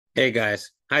Hey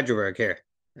guys, Hydraberg here.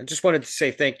 I just wanted to say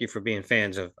thank you for being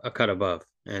fans of A Cut Above,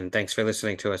 and thanks for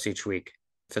listening to us each week.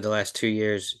 For the last 2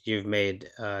 years, you've made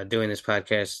doing this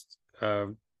podcast a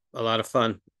lot of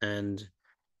fun and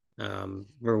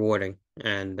rewarding,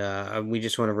 and we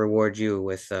just want to reward you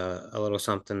with a little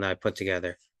something that I put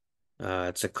together.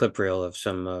 It's a clip reel of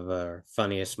some of our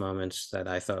funniest moments that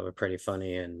I thought were pretty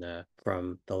funny, and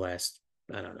from the last,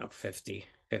 I don't know, 50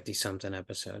 something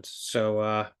episodes.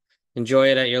 So, enjoy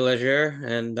it at your leisure,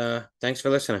 and thanks for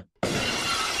listening.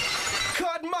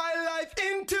 Cut my life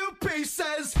into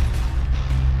pieces.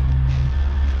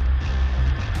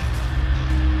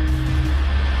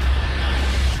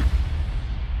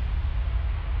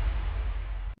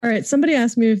 All right, somebody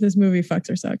asked me if this movie fucks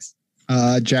or sucks.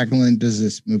 Jacqueline, does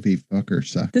this movie fuck or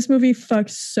suck? This movie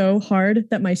fucks so hard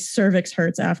that my cervix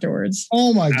hurts afterwards.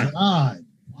 Oh my God. Wow.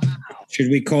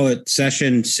 Should we call it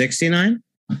session 69?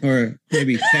 Or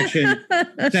maybe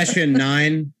session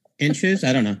 9 inches?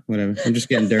 I don't know. Whatever. I'm just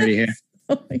getting dirty here.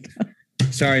 Oh my God.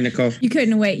 Sorry, Nicole. You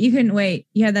couldn't wait.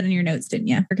 You had that in your notes, didn't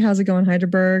you? How's it going,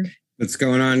 Hyderberg? What's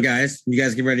going on, guys? You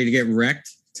guys get ready to get wrecked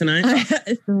tonight?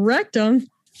 I wrecked him.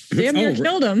 Damn near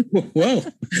killed him. Whoa.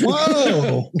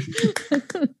 Whoa.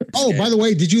 Oh, by the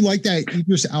way, did you like that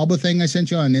Idris Elba thing I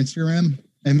sent you on Instagram?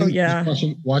 And yeah.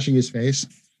 Washing his face.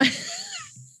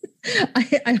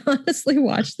 I honestly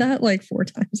watched that like 4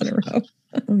 times in a row.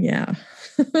 Oh yeah.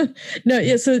 No,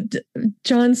 yeah. So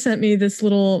John sent me this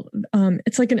little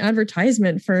it's like an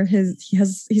advertisement for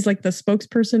he's like the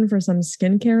spokesperson for some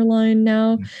skincare line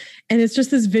now. And it's just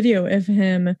this video of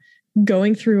him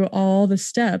going through all the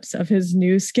steps of his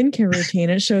new skincare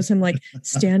routine. It shows him like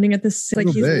standing at the like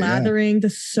he's lathering the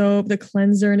soap, the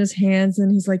cleanser in his hands,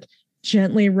 and he's like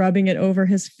gently rubbing it over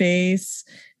his face.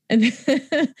 And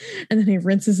then he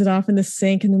rinses it off in the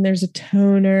sink, and then there's a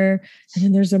toner, and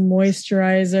then there's a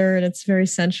moisturizer, and it's very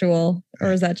sensual.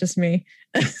 Or is that just me?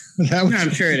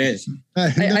 I'm sure it is.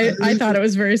 I thought it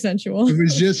was very sensual. It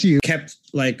was just you. Kept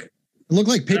like... It looked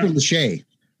like paper mache.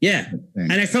 Yeah.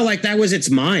 And I felt like that was its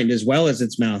mind as well as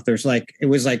its mouth. There's like, it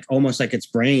was like almost like its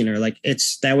brain, or like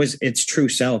that was its true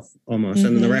self almost. Mm-hmm.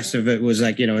 And then the rest of it was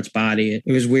like, its body.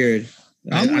 It was weird.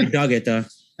 I dug it though.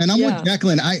 And I'm with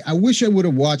Jacqueline. I wish I would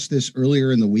have watched this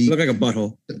earlier in the week. Look like a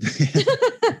butthole.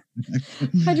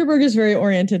 Hyderberg is very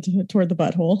oriented toward the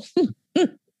butthole.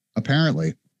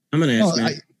 Apparently. I'm going to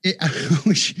ask I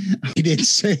wish he didn't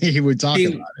say he would talk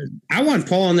about it. I want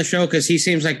Paul on the show because he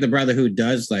seems like the brother who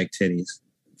does like titties.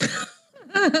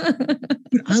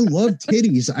 I love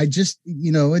titties. I just,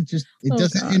 it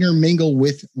doesn't intermingle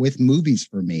with movies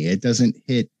for me. It doesn't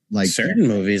hit like certain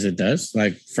movies. It does,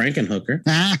 like Frankenhooker.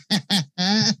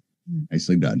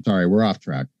 Nicely done. Sorry, we're off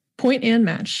track. Point and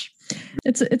match.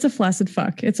 It's a flaccid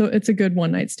fuck. It's a good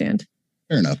one night stand.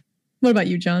 Fair enough. What about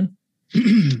you, John?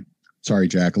 Sorry,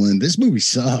 Jacqueline. This movie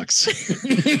sucks.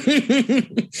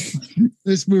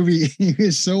 This movie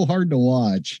is so hard to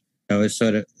watch.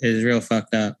 It is real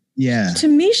fucked up. Yeah. To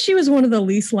me, she was one of the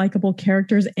least likable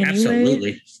characters anyway.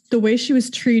 Absolutely. The way she was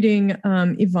treating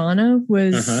Ivana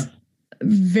was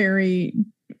very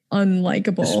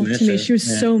unlikable dismissive. To me. She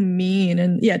was so mean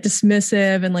and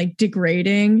dismissive and like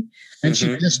degrading. And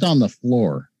she pissed on the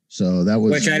floor. So that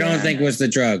was... Which I don't think was the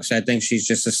drugs. I think she's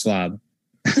just a slob.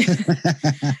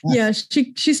 Yeah,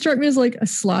 she struck me as like a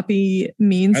sloppy,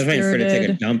 mean-spirited... I was waiting for her to take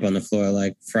a dump on the floor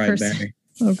like fried berry.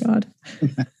 Oh, God.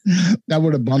 That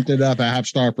would have bumped it up a half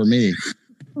star for me.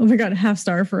 Oh, my God. Half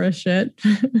star for a shit.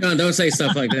 No, don't say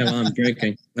stuff like that while I'm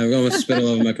drinking. I'm going to spit all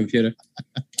over my computer.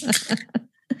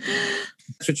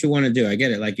 That's what you want to do. I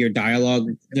get it. Like your dialogue,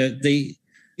 the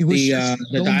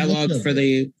dialogue for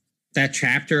that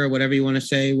chapter or whatever you want to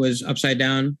say was upside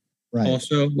down. Right.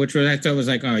 Also, which I thought was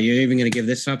like, oh, you're even going to give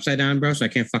this upside down, bro? So I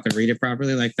can't fucking read it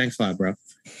properly. Like, thanks a lot, bro.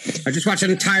 I just watched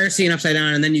an entire scene upside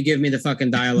down, and then you give me the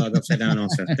fucking dialogue upside down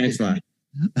also. Thanks a lot.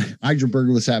 Heidelberg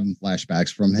was having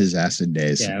flashbacks from his acid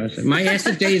days. Yeah, my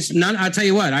acid days, I'll tell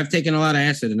you what, I've taken a lot of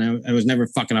acid, and I was never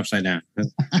fucking upside down.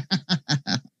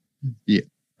 Yeah.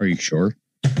 Are you sure?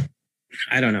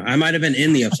 I don't know. I might have been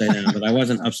in the upside down, but I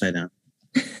wasn't upside down.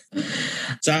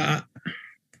 So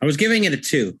I was giving it a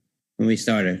 2 when we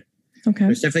started. Okay.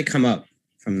 It's definitely come up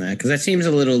from that because that seems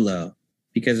a little low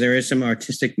because there is some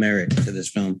artistic merit to this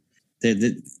film.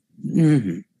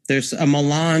 There's a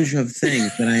melange of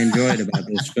things that I enjoyed about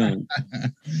this film.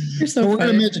 You're so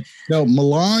funny.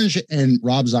 Melange and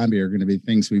Rob Zombie are going to be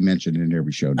things we mentioned in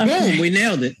every show. Boom, we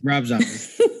nailed it. Rob Zombie.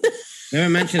 We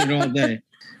haven't mentioned it all day.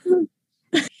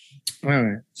 All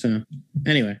right. So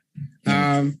anyway,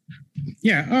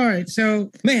 Yeah. All right.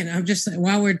 So, man, I'm just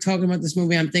while we're talking about this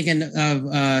movie, I'm thinking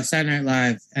of Saturday Night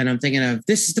Live, and I'm thinking of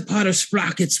this is the part of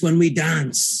Sprockets when we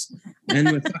dance,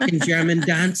 and we're fucking German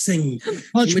dancing.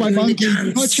 Touch my monkey,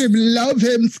 touch him, love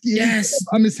him. Yes,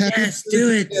 I'm his happy. yes, do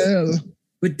it. Yeah.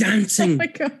 We're dancing. Oh my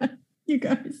god, you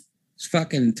guys! It's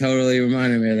fucking totally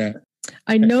reminded me of that.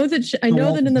 I know that that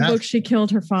in the Well, book she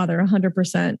killed her father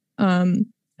 100%.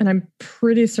 And I'm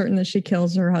pretty certain that she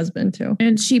kills her husband too.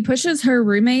 And she pushes her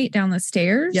roommate down the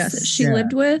stairs. Yes. that she Yeah.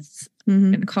 lived with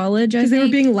Mhm. in college. I Because they were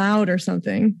think. being loud or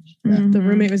something. The Mhm.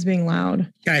 roommate was being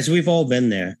loud. Guys, we've all been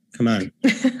there. Come on.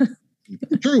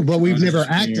 True, but we've never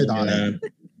Honestly, acted on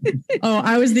it. Oh,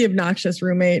 I was the obnoxious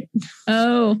roommate.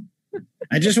 Oh,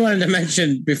 I just wanted to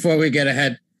mention before we get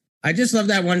ahead. I just love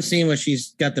that one scene where she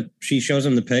shows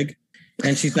him the pig,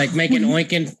 and she's like making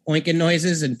oinking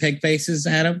noises and pig faces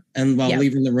at him, and while Yep.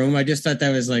 leaving the room. I just thought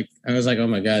that was like, I was like, oh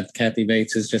my god, Kathy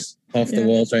Bates is just off the Yeah.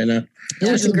 walls right now. it was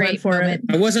a Just went great for it. moment.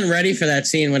 I wasn't ready for that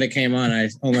scene when it came on. I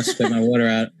almost spit my water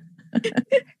out.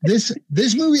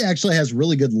 This movie actually has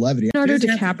really good levity. Leonardo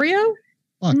Just DiCaprio?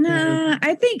 Fuck, Nah,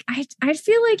 I think I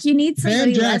feel like you need Van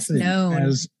somebody less Jackson known.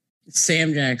 as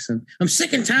Sam Jackson. I'm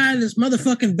sick and tired of this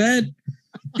motherfucking bed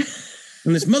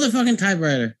and this motherfucking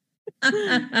typewriter.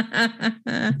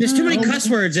 There's too many cuss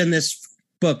words in this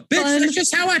book. Bitch, Fun. that's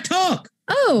just how I talk.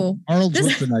 Oh, Arnold This-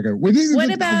 Schwarzenegger. We need to What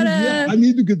get about, out of here. I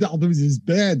need to get out of his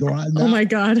bed right now. Oh my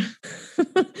God.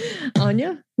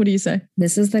 Anya, what do you say?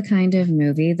 This is the kind of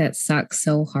movie that sucks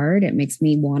so hard it makes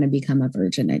me want to become a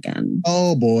virgin again.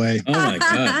 Oh boy. Oh my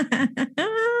god.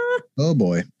 Oh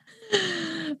boy.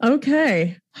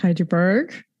 Okay.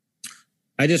 Heidelberg.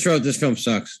 I just wrote this film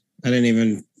sucks. I didn't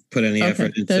even put any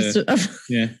effort There's- into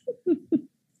yeah.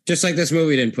 Just like this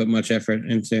movie didn't put much effort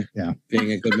into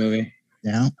being a good movie.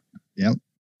 Yeah. Yep.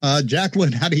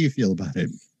 Jacqueline, how do you feel about it?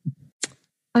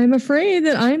 I'm afraid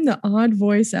that I'm the odd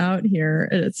voice out here,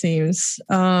 it seems.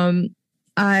 I'm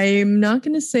not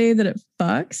going to say that it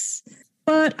fucks,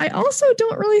 but I also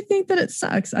don't really think that it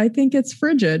sucks. I think it's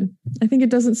frigid. I think it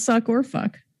doesn't suck or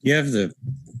fuck. You have to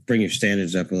bring your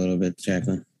standards up a little bit,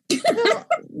 Jacqueline. Well,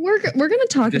 we're going to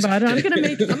talk Just about it. I'm kidding.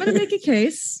 going to make a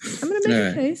case. I'm going to make All a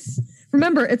right. case.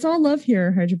 Remember, it's all love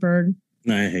here, Heidelberg.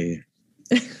 I hate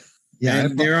you. Yeah.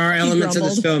 And there are elements of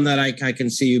this grumbled. film that I can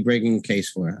see you breaking a case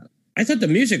for. I thought the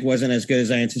music wasn't as good as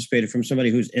I anticipated from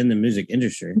somebody who's in the music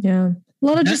industry. Yeah. A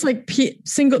lot of just like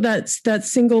that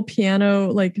single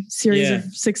piano, like series Yeah. of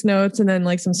 6 notes and then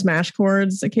like some smash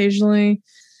chords occasionally.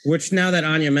 Which now that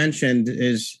Anya mentioned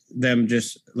is them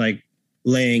just like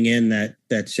laying in that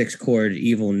 6-chord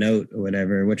evil note or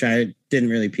whatever, which I didn't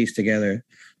really piece together.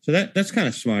 So that's kind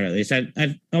of smart, at least. I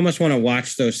almost want to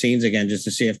watch those scenes again just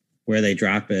to see where they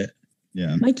drop it.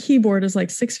 Yeah. My keyboard is like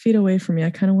 6 feet away from me. I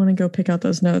kind of want to go pick out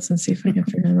those notes and see if I can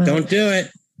figure them out. Don't do it.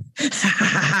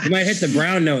 You might hit the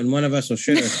brown note and one of us will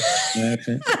shit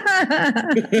her.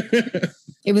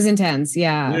 It was intense.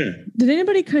 Yeah. Yeah. Did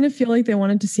anybody kind of feel like they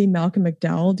wanted to see Malcolm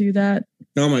McDowell do that?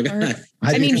 Oh my God.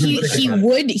 I mean, he's Yeah, good at she that.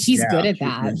 would,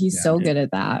 He's yeah. so good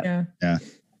at that. Yeah.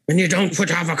 And you don't put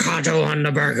avocado on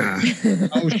the burger.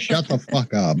 Oh, shut the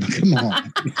fuck up. Come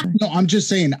on. No, I'm just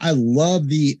saying, I love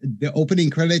the opening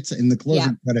credits and the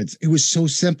closing credits. It was so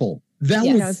simple. That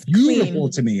Yes. was beautiful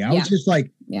to me. I Yeah. was just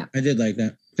like, I did like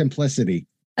that. simplicity.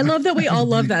 I love that we all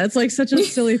love that. It's like such a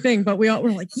silly thing, but we're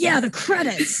like, yeah, the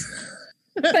credits.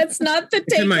 that's not the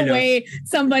in my takeaway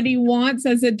somebody wants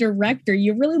as a director.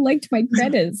 You really liked my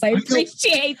credits. I know.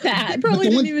 appreciate I that. probably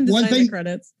But didn't even one design the thing-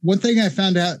 credits. One thing I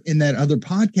found out in that other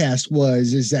podcast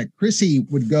is that Chrissy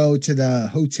would go to the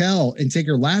hotel and take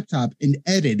her laptop and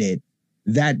edit it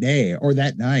that day or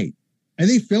that night. And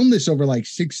they filmed this over like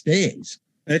 6 days.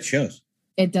 It shows.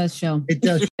 It does show It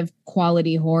does.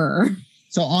 quality horror.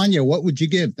 So Anya, what would you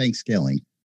give Thanksgiving?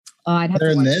 Oh, I'd have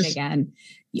Better to than watch this? it again.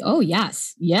 Oh,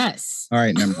 yes. Yes. All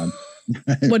right, never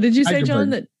mind. What did you say, John?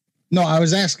 Heidelberg. No, I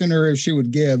was asking her if she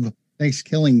would give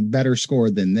Thanksgiving better score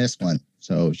than this one.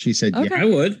 So she said, Okay. I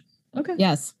would. Okay.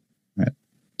 Yes. Right.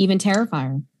 Even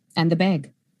Terrifier and The Bag.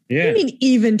 What do Yeah. you mean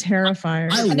even Terrifier?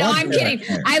 I No, love I'm that.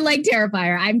 kidding. I like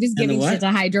Terrifier. I'm just And the giving what? shit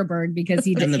to Heidelberg because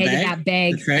he And the hated bag? that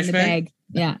bag The trash and the bag? bag.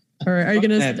 Yeah. Or are you Fuck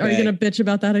that gonna bitch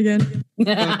about that again?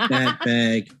 Fuck that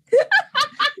bag.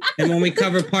 And when we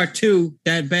cover part 2,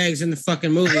 that bag's in the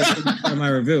fucking movie. It's gonna be part of my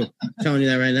review. I'm telling you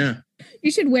that right now. You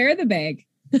should wear the bag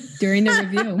during the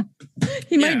review.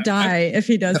 He Yeah, might die if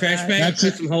he does Trash that. bag, That's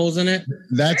put it. some holes in it.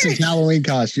 That's his Halloween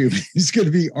costume. He's going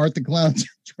to be Art the Clown's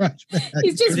trash bag.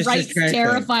 He's just Just writes trash bag.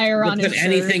 Terrifier on Put his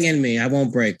anything shirt. in me. I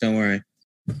won't break. Don't worry.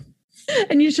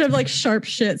 And you should have like sharp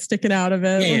shit sticking out of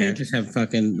it. Yeah, like- just have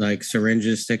fucking like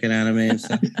syringes sticking out of me and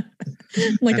stuff.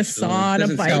 like a Absolutely. saw and a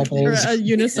Doesn't bike sound or a cool.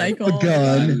 unicycle. A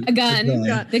gun. A gun.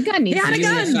 gun. The gun needs He had to a be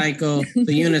gun.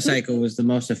 The unicycle was the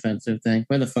most offensive thing.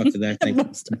 Where the fuck did that thing?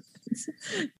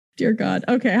 Dear God.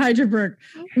 Okay, Hydraberg.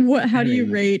 How do you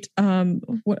rate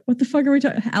what the fuck are we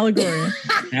talking? Allegoria.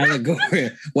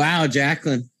 Allegoria. Wow,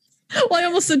 Jacqueline. Well, I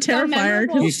almost said Terrifier.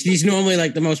 memorable. She's normally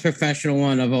like the most professional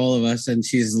one of all of us, and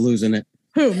she's losing it.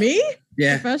 Who, me?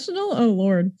 Yeah. Professional? Oh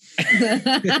Lord.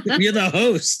 You're the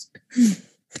host.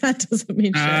 That doesn't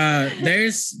mean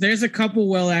shit. There's a couple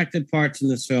well acted parts in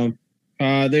this film.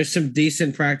 There's some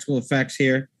decent practical effects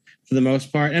here for the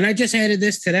most part. And I just added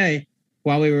this today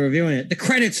while we were reviewing it. The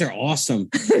credits are awesome.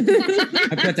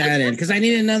 I put that in because I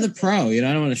need another pro. You know,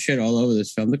 I don't want to shit all over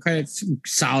this film. The credits,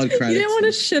 solid credits. You didn't want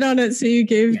to shit on it, so you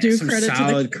gave due some credit to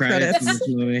solid the credits in credits. this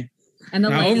movie. And the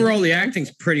Now, lighting. overall, the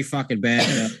acting's pretty fucking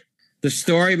bad. The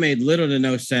story made little to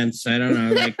no sense. I don't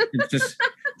know. Like, it's just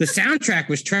the soundtrack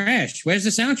was trash. Where's the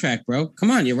soundtrack, bro?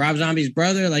 Come on, you're Rob Zombie's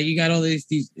brother. Like, you got all these.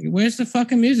 Where's the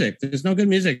fucking music? There's no good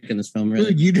music in this film,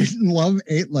 really. You didn't love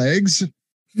Eight Legs?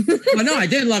 Well, no, I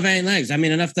did love Eight Legs. I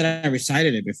mean, enough that I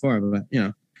recited it before, but you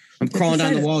know, I'm crawling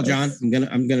down the wall, John.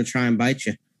 I'm gonna try and bite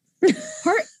you.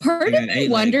 Part I got of me 8 legs,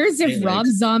 wonders 8 if Rob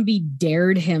legs. Zombie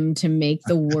dared him to make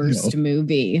the worst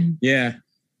movie. Yeah.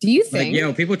 Do you Like, think?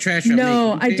 yo, people trash on me. No,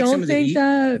 Can you I take some don't of the think heat?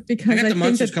 that I because got I the think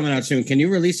monsters that coming out soon. Can you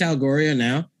release Allegoria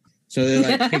now? So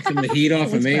they like take some of the heat off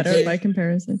of it's me. better by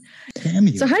comparison. Damn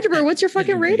you. So Hydraberg, what's your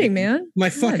fucking rating, man? My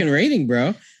God. fucking rating,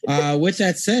 bro. With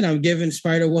that said, I'm giving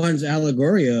Spider One's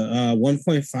Allegoria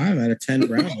 1.5 out of 10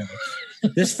 brown bells.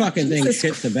 This fucking thing Jesus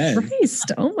shit the bed.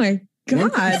 Christ! Oh my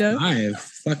God! 1.5.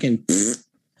 Fucking.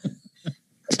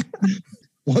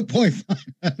 1.5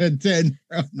 out of 10.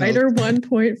 Spider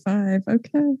 1.5.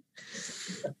 Okay.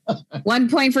 1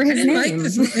 point for I his didn't like name.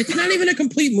 this. It's not even a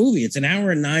complete movie. It's an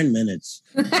hour and 9 minutes.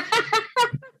 You're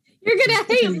gonna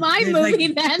hate my It's like- movie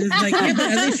then. It's like, yeah,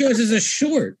 but at least yours is a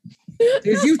short.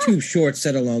 There's YouTube shorts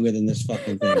that are longer than this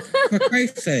fucking thing. For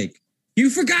Christ's sake. You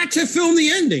forgot to film the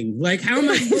ending. Like, how am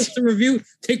I supposed to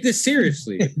take this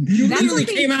seriously? You That's literally what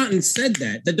they- came out and said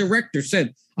that. The director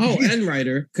said, oh, and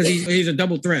writer, because he's a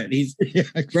double threat. He's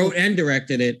wrote and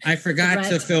directed it. I forgot to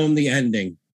Correct. film the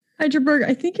ending. Hydraberg,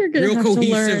 I think you're gonna Real have to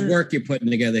cohesive learn. work you're putting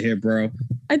together here, bro.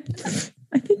 I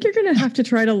think you're gonna have to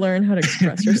try to learn how to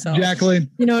express yourself. Jacqueline,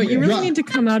 You know, you really Yeah. need to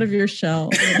come out of your shell.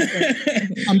 a little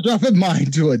bit. I'm dropping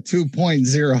mine to a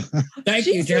 2.0. Thank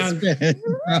you, Jesus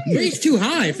John. Three's too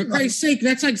high. For Christ's sake,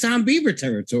 that's like Zombie Bieber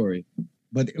territory.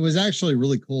 But it was actually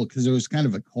really cool because it was kind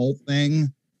of a cult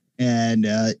thing. And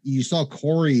you saw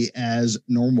Corey as a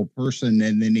normal person,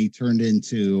 and then he turned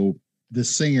into the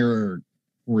singer,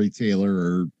 Corey Taylor,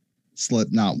 or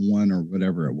Slipknot One, or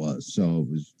whatever it was. So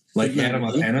it was, Like Hannah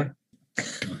Montana?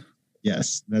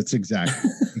 yes, that's exactly.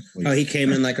 Oh, he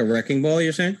came in like a wrecking ball,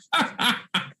 you're saying?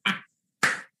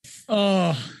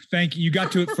 Oh, thank you. You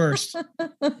got to it first.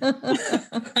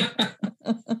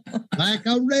 Like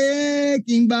a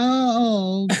wrecking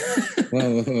ball.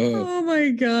 Whoa. Oh my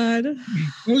God! It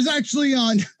was actually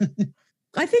on.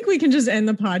 I think we can just end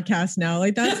the podcast now.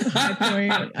 Like that's the high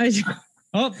point.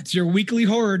 Oh, it's your weekly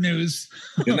horror news.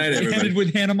 Good night, It ended everybody.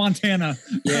 with Hannah Montana.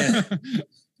 Yeah.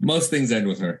 Most things end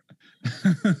with her.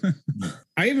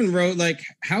 I even wrote, like,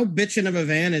 how bitchin' of a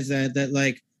van is that? That,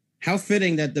 like, how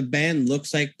fitting that the band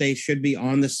looks like they should be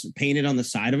on this painted on the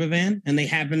side of a van, and they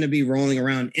happen to be rolling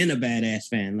around in a badass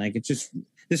van. Like, it's just,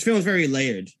 this film's very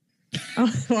layered.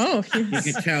 Oh, You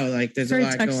yes. can tell, like, there's Very a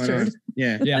lot going on. textured.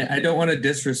 Yeah. Yeah. I don't want to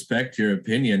disrespect your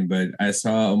opinion, but I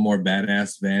saw a more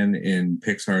badass van in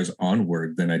Pixar's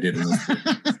Onward than I did in this movie.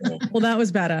 So. Well, that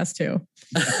was badass too.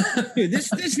 Dude,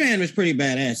 this van was pretty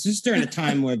badass. This is during a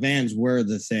time where vans were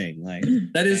the thing. Like,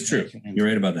 That is true. You're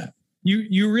right about that.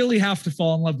 You really have to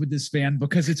fall in love with this van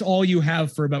because it's all you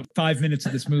have for about 5 minutes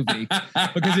of this movie.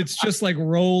 Because it's just like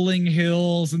rolling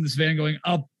hills and this van going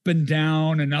up and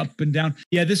down and up and down.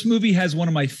 Yeah, this movie has one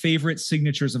of my favorite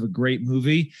signatures of a great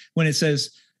movie when it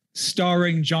says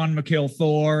starring John McHale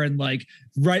Thor and like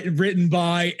written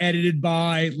by, edited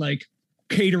by, like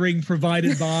catering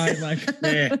provided by, like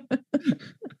yeah.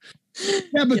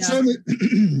 Yeah, but Yeah.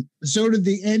 so did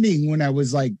the ending when I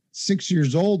was like 6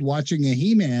 years old watching a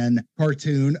He-Man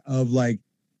cartoon of like,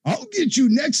 I'll get you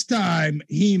next time,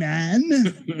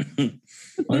 He-Man.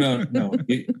 Oh, no.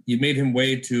 You made him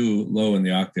way too low in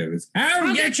the octave. It's,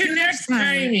 I'll get you next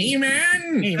time,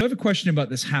 He-Man. I have a question about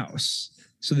this house.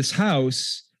 So this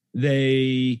house,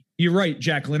 you're right,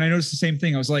 Jacqueline. I noticed the same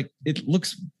thing. I was like, it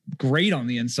looks great on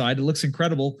the inside. It looks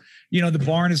incredible. You know, the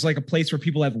barn is like a place where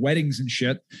people have weddings and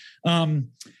shit.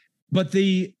 But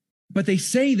they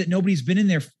say that nobody's been in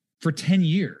there for 10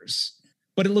 years.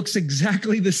 but it looks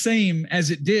exactly the same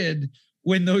as it did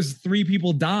when those 3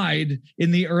 people died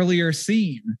in the earlier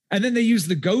scene. And then they use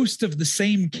the ghost of the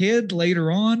same kid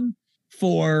later on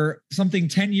for something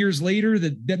 10 years later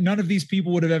that none of these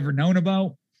people would have ever known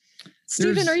about.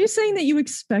 Steven, are you saying that you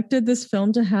expected this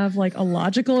film to have like a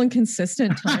logical and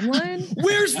consistent timeline?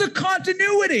 Where's the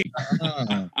continuity?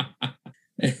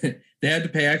 They had to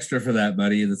pay extra for that,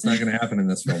 buddy. That's not going to happen in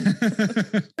this film.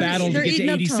 Battle to They're get to eating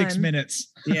up 86 time.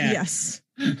 minutes. Yeah. Yes.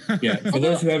 Yeah. For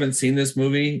those who haven't seen this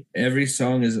movie, every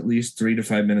song is at least 3 to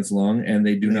 5 minutes long, and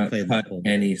they do They not play the cut whole-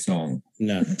 any song.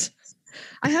 No.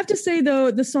 I have to say, though,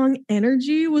 the song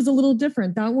Energy was a little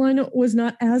different. That one was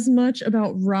not as much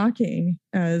about rocking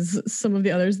as some of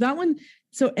the others. That one,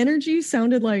 so Energy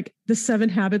sounded like the 7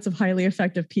 Habits of Highly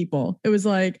Effective People. It was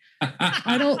like,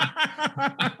 I don't,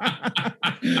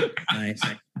 Nice.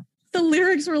 the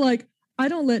lyrics were like, I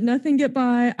don't let nothing get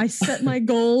by. I set my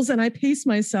goals and I pace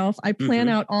myself. I plan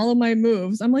out all of my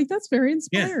moves. I'm like, that's very Yeah.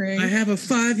 inspiring. I have a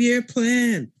 5-year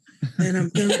plan and I'm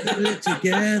going to put it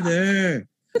together.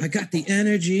 I got the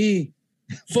energy.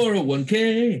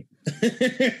 401k.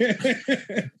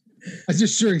 I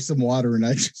just drank some water and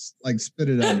I just like spit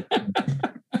it out.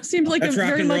 Seemed like That's a rock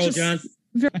very and much roll, a- John.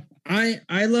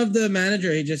 I love the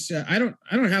manager. He just I don't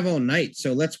have all night,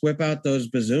 so let's whip out those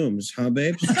bazooms, huh,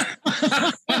 babes?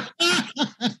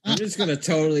 I'm just gonna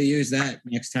totally use that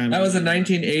next time. That was a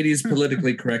 1980s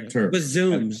politically correct term.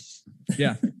 bazooms.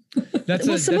 Yeah. That's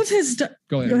well, some of his. go ahead.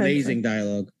 Go ahead. Amazing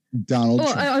dialogue. Donald Oh,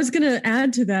 Trump. I was going to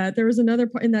add to that. There was another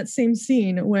part in that same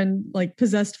scene when like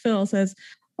possessed Phil says,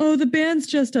 "Oh, the band's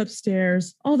just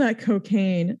upstairs. All that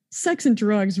cocaine, sex and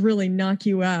drugs really knock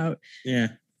you out. Yeah.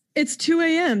 It's 2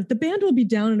 a.m. The band will be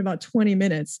down in about 20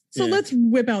 minutes. So Yeah. let's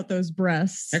whip out those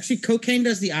breasts." Actually, cocaine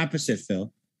does the opposite,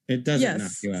 Phil. It doesn't knock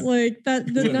Yes, you out. like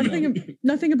that.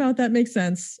 Nothing about that makes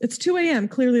sense. It's 2 a.m.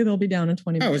 Clearly, they'll be down in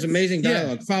 20 Oh, it minutes. was amazing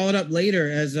dialogue. Followed up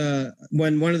later as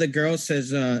when one of the girls says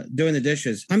doing the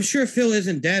dishes, "I'm sure Phil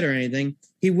isn't dead or anything.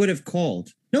 He would have called."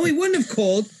 No, he wouldn't have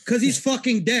called because he's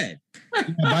fucking dead.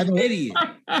 By the way, Idiot.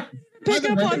 Pick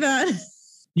up on that.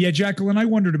 Yeah, Jacqueline, I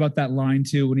wondered about that line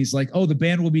too when he's like, "Oh, the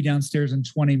band will be downstairs in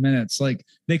 20 minutes." Like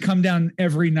they come down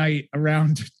every night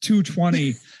around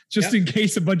 2:20 just in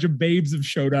case a bunch of babes have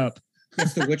showed up.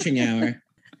 That's the witching hour.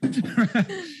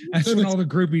 That's when all the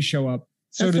groupies show up.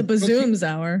 That's the did bazooms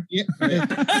hour. Yeah.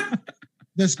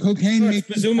 Does cocaine Oh, make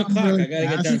it's you Bazoom come o'clock. really I gotta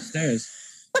get fast? downstairs.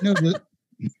 No,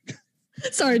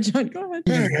 Sorry, John. Go ahead.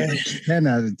 10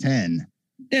 out of 10.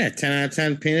 Yeah, 10 out of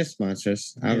 10 penis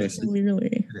monsters. Obviously. Clearly.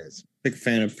 It is. Big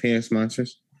fan of penis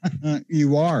monsters.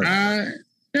 You are. Yeah,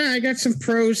 I got some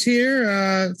pros here.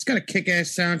 It's got a kick-ass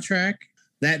soundtrack.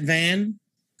 That van.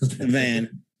 The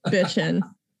van. Bitchin',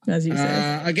 as you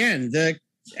say. Again, the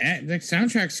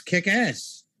soundtrack's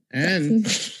kick-ass. And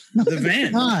the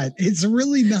van. Not. It's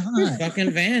really not.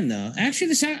 Fucking van, though. Actually,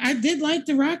 the sound, I did like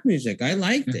the rock music. I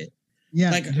liked it.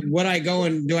 Yeah. Like, would I go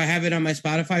and do I have it on my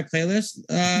Spotify playlist?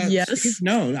 Yes.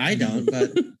 No, I don't.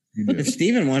 But if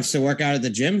Steven wants to work out at the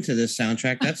gym to this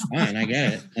soundtrack, that's fine. I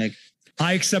get it. Like,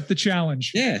 I accept the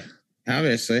challenge. yeah,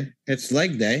 obviously it's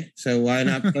leg day, so why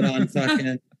not put on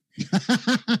fucking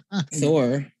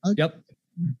Thor? Yep.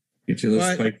 Get your little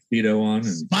What? spiked Speedo on. And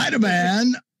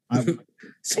Spider-Man.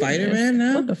 Spider-Man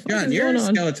now? What the fuck John, is your going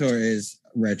on? Skeletor is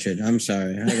wretched. I'm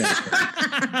sorry.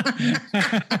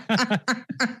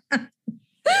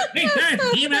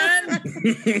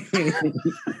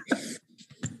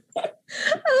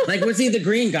 Like, was he the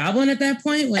Green Goblin at that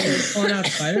point when he was pulling out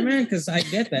Spider-Man? Because I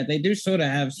get that. They do sort of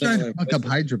have Trying similar. to fuck up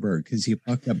Hydraberg because he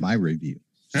fucked up my review.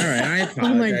 All right, I apologize.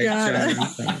 Oh my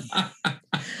God.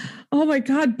 John. Oh my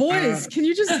God, boys, can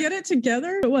you just get it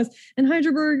together? It was. And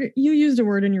Hydraberg, you used a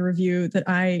word in your review that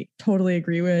I totally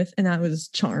agree with, and that was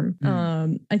charm.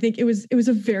 I think it was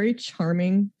a very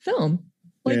charming film.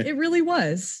 Like Yeah. it really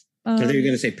was. I thought you were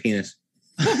going to say penis.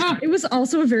 It was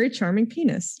also a very charming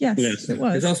penis. Yes, Yes. it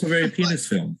was. it's also a very penis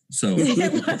film. So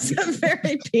It was a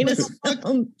very penis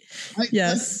film.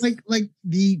 Yes. Like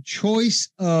the choice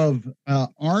of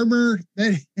armor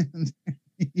that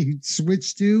he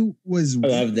switched to was I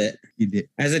loved it. he did.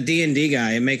 As a D&D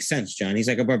guy, it makes sense, John. He's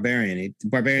like a barbarian.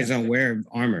 Barbarians don't wear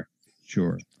armor.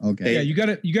 Sure. Okay. Yeah, you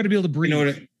gotta be able to breathe.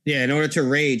 In order to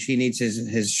rage, he needs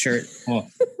his shirt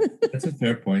off. that's a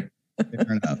fair point.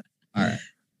 Fair enough. All right.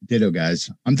 Ditto, guys.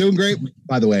 I'm doing great,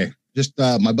 by the way. Just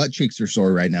my butt cheeks are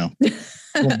sore right now.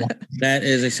 That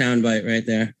is a soundbite right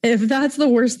there. If that's the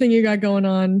worst thing you got going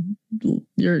on,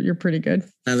 you're pretty good.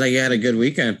 Sounds like you had a good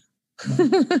weekend.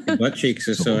 Your butt cheeks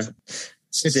are sore.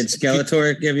 Did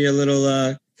Skeletor give you a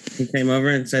little he came over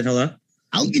and said hello?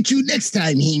 I'll get you next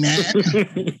time, He-Man.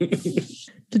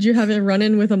 Did you have a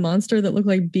run-in with a monster that looked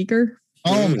like Beaker?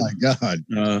 Oh my God.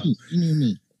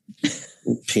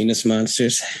 Penis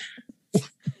monsters.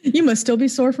 You must still be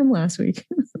sore from last week.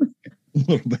 A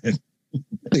little bit.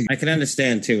 I can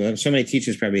understand too. So many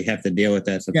teachers probably have to deal with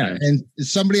that Yeah, sometimes. and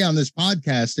somebody on this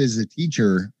podcast is a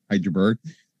teacher, Hydraberg.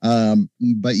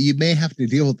 But you may have to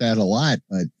deal with that a lot.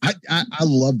 But I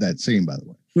love that scene, by the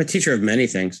way. I'm a teacher of many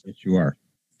things. Yes, you are.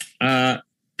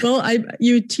 Well,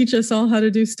 you teach us all how to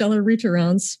do stellar reach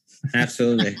arounds.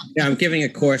 Absolutely. Yeah, I'm giving a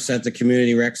course at the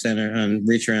community rec center on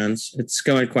reach arounds. It's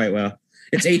going quite well.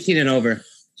 It's 18 and over.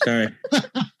 Sorry.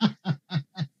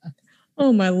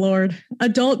 Oh my Lord.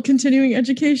 Adult continuing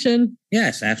education.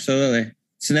 Yes, absolutely.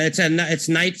 So it's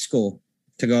night school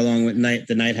to go along with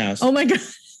the night house. Oh my God.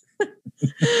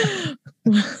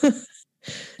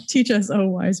 Teach us, oh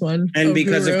wise one. And oh,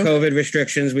 because guru. of COVID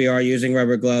restrictions, we are using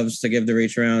rubber gloves to give the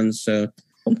reach arounds. So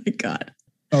Oh my God.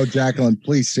 Oh, Jacqueline,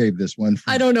 please save this one.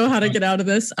 I don't know how to get out of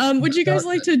this. Would you guys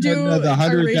like to do the our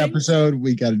 100th rating? episode?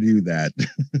 We got to do that.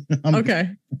 Okay.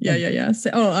 Yeah. So,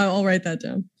 I'll write that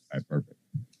down. All right, perfect.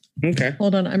 Okay.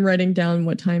 Hold on. I'm writing down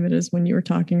what time it is when you were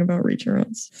talking about reach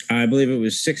arounds. I believe it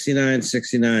was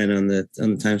 69:69 on the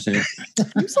timestamp.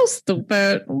 I'm so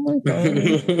stupid. Oh my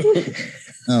God.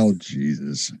 Oh,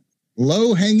 Jesus.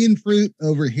 Low hanging fruit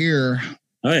over here.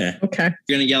 Oh, yeah. Okay.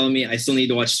 You're gonna yell at me. I still need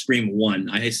to watch Scream 1.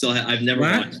 I've never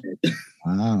What? watched it.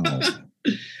 Wow.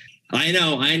 I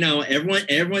know.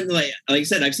 Everyone like I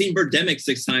said, I've seen Birdemic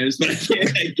 6 times, but I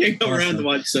can't go around to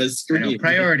watch Scream.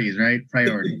 Priorities, right?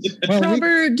 Priorities. Well,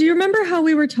 Robert, do you remember how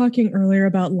we were talking earlier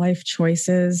about life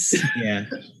choices? Yeah.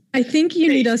 I think you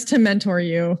need us to mentor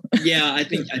you. Yeah, I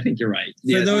think you're right. For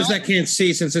Yeah. those that can't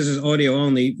see, since this is audio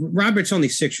only, Robert's only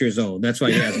 6 years old. That's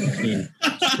why he hasn't seen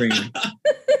Scream.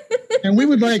 and we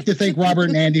would like to thank Robert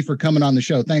and Andy for coming on the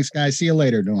show. Thanks, guys. See you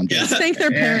later. Dawn. Yeah. Thank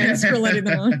their parents for letting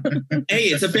them on. Hey,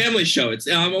 it's a family show.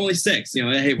 I'm only 6.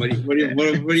 Hey, what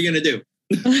are you gonna do?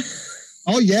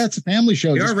 Oh, yeah, it's a family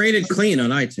show. We are rated clean on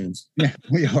iTunes. Yeah,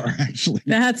 we are actually.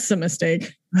 That's a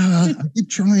mistake. I keep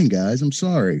trying, guys. I'm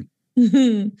sorry. Who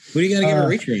do you got to give a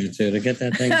reach around to get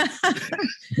that thing?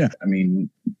 I mean,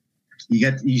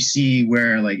 you see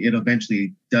where like it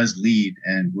eventually does lead,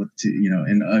 and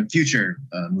in future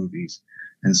movies,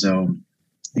 and so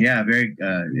yeah,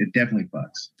 it definitely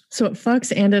fucks. So it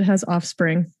fucks and it has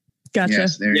offspring. Gotcha.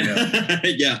 Yes, there you go.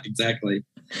 Yeah, exactly.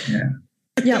 Yeah.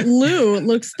 Yeah, Lou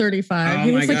looks 35. Oh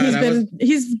he my looks like God,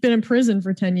 he's been in prison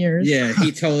for 10 years. Yeah,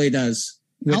 he totally does.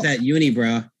 With that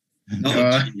unibrow.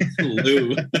 Oh,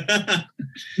 Lou.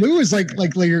 Lou is like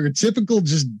your typical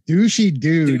just douchey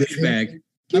dude. Douchebag.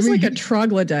 He's like a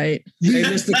troglodyte. Hey,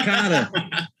 Mr. Carter.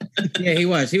 Yeah, he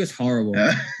was. He was horrible.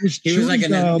 He was like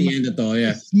an Neanderthal,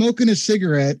 yeah. Smoking a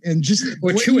cigarette and just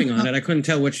or chewing on it. I couldn't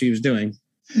tell what she was doing.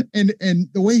 And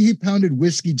the way he pounded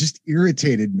whiskey just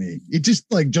irritated me. It just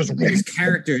his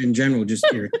character in general just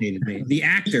irritated me. The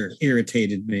actor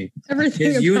irritated me.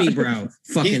 Everything his about unibrow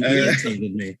fucking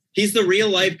irritated me. He's the real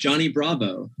life Johnny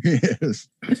Bravo. Yes.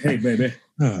 Hey, baby.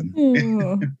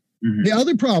 The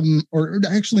other problem, or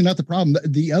actually not the problem,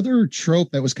 the other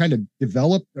trope that was kind of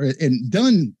developed and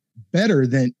done better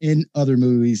than in other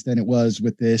movies than it was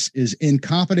with this is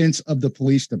incompetence of the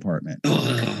police department.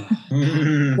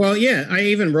 Well, yeah, I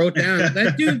even wrote down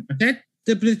that dude,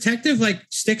 the detective like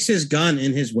sticks his gun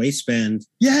in his waistband.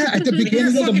 Yeah, at the beginning you're a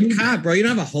of the fucking movie. cop, bro. You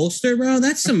don't have a holster, bro.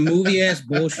 That's some movie ass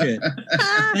bullshit.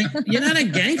 Like, you're not a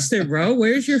gangster, bro.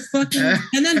 Where's your fucking?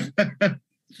 And then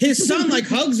his son like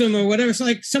hugs him or whatever. It's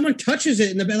like someone touches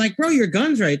it in the bed. Like, bro, your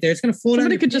gun's right there. It's gonna fall down.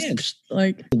 Somebody your could pants. just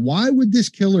like. Why would this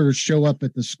killer show up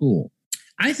at the school?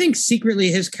 I think secretly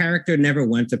his character never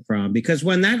went to prom because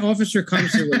when that officer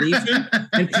comes to relieve him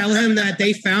and tell him that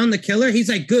they found the killer, he's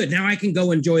like, good, now I can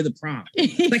go enjoy the prom.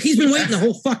 Like he's been waiting the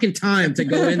whole fucking time to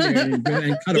go in there and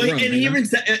cut a Like, rum. and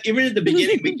even at the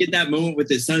beginning, we get that moment with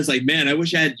his son. It's like, man, I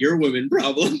wish I had your women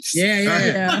problems.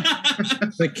 Yeah.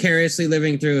 Vicariously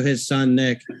living through his son,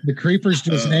 Nick. The creeper's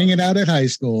just hanging out at high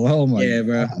school. Oh my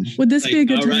bro. gosh. Would this be a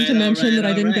good Like, time all to right, mention all that I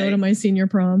right, didn't all go to my senior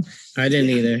prom? I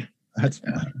didn't either. That's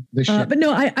fine. But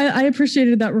no, I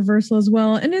appreciated that reversal as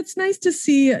well. And it's nice to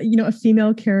see, a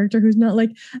female character who's not like,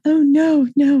 oh, no,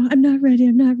 I'm not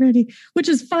ready. Which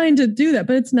is fine to do that.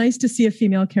 But it's nice to see a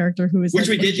female character who is Which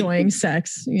we did- enjoying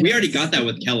sex. We already got that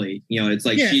with Kelly. It's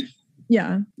like Yeah.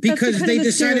 Yeah. Because they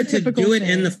decided to do it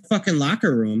in the fucking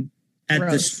locker room at the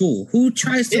Gross. school. Who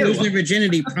tries to Ew. lose their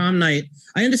virginity prom night?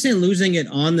 I understand losing it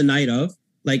on the night of,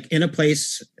 like in a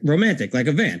place romantic, like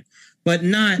a van, but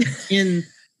not in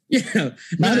Yeah,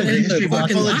 Not in a the history book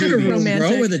fucking full of locker dudes. room, bro,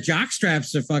 Romantic. where the jock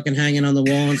straps are fucking hanging on the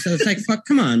wall, and so it's like, fuck,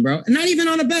 come on, bro. And not even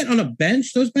on a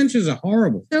bench. Those benches are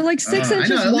horrible. They're like 6 I inches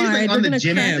know, at least wide. like on They're the gonna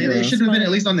gym. crack They your should have been spine. at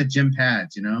least on the gym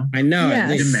pads, you know. I know.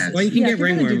 Yes. Gym mats. Well, you can Yeah, get if you're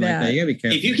gonna ringworm do like that. that. You gotta be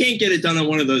careful. If you can't get it done on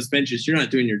one of those benches, you're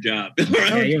not doing your job. All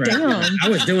Yeah, right? you're right. Damn. I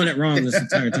was doing it wrong this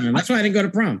entire time. That's why I didn't go to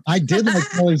prom. I did like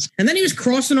Kelly's. And then he was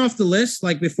crossing off the list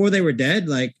like before they were dead.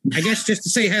 Like, I guess just to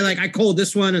say, hey, like I called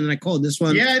this one and then I called this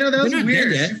one. Yeah, I know that They're was not dead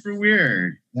weird. yet. Super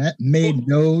weird. That made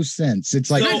no sense. It's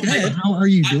like, So, how are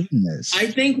you doing this? I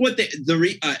think what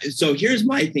so here's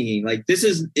my thinking. Like, this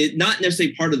is not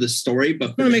necessarily part of the story, but I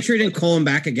want to make sure you didn't call him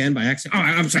back again by accident. Oh,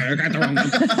 I'm sorry. I got the wrong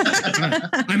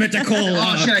one. I meant to call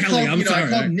Oh shit! I Kelly. called, I'm I sorry.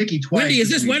 called Nikki twice. Wendy, is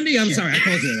this Wendy? I'm Shit. sorry. I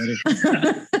called you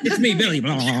already. It's me, Billy.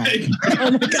 Blah, blah, blah.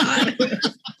 Oh my god.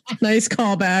 Nice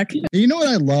callback. You know what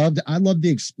I loved? I loved the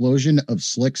explosion of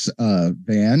Slick's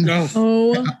van.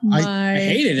 Oh my! I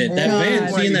hated it. That van,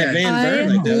 God. seeing that van I burn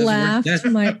like that. was the worst laughed death.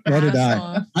 my So did ass I.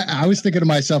 off. I was thinking to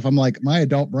myself, I'm like, my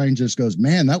adult brain just goes,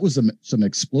 man, that was some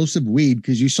explosive weed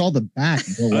because you saw the back.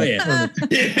 Blow Oh, up.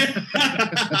 yeah.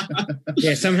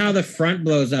 Yeah, somehow the front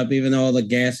blows up, even though all the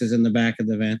gas is in the back of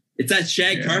the van. it's that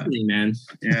shag carpeting, man.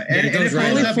 Yeah, and it it goes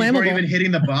right blows in. up before Flammable. even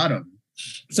hitting the bottom.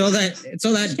 So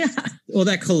that Yeah. all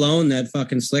that cologne that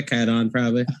fucking Slick had on,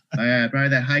 probably. Probably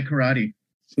that high karate.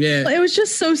 Yeah. It was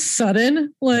just so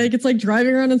sudden. Like it's like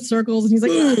driving around in circles, and he's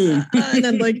like, Boom. and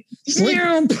then like, Slick-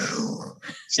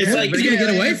 It's like He's gonna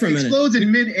get away from it. explodes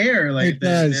in midair. Like It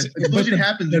does. the explosion But the-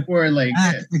 happens before like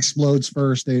Back explodes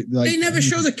first. They Never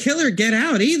show the killer get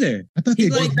out either. I thought He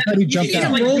they like- did. He jumped He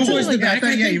out. like, rolled duel. towards the Yeah, I back, thought,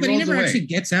 I yeah, think, he but he rolls never away. actually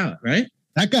gets out, right?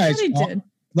 That guy's he did.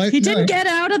 like, He didn't no, get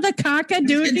out of the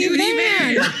cock-a-doodle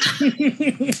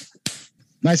van.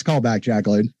 nice callback,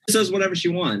 Jacqueline. says whatever she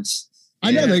wants.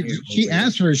 I know Yeah. that she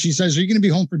asked her. She says, "Are you going to be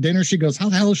home for dinner?" She goes, "How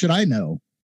the hell should I know?"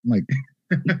 I'm like,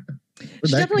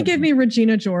 She definitely gave me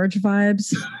Regina George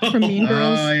vibes from Mean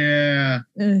Girls. Oh yeah.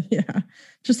 Yeah,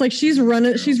 just like she's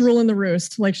ruling the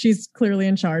roost. Like she's clearly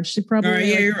in charge. She probably. All right,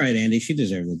 yeah, like- you're right, Andy. She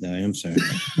deserved to die. I'm sorry.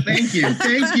 Thank you.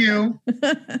 Thank you.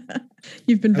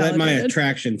 You've been I let my validated.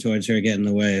 attraction towards her get in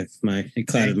the way of it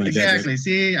clouded my judgment. Exactly.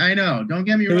 See, I know. Don't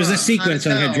get me wrong. There was a sequence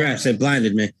Hot on as her hell. dress that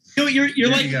blinded me. No, you're There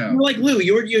like you go. you're like Lou.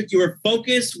 You're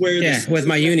focused where Yeah, with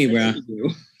my unibrow.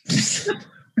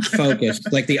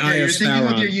 Focused, like the Yeah, eye you're of thinking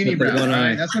with Sauron. your with the unibrow. one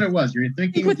Right? eye. That's what it was. You're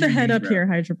thinking Think with the your head up unibrow. here,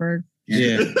 Heidelberg.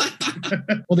 Yeah.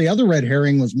 Well, the other red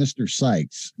herring was Mr.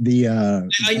 Sykes. The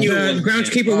I knew it was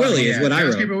Groundskeeper Willie is what I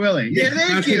wrote. Groundskeeper Willie. Yeah,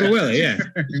 thank you. Groundskeeper Willie, yeah.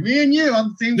 Me and you on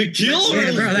the same. The killer.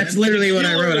 Yeah, bro, that's literally what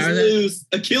I wrote. I was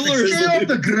A killer is Stay off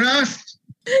the loose. grass.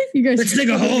 You guys. Let's dig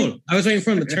a hole. I was waiting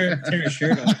for him to tear his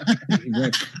shirt off.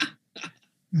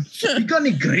 You got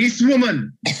any grease,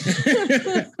 woman?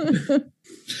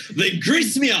 They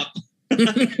grease me up.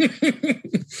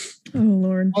 Oh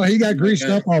Lord. he got greased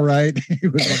up all right. He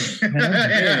was like,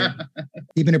 Yeah.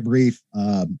 keeping it brief.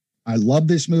 I love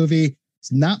this movie.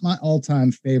 It's not my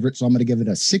all-time favorite, so I'm going to give it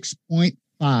a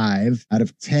 6.5 out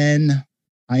of 10.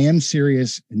 I am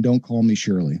serious, and don't call me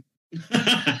Shirley.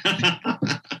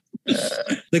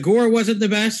 The gore wasn't the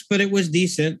best, but it was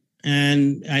decent.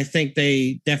 And I think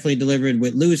they definitely delivered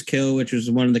with Lou's kill, which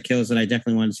was one of the kills that I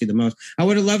definitely wanted to see the most. I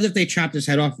would have loved if they chopped his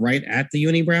head off right at the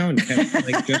unibrow and kept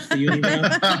like just the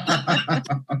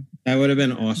unibrow. That would have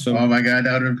been awesome. Oh my god,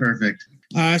 that would have been perfect.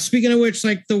 Speaking of which,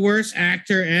 like the worst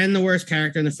actor and the worst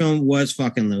character in the film was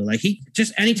fucking Lou. Like he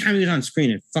just anytime he was on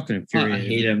screen, it fucking infuriated. I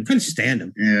hate him. Couldn't stand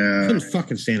him. Yeah. Couldn't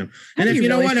fucking stand him. How And do if you you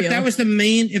know really what, if feel? that was the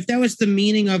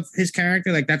meaning of his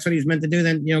character, like that's what he was meant to do,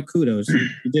 then kudos.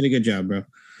 You did a good job, bro.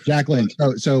 Jacqueline,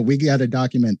 so we got to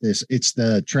document this. It's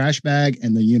the trash bag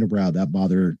and the unibrow that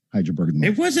bother Heidelberg the most.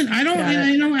 It wasn't. I don't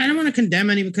want to condemn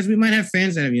any because we might have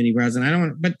fans that have unibrows, and I don't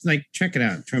want. But like, check it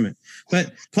out, trim it,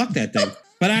 but pluck that thing.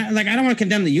 But I don't want to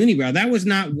condemn the unibrow. That was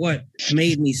not what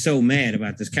made me so mad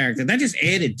about this character. That just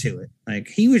added to it. Like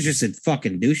he was just a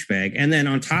fucking douchebag, and then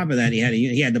on top of that,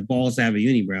 he had the balls to have a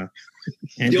unibrow.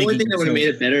 And The only think thing he that would was have so made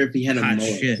it better if he had a hot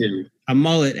mullet shit. too. A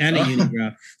mullet and a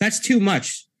unibrow. That's too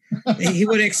much. He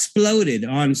would have exploded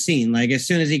on scene like as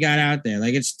soon as he got out there.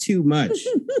 Like it's too much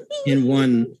in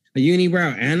one a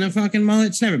unibrow and a fucking mullet.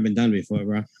 It's never been done before,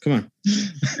 bro. Come on.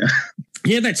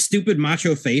 He had that stupid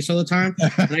macho face all the time,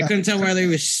 and I couldn't tell whether he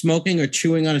was smoking or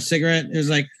chewing on a cigarette. It was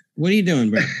like, what are you doing,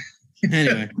 bro?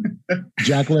 Anyway,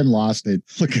 Jacqueline lost it.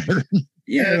 Look at her.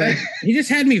 yeah, like, he just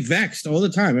had me vexed all the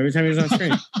time every time he was on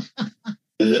screen.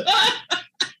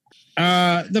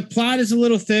 The plot is a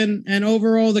little thin, and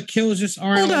overall, the kills just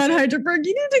aren't. Hold on, Heidelberg.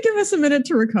 You need to give us a minute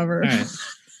to recover. All right.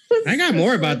 I got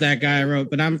more about that guy I wrote,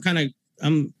 but I'm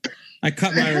I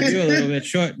cut my review a little bit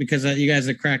short because you guys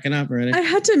are cracking up already. I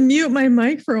had to mute my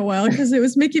mic for a while because it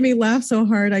was making me laugh so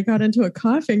hard. I got into a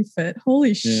coughing fit.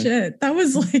 Holy shit. That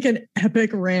was like an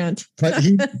epic rant. But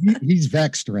he's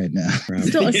vexed right now.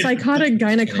 Still, a psychotic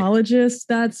gynecologist,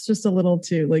 that's just a little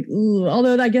too like, ooh.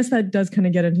 Although I guess that does kind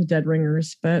of get into dead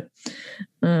ringers, but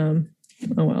oh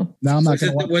well. No, I'm not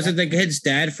Was it the kid's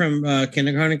dad from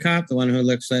Kindergarten Cop, the one who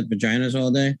looks at vaginas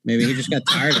all day? Maybe he just got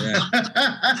tired of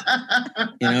that.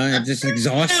 And just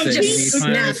exhausted. And he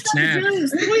finally snapped.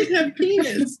 Boys have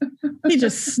penis. He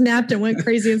just snapped and went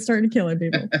crazy and started killing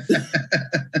people.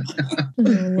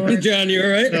 Oh, John, you all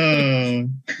right?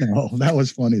 No, that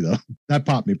was funny though. That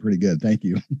popped me pretty good. Thank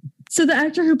you. So the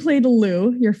actor who played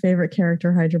Lou, your favorite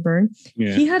character, Hydraburn,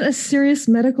 he had a serious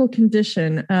medical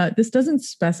condition. This doesn't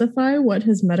specify what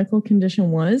his medical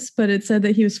condition was, but it said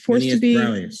that he was forced to be.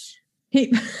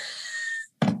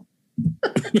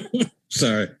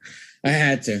 Sorry. I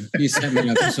had to. You set me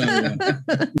up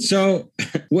so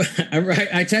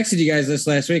I texted you guys this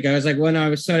last week. I was like, when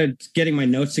I started getting my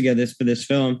notes together for this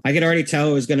film, I could already tell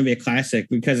it was going to be a classic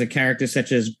because of characters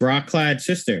such as bra-clad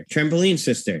sister, trampoline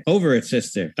sister, over it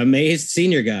sister, amazed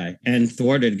senior guy, and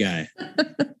thwarted guy.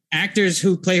 Actors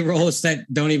who play roles that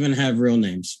don't even have real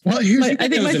names. Well, I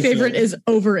think my favorite is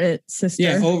Over It Sister.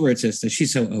 Yeah, Over It Sister.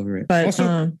 She's so over it. But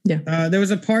also, there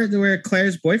was a part where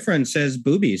Claire's boyfriend says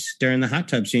boobies during the hot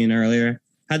tub scene earlier.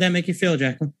 How'd that make you feel,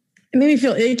 Jacqueline? It made me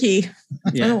feel icky.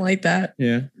 Yeah. I don't like that.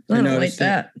 Yeah. I don't like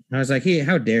that. I was like,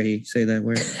 how dare he say that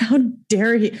word? How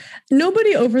dare he?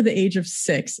 Nobody over the age of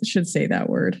 6 should say that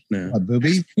word. No. A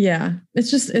booby? Yeah.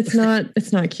 It's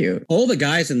not cute. All the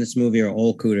guys in this movie are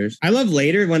old cooters. I love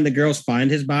later when the girls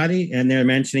find his body and they're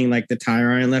mentioning like the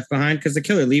tire iron left behind because the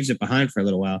killer leaves it behind for a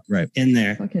little while. Right. In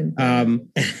there.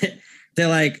 They're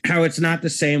like, how it's not the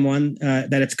same one,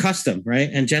 that it's custom, right?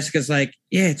 And Jessica's like,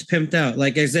 yeah, it's pimped out.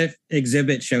 Like as if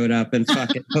Exhibit showed up and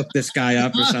fucking hooked this guy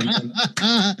up or something.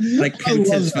 Like pimped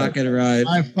his fucking ride.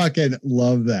 I fucking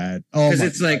love that. Oh, because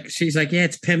it's like, she's like, yeah,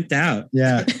 it's pimped out.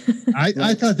 Yeah.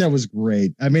 I thought that was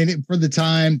great. I mean, for the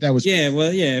time, that was. Yeah,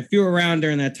 well, yeah. If you were around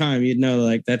during that time, you'd know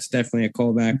like that's definitely a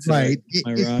callback to right.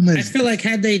 My ride. I feel like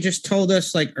had they just told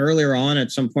us like earlier on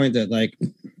at some point that like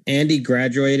Andy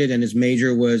graduated and his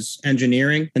major was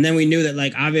engineering. And then we knew that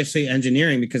like obviously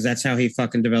engineering because that's how he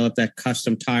fucking developed that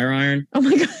custom tire iron. Oh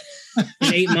my God.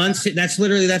 In 8 months, that's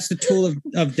the tool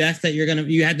of death that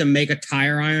you had to make a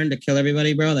tire iron to kill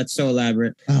everybody, bro. That's so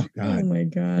elaborate. Oh God. Oh my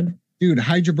God. Dude,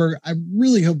 Hydraburg, I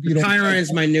really hope you don't. Tire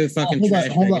iron's my new fucking trash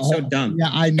bag. It's so dumb. Yeah,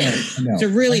 I know. It's a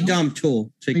really dumb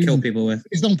tool to kill people with.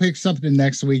 Please don't pick something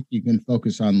next week you can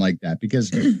focus on like that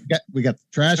because we got the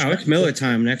trash. Oh, it's Miller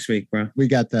time next week, bro. We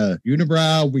got the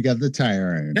unibrow. We got the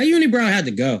tire iron. That unibrow had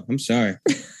to go. I'm sorry.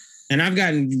 And I've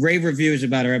gotten rave reviews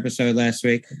about our episode last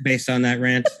week based on that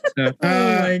rant. So,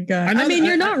 oh my God. I mean,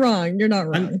 you're not wrong. You're not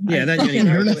wrong. Yeah, that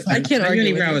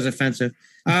unibrow was offensive.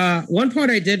 One part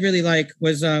I did really like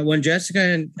was when Jessica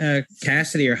and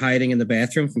Cassidy are hiding in the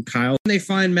bathroom from Kyle. They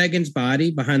find Megan's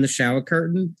body behind the shower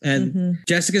curtain. And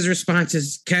Jessica's response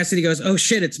is Cassidy goes, "Oh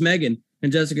shit, it's Megan."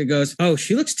 And Jessica goes, "Oh,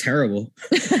 she looks terrible."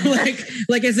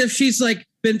 like as if she's like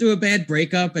been through a bad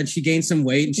breakup and she gained some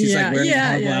weight and she's like wearing a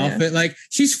horrible outfit. Like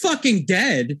she's fucking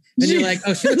dead. And you're like,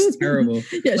 "Oh, she looks terrible."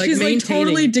 Yeah, like, she's like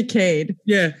totally decayed.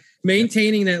 Yeah.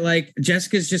 Maintaining that like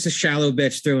Jessica's just a shallow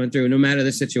bitch through and through, no matter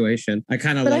the situation. I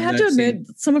kind of love that. But I have to admit,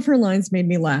 some of her lines made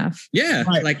me laugh. Yeah,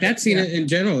 right. Like that scene in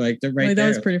general, like the right that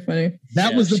was pretty funny.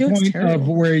 That was the point of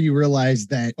where you realize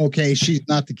that okay, she's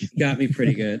not the. Got me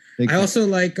pretty good. I also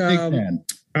like.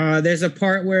 There's a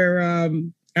part where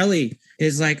Ellie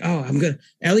is like, "Oh, I'm gonna."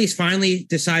 Ellie's finally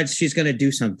decides she's gonna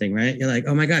do something, right? You're like,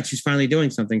 "Oh my God, she's finally doing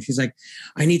something." She's like,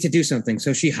 "I need to do something,"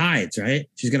 so she hides, right?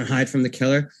 She's gonna hide from the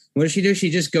killer. What does she do? She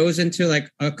just goes into like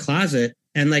a closet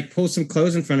and like pulls some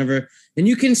clothes in front of her, and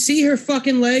you can see her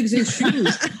fucking legs and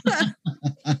shoes.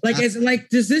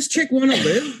 Does this chick want to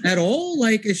live at all?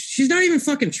 Like, she's not even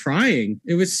fucking trying.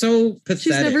 It was so pathetic.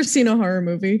 She's never seen a horror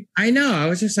movie. I know. I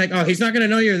was just like, oh, he's not gonna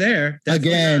know you're there.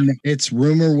 Again, it's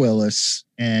Rumor Willis,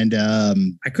 and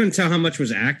I couldn't tell how much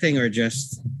was acting or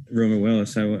just Rumor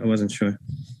Willis. I wasn't sure.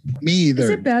 Me either. Is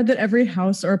it bad that every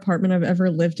house or apartment I've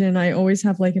ever lived in, I always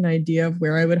have like an idea of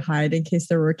where I would hide in case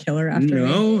there were a killer after me?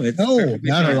 No, not at all.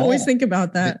 I always think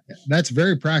about that. That's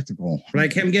very practical.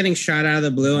 Like him getting shot out of the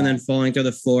blue and then falling through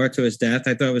the floor to his death.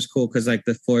 I thought it was cool because like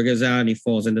the floor goes out and he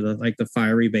falls into the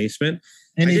fiery basement.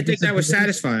 And I he did think that was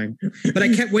satisfying, but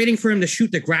I kept waiting for him to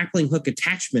shoot the grappling hook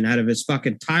attachment out of his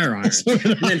fucking tire iron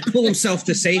and then pull himself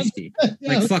to safety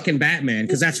like fucking Batman,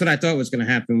 because that's what I thought was going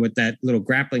to happen with that little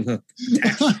grappling hook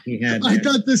attachment he had. I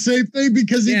thought the same thing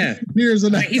because he hears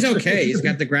an he's okay. He's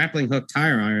got the grappling hook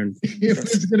tire iron. It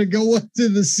was going to go up to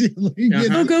the ceiling.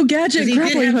 Oh, go gadget! He did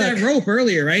Grappling have hook. that rope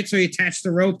earlier, right? So he attached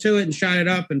the rope to it and shot it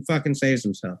up and fucking saves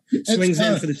himself. Swings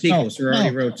in for the sequel.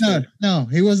 Sorority Road 2. No,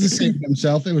 he wasn't saving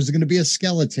himself. It was going to be a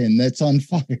skeleton that's on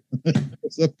fire.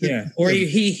 Yeah, or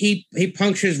he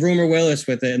punctures Rumor Willis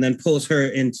with it and then pulls her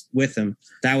in with him.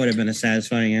 That would have been a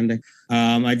satisfying ending.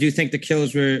 I do think the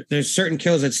kills there's certain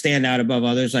kills that stand out above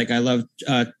others. Like I love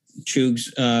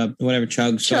Chugs,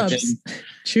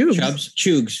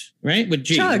 Chugs, right? With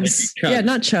G. Chugs. Chugs. Yeah,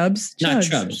 not Chubs. Not Chugs.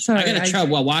 Chubs. Sorry, I got a chub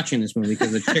while watching this movie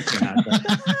because the chicks are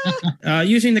hot.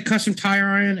 Using the custom tire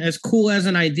iron, as cool as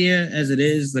an idea as it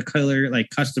is, the color, like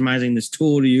customizing this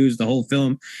tool to use the whole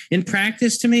film. In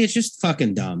practice, to me, it's just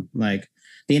fucking dumb. Like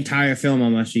the entire film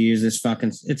almost you use this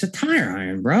fucking, it's a tire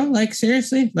iron, bro. Like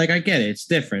seriously? Like I get it. It's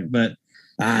different, but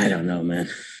I don't know, man.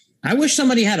 I wish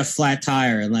somebody had a flat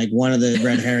tire and like one of the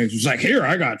red herrings was like, here,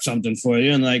 I got something for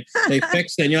you. And like they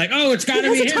fixed it and you're like, oh, it's got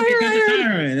to be him. He got the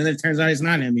tire iron. And then it turns out it's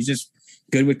not him. He's just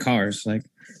good with cars. Like,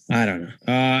 I don't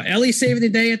know. Ellie saving the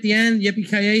day at the end,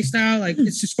 Yippee-ki-yay style. Like,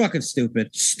 it's just fucking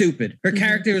stupid. Stupid. Her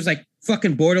character was like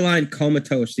fucking borderline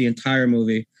comatose the entire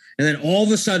movie. And then all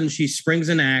of a sudden she springs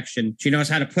into action. She knows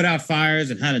how to put out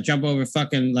fires and how to jump over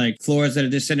fucking like floors that are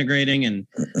disintegrating. And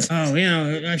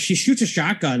she shoots a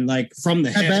shotgun like from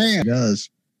the hip. Does.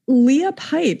 Leah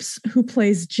Pipes, who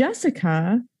plays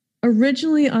Jessica,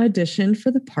 originally auditioned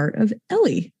for the part of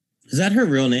Ellie. Is that her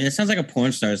real name? It sounds like a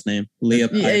porn star's name. Leah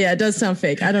Pipes. Yeah, it does sound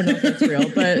fake. I don't know if that's real,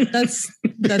 but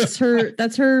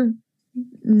that's her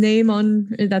name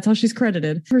on. That's how she's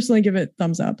credited. Personally, give it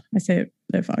thumbs up. I say it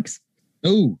fucks.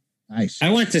 Oh. Nice. I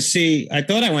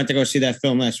thought I went to go see that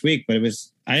film last week, but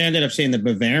I ended up seeing The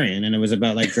Bavarian and it was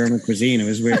about like German cuisine. It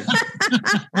was weird.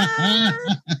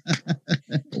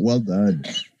 Well done.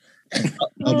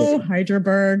 Oh,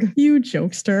 Hydraberg, you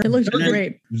jokester. It looks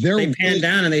great. They pan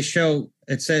down and they show,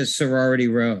 it says Sorority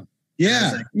Row.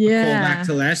 Yeah. Yeah. Call back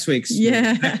to last week's.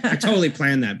 Yeah. I totally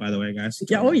planned that, by the way, guys.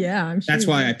 Yeah. Oh, yeah. I'm sure. That's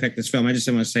why I picked this film. I just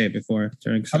didn't want to say it before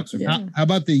during How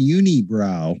about the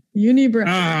unibrow? Unibrow.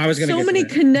 I was going to so many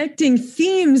connecting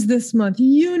themes this month.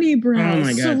 Unibrow. Oh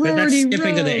my god! But that's Sorority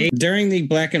skipping to Row. the during the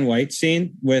black and white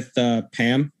scene with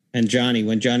Pam and Johnny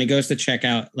when Johnny goes to check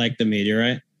out like the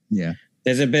meteorite. Yeah.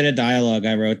 There's a bit of dialogue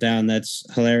I wrote down that's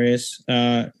hilarious.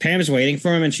 Pam's waiting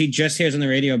for him and she just hears on the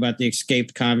radio about the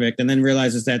escaped convict and then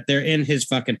realizes that they're in his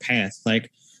fucking path.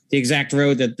 Like the exact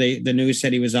road that the news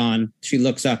said he was on. She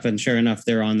looks up and sure enough,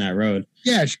 they're on that road.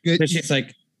 Yeah. She's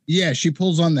like, yeah, she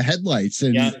pulls on the headlights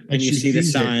and you she see the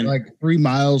sees it, sign like 3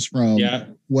 miles from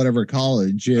whatever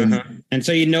college. And and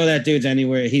so you know that dude's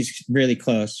anywhere. He's really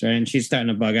close, right? And she's starting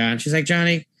to bug out. And she's like,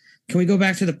 Johnny, can we go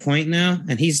back to the point now?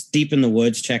 And he's deep in the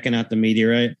woods checking out the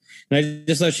meteorite. And I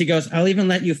just love, she goes, I'll even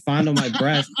let you fondle my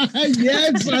breast.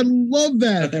 Yes, I love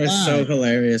that. That was so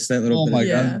hilarious. That little God,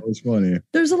 that was funny.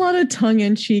 There's a lot of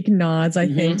tongue-in-cheek nods, I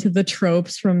think, to the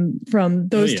tropes from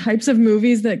those types of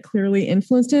movies that clearly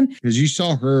influenced him. Because you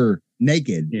saw her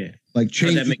naked, like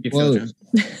changing clothes.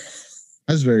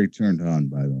 I was very turned on,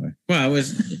 by the way. Well,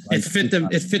 it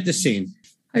fit the scene.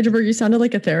 Hydraberg, you sounded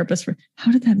like a therapist. How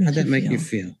did that make you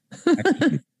feel?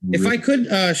 If I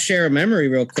could share a memory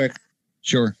real quick.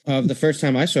 Sure. Of the first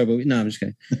time I saw a movie. No, I'm just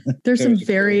kidding. There's some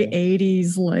very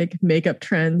 80s like makeup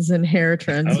trends and hair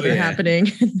trends that are happening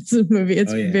in this movie.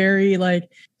 It's very like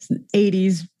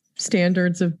 80s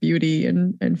standards of beauty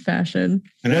and fashion.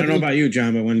 And I don't know about you,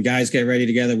 John, but when guys get ready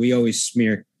together, we always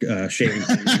smear shaving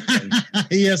cream.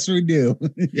 Yes, we do.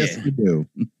 Yes, we do.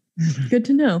 Good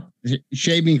to know.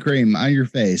 Shaving cream on your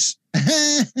face. Gotcha.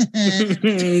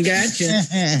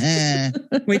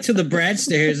 Wait till the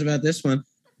Bradster hears about this one.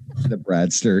 The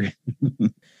Bradster.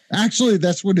 Actually,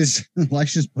 that's what his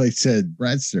license plate said.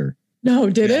 Bradster. No,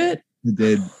 did it? It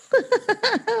did.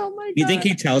 Oh my god. You think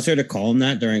he tells her to call him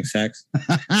that during sex?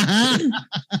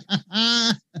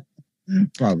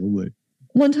 Probably.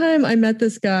 One time I met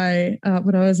this guy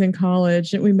when I was in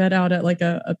college. We met out at like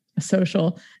a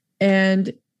social,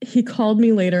 and he called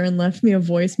me later and left me a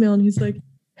voicemail, and he's like,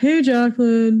 "Hey,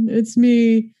 Jacqueline, it's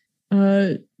me.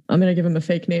 I'm going to give him a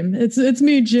fake name. It's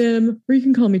me, Jim, or you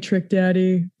can call me Trick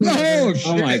Daddy." Oh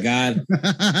my God.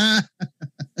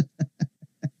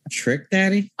 Trick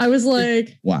Daddy? I was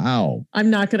like, wow. I'm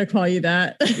not going to call you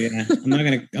that. Yeah, I'm not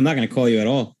going to call you at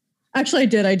all. Actually, I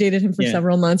did. I dated him for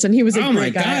several months, and he was a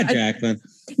great guy. God, Jacqueline.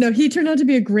 No, he turned out to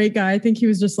be a great guy. I think he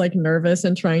was just like nervous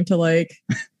and trying to like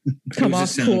come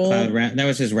off cool. That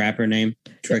was his rapper name.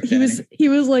 Trick Daddy. He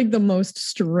was like the most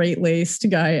straight-laced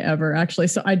guy ever, actually.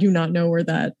 So I do not know where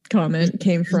that comment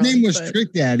came from. His name was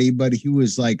Trick Daddy, but he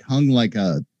was like hung like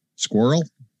a squirrel.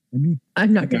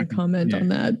 I'm not going to comment on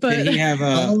that. But did he have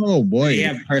oh boy, did he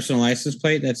have a personal license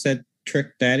plate that said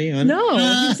Trick Daddy on it?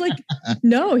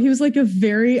 No, he was like a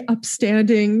very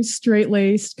upstanding,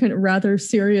 straight-laced, kind of rather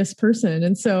serious person.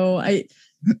 And so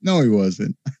no, he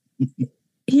wasn't.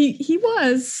 He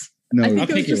was. No, I think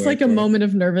it was just like a moment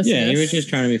of nervousness. Yeah, he was just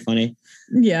trying to be funny.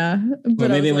 Yeah,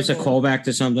 but maybe it was a callback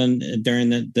to something during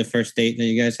the first date that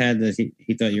you guys had that he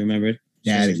thought you remembered.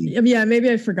 Daddy. Yeah,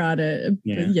 maybe I forgot it.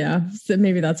 Yeah. Yeah, so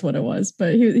maybe that's what it was.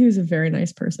 But he was a very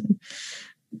nice person.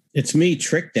 It's me,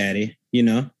 Trick Daddy. You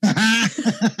know,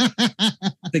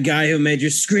 the guy who made you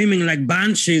screaming like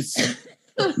banshees.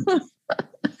 I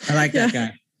like that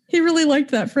guy. He really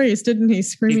liked that phrase, didn't he?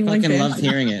 Screaming he like fucking that. loved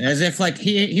hearing it, as if like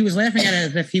he was laughing at it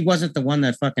as if he wasn't the one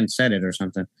that fucking said it or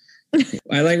something.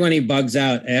 I like when he bugs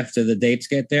out after the dates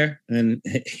get there and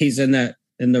he's in the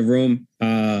room.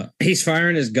 He's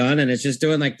firing his gun and it's just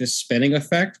doing like this spinning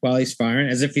effect while he's firing,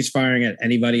 as if he's firing at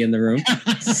anybody in the room. Like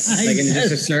in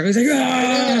just a circle. He's like,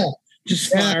 oh!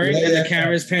 Just firing, and the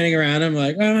camera's panning around him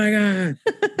like, oh my god,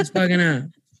 he's bugging out.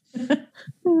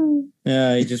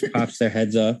 Yeah, he just pops their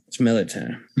heads off. It's Miller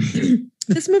time.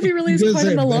 This movie really is quite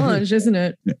a melange, isn't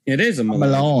it? It is a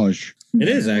melange. It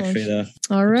is actually though.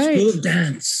 All right. School of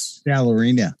Dance.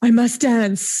 Ballerina. I Must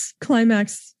Dance.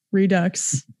 Climax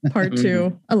Redux Part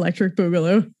 2. Electric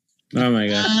Boogaloo. Oh my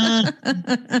god.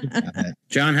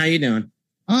 John, how you doing?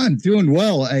 I'm doing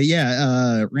well.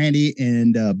 Randy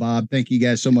and Bob, thank you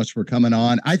guys so much for coming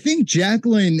on. I think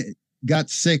Jacqueline got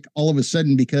sick all of a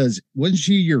sudden because wasn't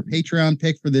she your Patreon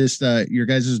pick for this your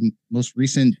guys' most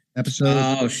recent episode?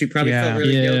 Oh, she probably felt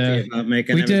really guilty about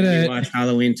making everybody watch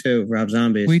Halloween 2, Rob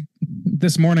Zombies.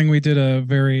 This morning we did a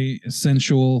very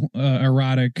sensual,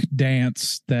 erotic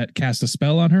dance that cast a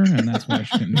spell on her, and that's why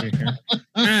she didn't be here.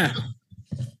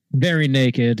 Very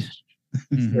naked,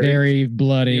 very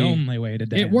bloody. The only way to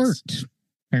dance. It worked,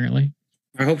 apparently.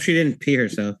 I hope she didn't pee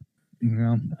herself.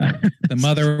 Well, the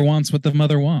mother wants what the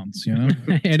mother wants, you know?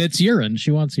 And it's urine.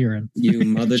 She wants urine. You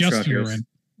mother Just truckers. urine.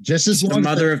 Just as the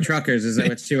mother of truckers. Is that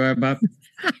what you are, Bob?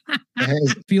 I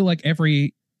feel like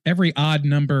every odd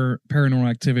number Paranormal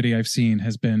Activity I've seen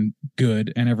has been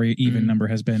good, and every even number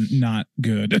has been not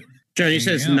good. John, you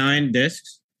said it's 9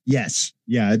 discs? Yes.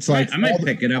 Yeah, it's like I might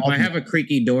pick it up. I have a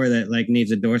creaky door that like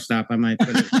needs a doorstop. I might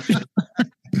put it.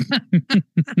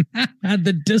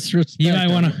 The disrespect. You might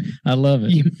want to. I love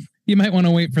it. You might want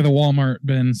to wait for the Walmart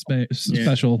bin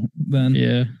special then.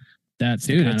 Yeah. That's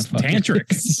dude, it's tantric.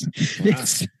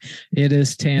 It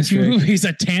is tantric. This movie's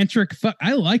a tantric fuck.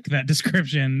 I like that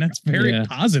description. That's very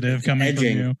positive coming from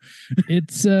you.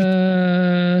 It's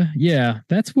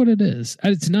that's what it is.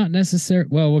 It's not necessary.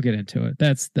 Well, we'll get into it.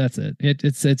 That's it.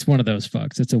 It's one of those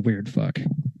fucks. It's a weird fuck.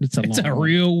 It's a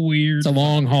real weird. It's a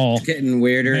long haul. It's getting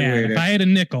weirder and weirder. If I had a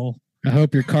nickel, I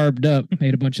hope you're carved up.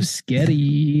 Made a bunch of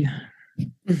sketty.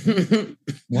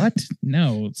 What?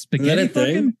 No, spaghetti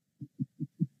fucking.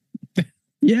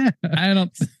 Yeah, I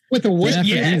don't. With a what?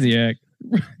 Aphrodisiac.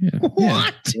 Yeah.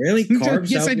 What? Really? Carbs?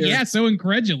 You said so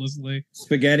incredulously.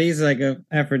 Spaghetti's like a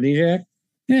aphrodisiac?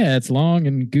 Yeah, it's long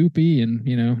and goopy and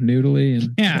noodly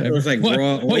and yeah. It was like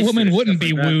what woman wouldn't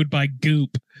be like wooed by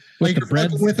goop? With the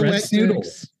bread with the wet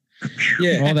noodles.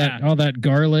 Yeah, all that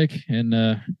garlic and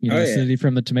acidity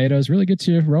from the tomatoes really gets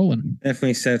you rolling.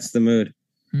 Definitely sets the mood.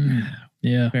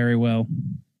 Yeah, very well.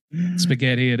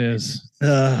 Spaghetti it is. All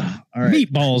right.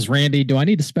 Meatballs, Randy. Do I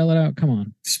need to spell it out? Come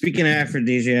on. Speaking of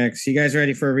aphrodisiacs, you guys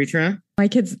ready for a retry? My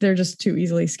kids, they're just too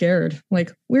easily scared.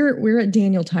 Like we're at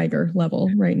Daniel Tiger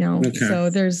level right now. Okay. So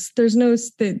there's no,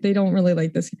 they don't really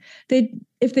like this.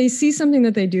 If they see something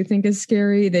that they do think is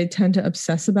scary, they tend to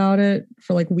obsess about it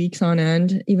for like weeks on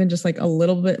end, even just like a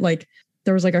little bit. Like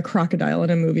there was like a crocodile in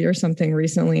a movie or something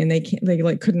recently, and they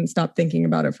like couldn't stop thinking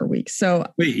about it for weeks. So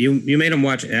wait, you made them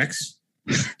watch X?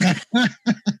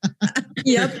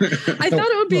 Yep. I thought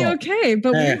it would be okay,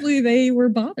 but weirdly they were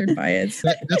bothered by it.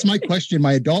 That's my question.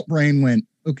 My adult brain went,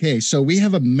 okay, so we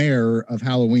have a mayor of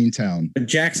Halloween Town.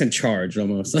 Jack's in charge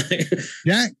almost.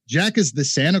 Jack is the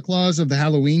Santa Claus of the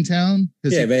Halloween Town?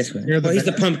 Yeah, basically. He's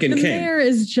the Pumpkin King. The mayor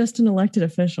is just an elected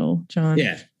official, John.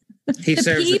 Yeah. He The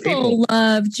serves people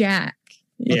love Jack.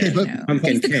 Yeah, Okay, but-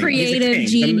 Pumpkin He's the King. creative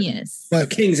He's a king. genius. The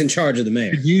king's in charge of the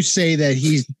mayor. You say that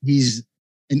he's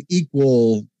an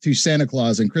equal to Santa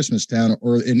Claus in Christmas Town,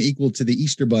 or an equal to the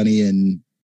Easter Bunny in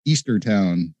Easter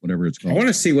Town, whatever it's I called. want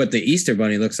to see what the Easter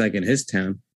Bunny looks like in his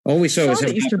town. All we saw was Saw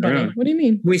him the Easter hopping Bunny. around. What do you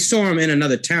mean? We saw him in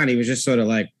another town. He was just sort of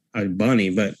like a bunny,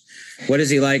 but what is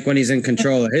he like when he's in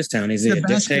control of his town? Is he a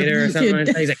dictator or something like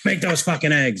that? He's like, make those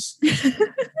fucking eggs.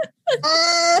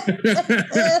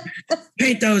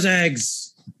 Paint those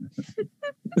eggs.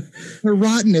 They're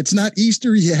rotten. It's not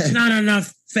Easter yet. There's not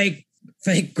enough fake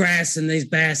grass in these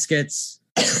baskets.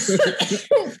 You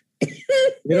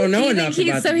don't know enough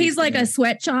about so he's like a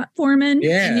sweatshop foreman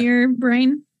Yeah. in your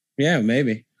brain. Yeah,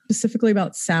 maybe. Specifically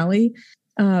about Sally,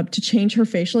 to change her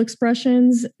facial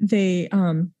expressions, they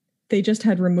just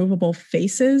had removable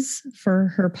faces for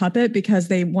her puppet because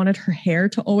they wanted her hair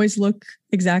to always look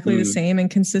exactly the same and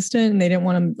consistent, and they didn't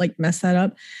want to like mess that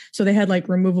up. So they had like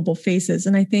removable faces.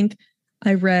 And I think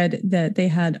I read that they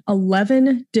had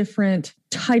 11 different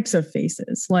types of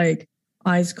faces, like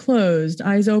eyes closed,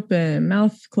 eyes open,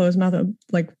 mouth closed, mouth open,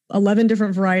 like 11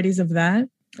 different varieties of that.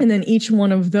 And then each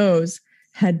one of those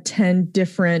had 10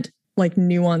 different like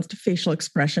nuanced facial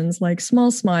expressions, like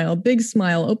small smile, big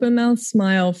smile, open mouth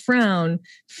smile, frown,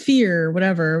 fear,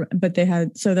 whatever. But they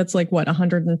had, so that's like what,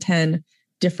 110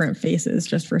 different faces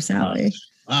just for Sally.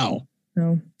 Wow.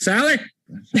 So Sally.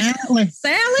 Sally.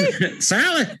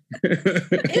 Sally. In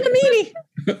a meanie.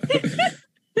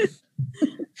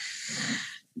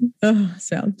 Oh,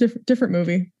 so different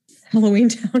movie. Halloween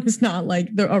Town is not like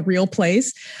a real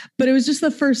place, but it was just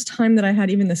the first time that I had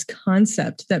even this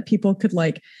concept that people could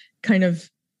like kind of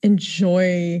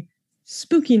enjoy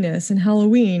spookiness and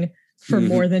Halloween for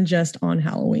more than just on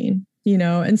Halloween, you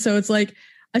know? And so it's like,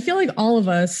 I feel like all of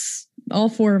us, all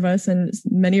four of us and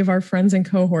many of our friends and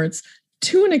cohorts,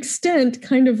 to an extent,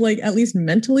 kind of like at least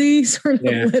mentally sort of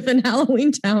live in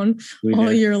Halloween Town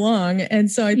all year long. And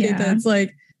so I think that's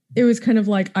like, it was kind of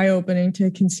like eye-opening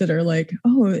to consider like,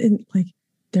 like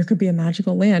there could be a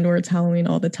magical land where it's Halloween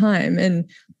all the time. And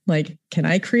like, can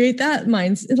I create that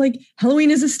mind? Like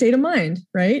Halloween is a state of mind,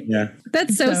 right? Yeah.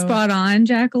 That's so spot on,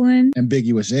 Jacqueline.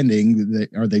 Ambiguous ending.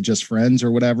 Are they just friends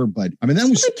or whatever? But I mean, that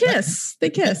was They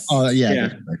kiss. Oh yeah.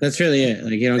 That's really it.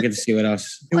 Like you don't get to see what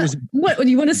else. What do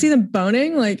you want to see them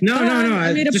boning? Like No.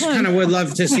 I made a just pun. kind of would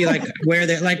love to see like where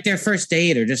they're like their first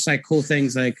date or just like cool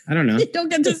things. Like I don't know. You don't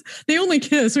get to. They only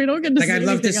kiss. We don't get to. Like see I'd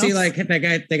love to anything see else. like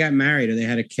they got married or they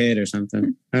had a kid or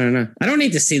something. I don't know. I don't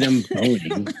need to see them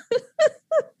boning.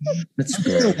 I'm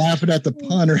still laughing at the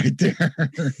pun right there.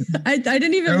 I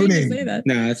didn't even mean to say that.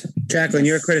 No, it's Jacqueline.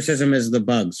 Your criticism is the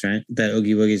bugs, right? That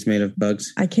Oogie Boogie's made of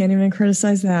bugs. I can't even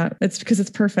criticize that. It's because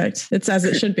it's perfect. It's as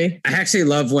it should be. I actually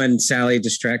love when Sally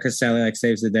distracts because Sally like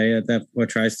saves the day at that or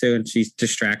tries to, and she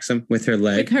distracts him with her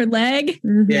leg. With her leg.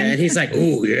 Yeah, and he's like,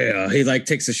 "Oh yeah." He like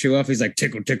takes the shoe off. He's like,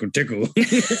 "Tickle, tickle, tickle."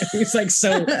 He's like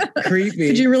so creepy.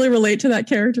 Could you really relate to that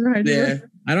character, Heidi? Yeah,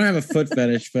 I don't have a foot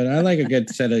fetish, but I like a good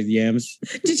set of yams.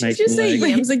 Did Nice you just say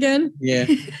leg. yams again? Yeah,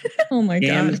 Oh my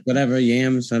yams, god. whatever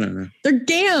yams. I don't know. They're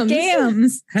gams.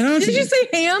 Gams. I don't. Did you say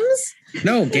hams?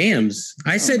 No, gams.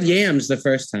 I said yams the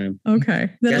first time. Okay.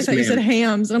 Then Yes, I thought you said ma'am.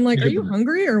 hams. And I'm like, are you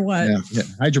hungry or what? Yeah.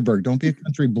 Heidelberg, don't be a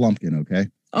country blumpkin, okay?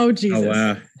 Oh Jesus. Oh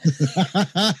wow.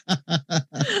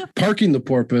 Parking the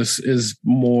porpoise is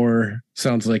more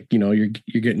sounds like you're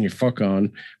getting your fuck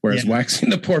on, whereas waxing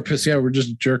the porpoise, we're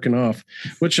just jerking off,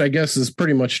 which I guess is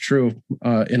pretty much true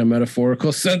in a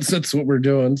metaphorical sense. That's what we're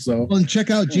doing. So Well, and check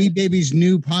out G Baby's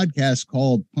new podcast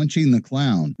called Punching the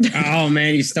Clown Oh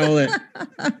man, you stole it.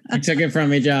 You took it from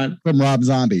me, John. from Rob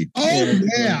Zombie. Oh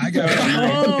yeah, I got it.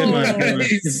 Good one, good one.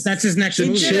 That's his next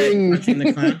movie. Cha-ching. Punching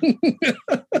the Clown.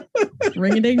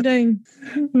 Ring a ding ding.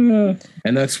 and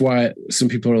that's why some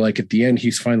people are like at the end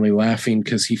he's finally laughing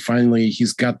because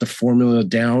he's got the formula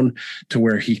down to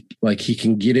where he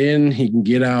can get in, he can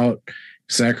get out,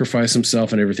 sacrifice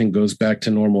himself, and everything goes back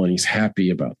to normal, and he's happy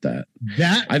about that.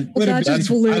 That would have That just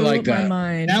blew I like my that.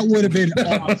 mind. That would have been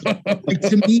awesome. Like,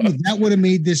 to me, that would have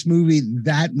made this movie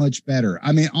that much better.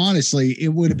 I mean, honestly, it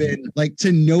would have been like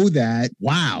to know that.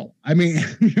 Wow. I mean,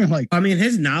 you're like, I mean,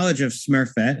 his knowledge of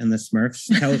Smurfette and the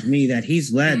Smurfs tells me that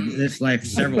he's led this life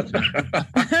several times.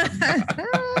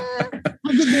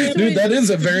 Dude, that is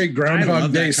a very I Groundhog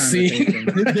love Day that scene.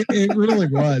 conversation. it really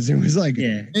was. It was like,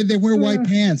 they wear white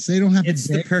pants. They don't have. It's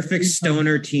the perfect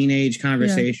stoner teenage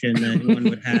conversation that one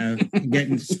would have,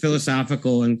 getting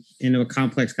philosophical and into a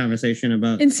complex conversation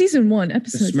about In season 1,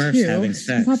 episode Smurfs having 2,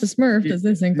 sex. Papa Smurf does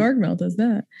this and Gargamel does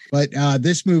that. But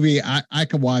this movie, I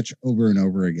could watch over and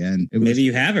over again. It was, maybe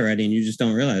you have already and you just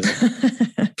don't realize it.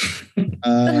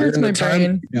 That hurts my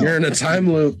brain. You're in a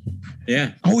time loop.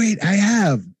 Yeah. Oh wait, I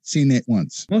have seen it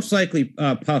once. Most likely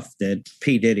Puff did.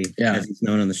 P. Diddy, as he's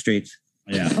known on the streets.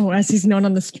 Yeah. Oh, as he's known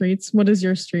on the streets. What is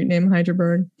your street name,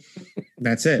 Hyderberg?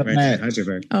 That's it, right there,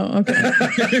 Heidelberg. Oh, okay.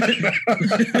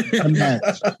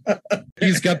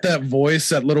 He's got that voice,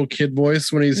 that little kid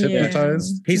voice when he's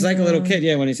hypnotized. He's like a little kid,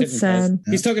 when he's It's hypnotized.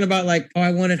 sad. He's talking about like, oh,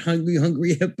 I wanted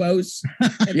hungry hippos.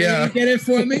 And Yeah. you get it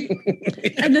for me.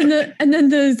 And then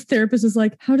the therapist is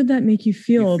like, how did that make you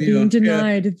feel being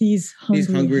denied these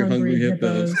hungry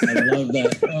hippos? I love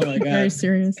that. Oh my Very god.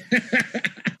 serious.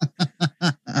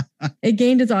 It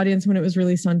gained its audience when it was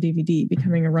released on DVD,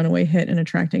 becoming a runaway hit and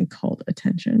attracting cult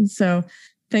attention. So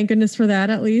thank goodness for that,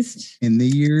 at least. In the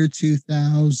year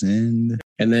 2000.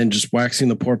 And then just waxing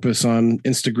the porpoise on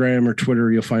Instagram or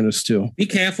Twitter, you'll find us too. Be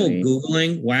careful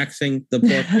Googling waxing the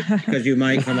porpoise because you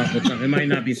might come up with something. It might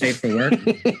not be safe for work.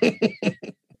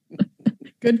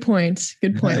 Good point.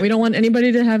 Good point. We don't want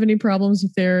anybody to have any problems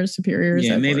with their superiors.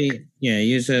 Yeah, at maybe. work. Yeah,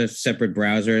 use a separate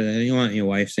browser. You don't want your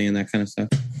wife seeing that kind of stuff.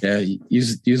 Yeah,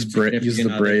 use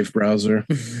the Brave browser.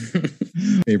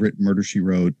 Favorite Murder She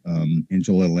Wrote,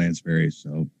 Angela Lansbury.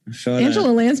 So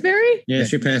Angela Lansbury? Yeah,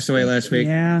 she passed away last week.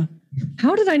 Yeah.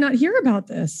 How did I not hear about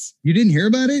this? You didn't hear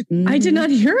about it? I did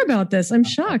not hear about this. I'm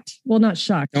shocked. Well, not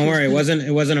shocked. Don't worry, it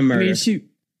wasn't a murder.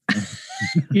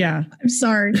 Yeah. I'm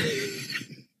sorry.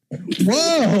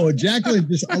 Whoa, Jacqueline,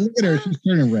 just look at her. She's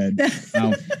turning red.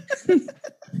 Wow.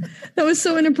 That was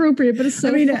so inappropriate, but it's so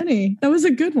funny. That was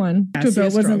a good one. Yeah, so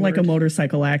it wasn't like a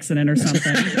motorcycle accident or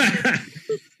something.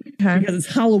 Because it's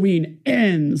Halloween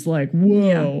ends like,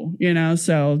 whoa,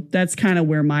 so that's kind of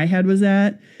where my head was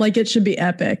at. Like it should be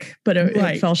epic, but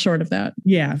it fell short of that.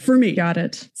 Yeah, for me. Got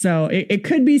it. So it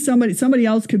could be somebody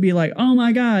else could be like, oh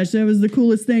my gosh, that was the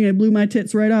coolest thing. It blew my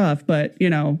tits right off. But,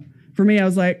 for me, I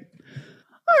was like,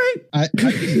 all right.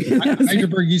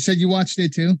 Heidelberg, you said you watched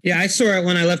it too? Yeah, I saw it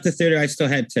when I left the theater. I still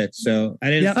had tits, so I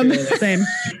didn't. Same.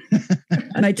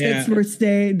 My tits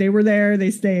they were there. They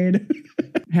stayed.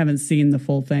 Haven't seen the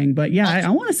full thing, but yeah, I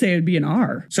want to say it'd be an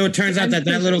R. So it turns out that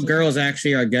little girl is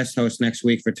actually our guest host next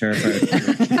week for Terrified.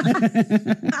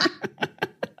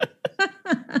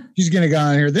 She's gonna go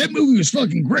on here. That movie was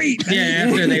fucking great. Yeah,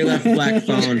 after they left Black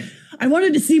Phone. I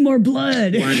wanted to see more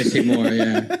blood. Wanted to see more,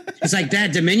 yeah. It's like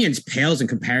that Dominion's pales in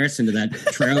comparison to that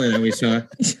trailer that we saw.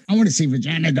 I want to see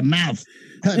vagina in the mouth.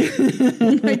 Oh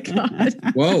my God.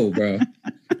 Whoa, bro.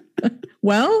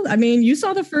 Well, I mean, you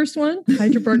saw the first one.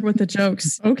 Heidelberg with the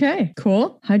jokes. Okay,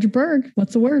 cool. Heidelberg,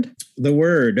 what's the word? The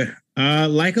word.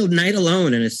 Like a night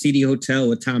alone in a seedy hotel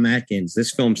with Tom Atkins.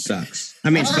 This film sucks. I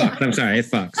mean, fucked. I'm sorry, it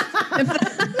fucks.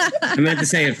 I meant to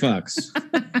say it fucks.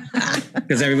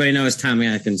 Because everybody knows Tom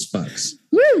Atkins fucks.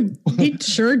 Woo! He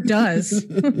sure does.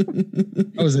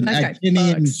 That was an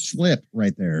Atkinian slip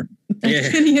right there. Yeah,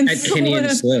 Atkinian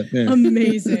slip. Yeah.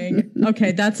 Amazing.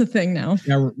 Okay, that's a thing now.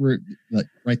 Yeah,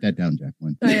 write that down,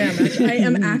 Jacqueline. I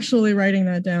am actually writing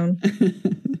that down.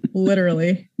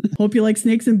 Literally. Hope you like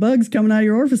snakes and bugs coming out of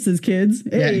your orifices, kids.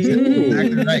 Hey. Yeah,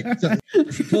 exactly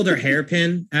right. She pulled her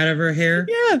hairpin out of her hair.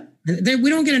 Yeah. We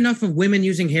don't get enough of women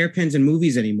using hairpins in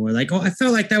movies anymore. Like, I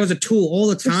felt like that was a tool all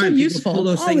the time. They're so People useful. pull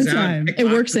those All things the time. out. It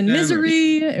works in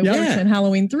Misery. It works in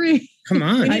Halloween 3. Come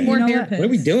on. We need more hairpins. What are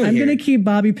we doing I'm here? going to keep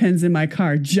bobby pins in my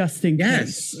car just in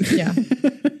case. Yeah.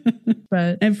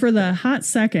 But and for the hot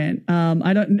second,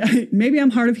 I don't. Maybe I'm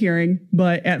hard of hearing,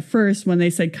 but at first when they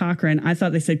said Cochrane, I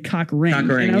thought they said cock ring,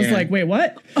 and I was like, "Wait,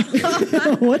 what?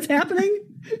 What's happening?"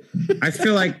 I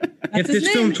feel like if this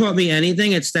film taught me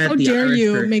anything, it's that. How the dare Irish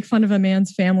you make fun of a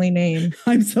man's family name?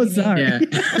 I'm so sorry. Yeah.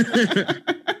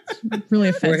 Really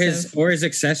offensive. Or his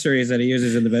accessories that he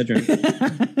uses in the bedroom.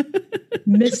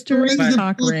 Mr.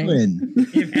 Cockring.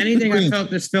 If anything, I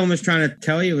felt this film was trying to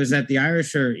tell you is that the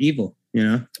Irish are evil.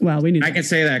 Well, we need. I can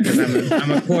say that because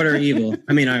I'm a quarter evil.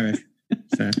 I mean Irish.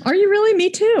 So. Are you really? Me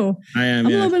too. I am.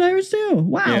 I'm a little bit Irish too.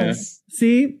 Wow. Yeah.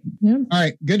 See? Yeah. All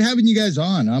right. Good having you guys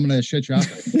on. I'm going to shut you off.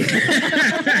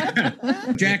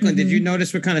 Jacqueline, did you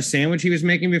notice what kind of sandwich he was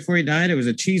making before he died? It was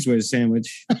a Cheese Whiz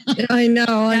sandwich. I know.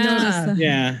 I noticed that.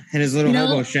 Yeah. And his little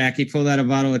hobo shack, he pulled out a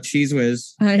bottle of Cheese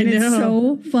Whiz. And it's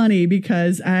so funny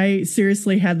because I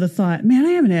seriously had the thought, man,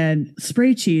 I haven't had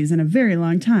spray cheese in a very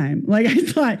long time. Like I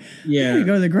thought, I'm gonna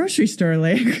go to the grocery store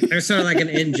later. There's sort of like an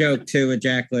in joke too with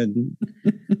Jacqueline.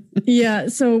 Yeah.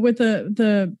 So with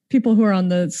the people who are on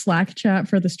the Slack chat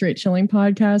for the Straight Chilling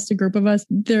podcast, a group of us,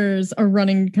 there's a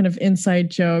running kind of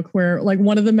inside joke where like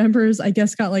one of the members, I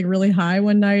guess, got like really high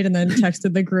one night and then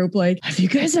texted the group like, have you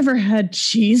guys ever had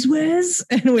Cheese Whiz?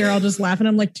 And we were all just laughing.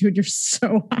 I'm like, dude, you're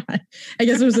so hot. I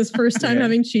guess it was his first time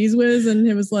having Cheese Whiz and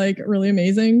it was like really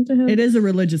amazing to him. It is a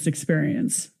religious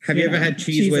experience. Have you ever had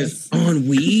Cheese Whiz on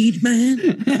weed, man?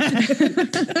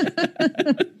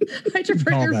 I just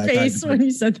put your face when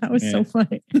you said that was so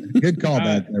funny. Good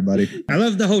callback there, buddy. I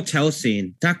love the hotel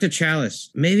scene. Dr. Chalice,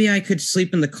 maybe I could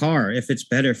sleep in the car if it's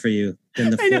better for you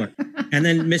than the floor. And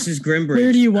then Mrs. Grimbridge.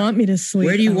 Where do you want me to sleep?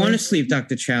 Where do you want to sleep,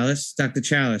 Dr. Chalice? Dr.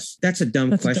 Chalice. That's a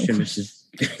dumb question, Mrs.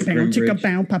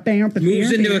 Grimbridge.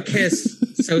 Moves into a kiss.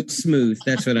 So smooth.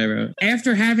 That's what I wrote.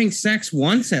 After having sex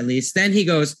once at least, then he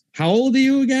goes, how old are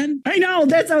you again? I know.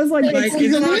 I was like is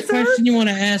that a question you want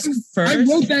to ask first? I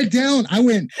wrote that down. I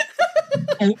went,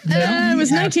 it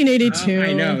was 1982.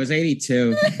 I know. It was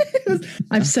 82.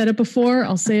 I've said it before.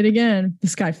 I'll say it again.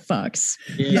 This guy fucks.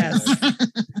 Yes.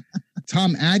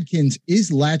 Tom Adkins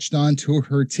is latched onto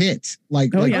her tit,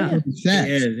 like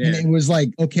sex. And it was like,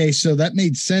 okay, so that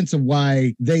made sense of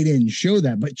why they didn't show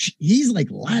that, but he's like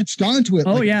latched onto it.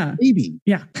 Like a baby.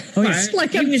 Yeah. Oh yeah.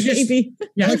 Like a baby.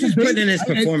 Yeah, he's just putting in his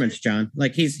performance, John.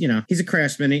 Like he's a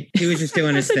craftsman. He was just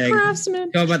doing his thing.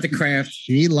 Craftsman. Go about the craft.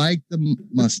 She liked the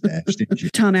mustache, didn't she?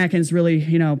 Tom Atkins really,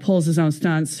 pulls his own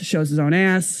stunts, shows his own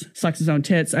ass, sucks his own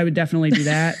tits. I would definitely do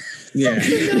that. Yeah.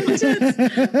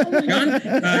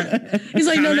 He's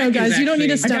like, no, guys, you don't need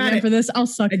a stuntman for this. I'll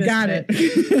suck this. I got it.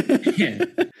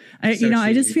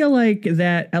 I just feel like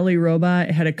that Ellie Robot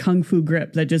had a kung fu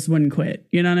grip that just wouldn't quit.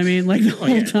 You know what I mean? Like the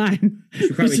whole time.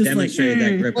 She probably demonstrated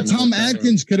that grip. Well, Tom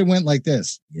Atkins could have went like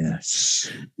this.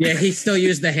 Yes. Yeah, he still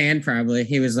used the hand probably.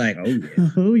 He was like, oh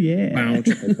yeah. Oh yeah. Wow,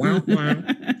 chicka, wow, wow,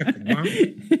 chicka, wow.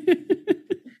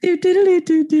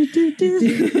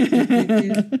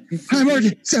 Hi,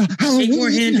 Morgan. So Halloween. 8 more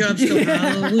hand jobs till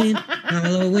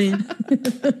Halloween.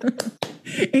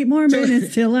 8 more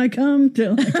minutes till I come.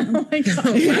 Oh my God.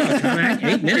 Wow, Tom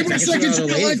Atkins, 8 minutes. 8 seconds till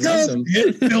I come.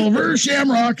 Silver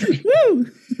Shamrock. Woo!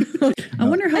 I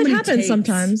wonder how many happens takes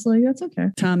sometimes. Like that's okay.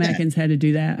 Tom Atkins had to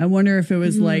do that. I wonder if it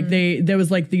was like there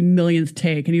was like the millionth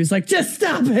take, and he was like, "Just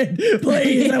stop it,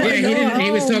 please."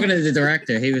 He was talking to the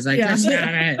director. He was like, "Just stop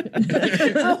it."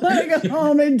 I want to go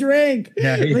home and drink.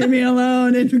 Leave me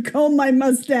alone and comb my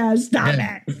mustache. Stop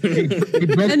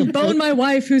it. And bone my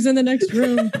wife, who's in the next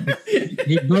room.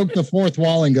 He broke the fourth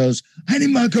wall and goes, "I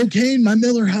need my cocaine, my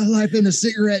Miller High Life, and a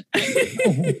cigarette."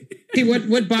 See,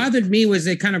 what bothered me was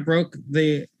it kind of broke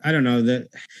when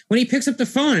he picks up the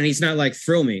phone and he's not like,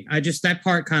 thrill me. That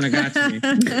part kind of got to me.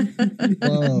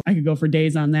 I could go for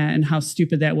days on that and how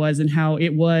stupid that was and how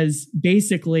it was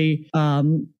basically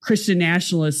Christian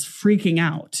nationalists freaking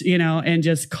out, and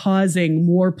just causing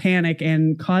more panic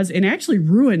and actually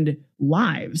ruined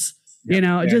lives.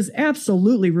 Just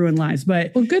absolutely ruined lives.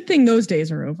 But good thing those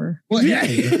days are over. Well, yeah.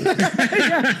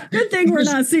 Good thing we're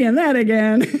not seeing that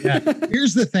again.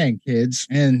 Here's the thing, kids,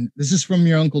 and this is from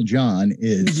your Uncle John.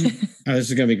 Is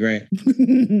this is gonna be great.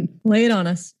 Lay it on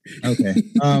us. Okay.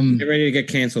 Get ready to get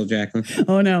canceled, Jacqueline.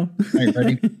 Oh no. All right,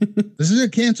 ready? This is a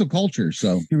cancel culture,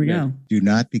 so here we go. Do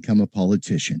not become a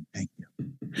politician. Thank you.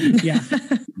 Yeah,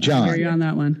 John. I'll hear you on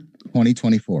that one.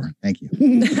 2024. Thank you.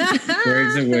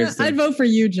 Words of wisdom. I'd vote for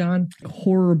you, John.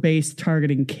 Horror-based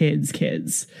targeting kids.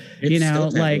 It's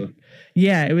taboo.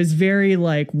 It was very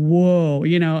like, whoa,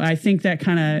 I think that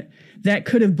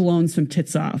could have blown some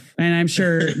tits off. And I'm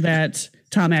sure that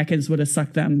Tom Atkins would have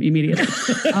sucked them immediately.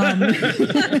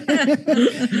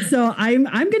 So I'm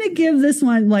going to give this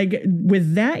one, like,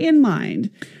 with that in mind,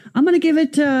 I'm going to give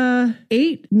it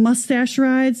 8 mustache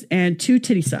rides and 2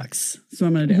 titty sucks. That's what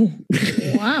I'm going to do.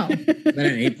 Wow. Is that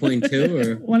an 8.2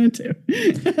 or 1 and 2?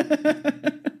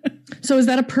 So is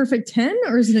that a perfect 10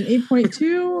 or is it an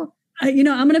 8.2? I would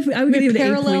give it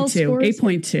 8.2.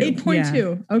 8.2.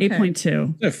 8.2. Okay.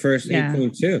 8.2. The first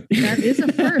 8.2. That is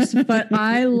a first, but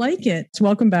I like it.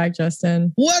 Welcome back,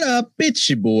 Justin. What up? It's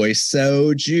your boy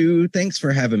Soju. Thanks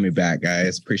for having me back,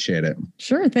 guys. Appreciate it.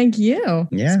 Sure. Thank you.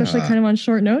 Yeah. Especially kind of on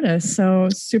short notice. So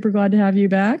super glad to have you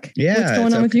back. Yeah. What's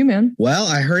going on with you, man? Well,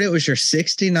 I heard it was your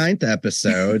 69th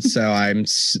episode. So I'm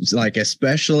like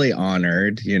especially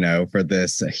honored, for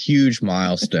this huge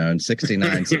milestone.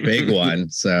 69's a big one.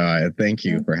 So I thank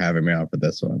you for having me on for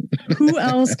this one. Who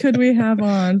else could we have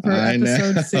on for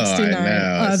episode 69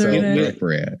 other than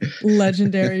appropriate.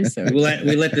 Legendary?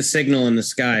 We let the signal in the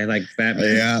sky like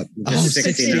Batman. Yeah. Oh,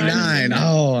 69.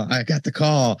 Oh, I got the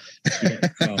call.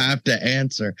 I have to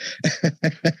answer. I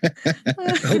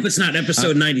hope it's not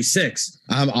episode 96.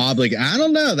 I'm obligated. I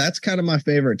don't know. That's kind of my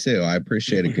favorite too. I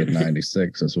appreciate a good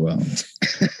 96 as well.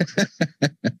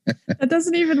 That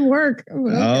doesn't even work.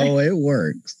 Oh, it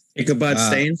works. Ichabod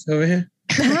Staines over here.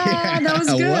 That was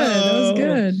good. That was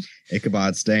good.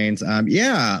 Ichabod Stains.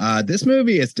 This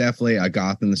movie is definitely a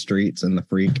goth in the streets and the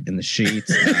freak in the sheets.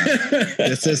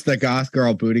 This is the goth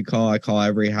girl booty call I call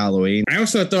every Halloween. I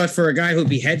also thought for a guy who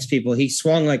beheads people, he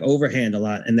swung like overhand a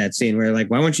lot in that scene where like,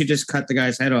 why won't you just cut the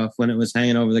guy's head off when it was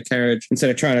hanging over the carriage instead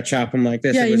of trying to chop him like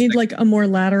this? Yeah, you need like a more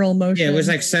lateral motion. Yeah, it was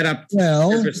like set up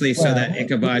purposely so that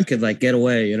Ichabod could like get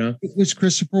away, you know? It was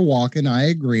Christopher Walken. I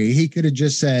agree. He could have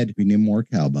just said, we need more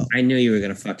cowbell. I knew you were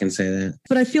going to fucking say that.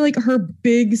 But I feel like her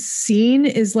big scene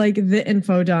is like the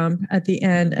info dump at the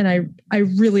end. And I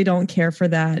really don't care for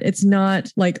that. It's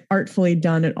not like artfully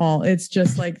done at all. It's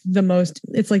just like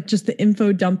it's like just the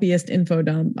info dumpiest info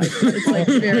dump. It's like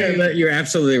very, you're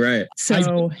absolutely right.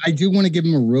 So I do want to give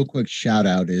him a real quick shout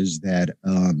out is that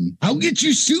I'll get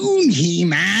you soon,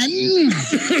 He-Man.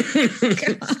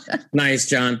 Nice,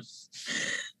 John.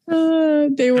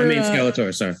 They were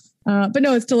Skeletor, sorry. But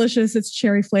no, it's delicious. It's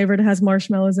cherry flavored. It has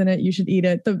marshmallows in it. You should eat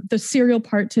it. The cereal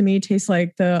part to me tastes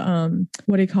like the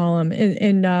what do you call them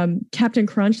in Captain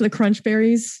Crunch? The Crunch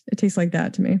Berries. It tastes like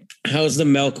that to me. How's the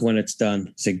milk when it's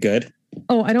done? Is it good?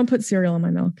 Oh, I don't put cereal in my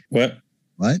milk. What?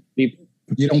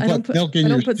 You don't put milk in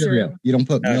your cereal. You don't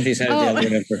put milk. She's had the other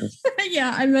one for her.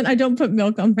 Yeah, I meant I don't put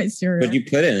milk on my cereal. What do you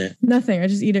put in it? Nothing. I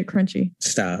just eat it crunchy.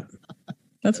 Stop.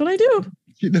 That's what I do.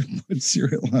 You don't put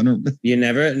cereal on her. You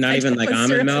never, not even like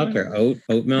almond milk or oat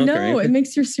milk? No, it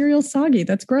makes your cereal soggy.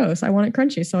 That's gross. I want it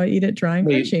crunchy, so I eat it dry and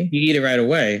crunchy. You eat it right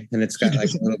away, and it's got like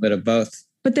a little bit of both.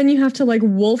 But then you have to like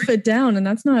wolf it down, and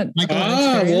that's not.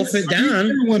 Wolf it down.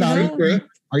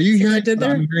 Are you hearing what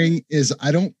I'm hearing? Is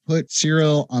I don't put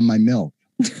cereal on my milk.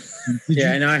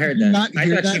 Yeah, I know. I heard that. I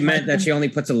thought she meant that she only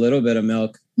puts a little bit of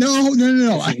milk. No.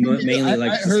 Mainly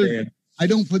likes cereal. I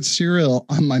don't put cereal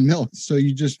on my milk. So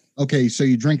you just, so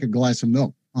you drink a glass of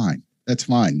milk. Fine. That's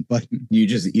fine. But you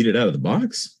just eat it out of the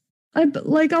box? I'll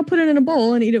put it in a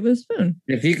bowl and eat it with a spoon.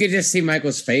 If you could just see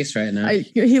Michael's face right now.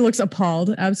 He looks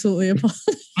appalled. Absolutely appalled.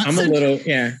 I'm a little,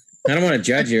 I don't want to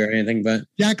judge you or anything, but.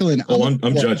 Jacqueline.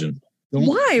 I'm judging.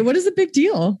 Why? What is the big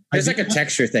deal? There's like a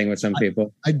texture thing with some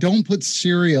people. I don't put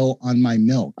cereal on my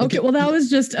milk. Okay. Well, that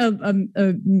was just I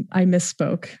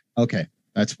misspoke. Okay.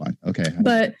 That's fine. Okay.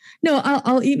 But no,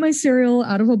 I'll eat my cereal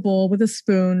out of a bowl with a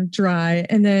spoon, dry,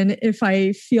 and then if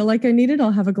I feel like I need it,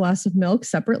 I'll have a glass of milk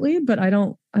separately. But I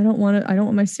don't want it. I don't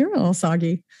want my cereal all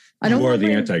soggy. I don't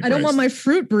want my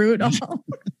Fruit Brute all.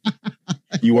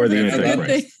 You are the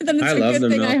Antichrist. Then it's a good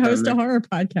thing I host a horror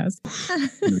podcast.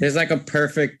 There's like a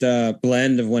perfect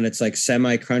blend of when it's like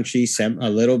semi crunchy, a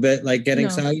little bit like getting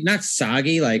soggy, not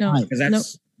soggy, like because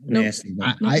that's. Nasty.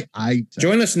 I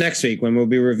join us next week when we'll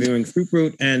be reviewing Fruit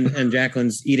Brute and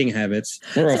Jacqueline's eating habits.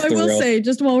 We're off the will rail. say,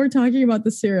 just while we're talking about the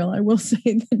cereal, I will say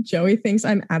that Joey thinks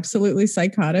I'm absolutely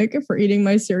psychotic for eating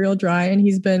my cereal dry, and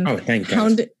he's been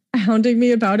hounding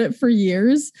me about it for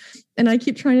years. And I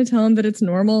keep trying to tell him that it's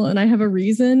normal and I have a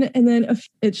reason. And then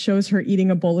it shows her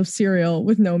eating a bowl of cereal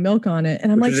with no milk on it.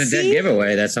 And I'm like, it's a dead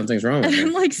giveaway that something's wrong with and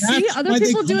I'm like, see, other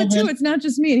people do it too. It's not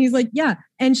just me. And he's like, yeah.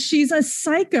 And she's a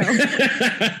psycho.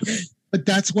 But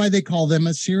that's why they call them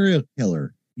a serial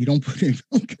killer. You don't put any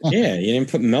milk on it. Yeah, you didn't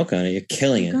put milk on it. You're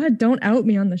killing it. God, don't out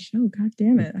me on the show. God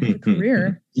damn it. I have a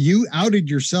career. You outed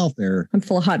yourself there. I'm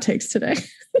full of hot takes today.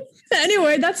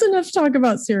 Anyway, that's enough talk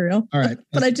about cereal. All right.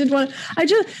 But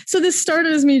so this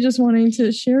started as me just wanting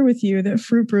to share with you that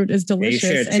Fruit Brute is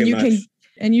delicious and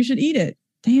you should eat it.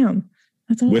 Damn.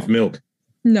 That's all. With milk.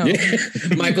 No.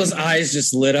 Michael's eyes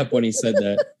just lit up when he said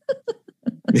that.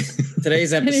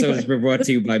 Today's episode is brought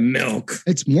to you by milk.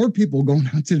 It's more people going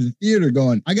out to the theater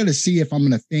going, I got to see if I'm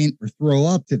going to faint or throw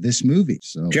up to this movie.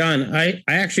 So, John, I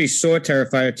actually saw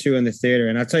Terrifier 2 in the theater,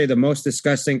 and I'll tell you the most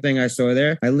disgusting thing I saw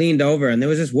there. I leaned over, and there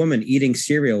was this woman eating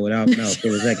cereal without milk. It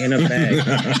was like in a bag.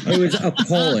 It was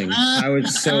appalling. I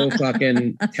was so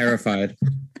fucking terrified.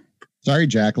 Sorry,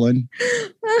 Jacqueline.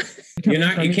 You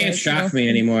can't shock me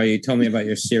anymore. You told me about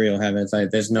your cereal habits.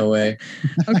 There's no way.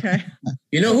 Okay.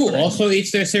 You know who also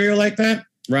eats their cereal like that?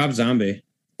 Rob Zombie.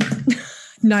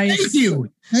 Nice.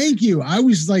 Thank you. I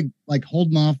was like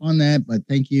holding off on that, but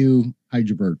thank you,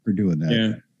 Heidelberg, for doing that.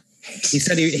 Yeah. He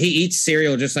said he eats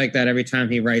cereal just like that every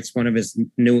time he writes one of his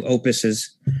new opuses.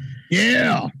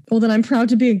 Yeah. Well, then I'm proud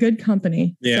to be a good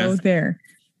company. Yeah. So there.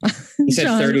 He said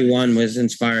 31 was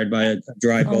inspired by a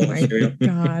dry bowl of cereal.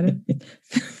 God.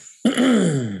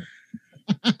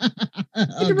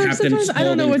 Sometimes I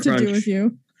don't know what to do with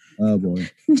you. Oh boy.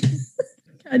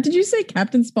 Did you say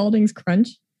Captain Spaulding's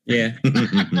Crunch? Yeah.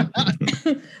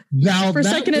 Now for a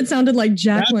second, it sounded like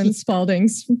Jacqueline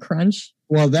Spaulding's Crunch.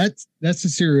 Well, that's the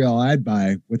cereal I'd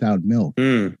buy without milk.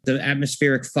 The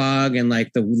atmospheric fog and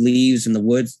like the leaves in the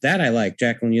woods. That I like.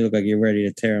 Jacqueline, you look like you're ready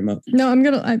to tear him up. No, I'm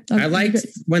gonna. I liked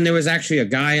when there was actually a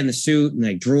guy in the suit and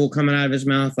like drool coming out of his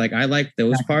mouth. Like I like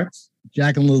those parts.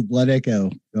 Jacqueline, let it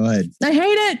go. Go ahead. I hate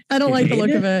it. I don't like the look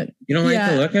of it. You don't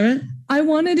like the look of it? I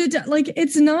wanted it to, like,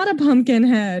 it's not a pumpkin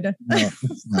head. No,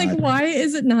 Like, why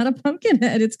is it not a pumpkin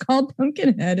head? It's called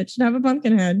pumpkin head. It should have a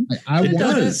pumpkin head. It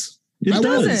does. It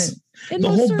does. The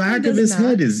whole back of his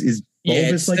head is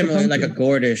bulbous like a similar, like a pumpkin.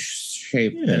 gourdish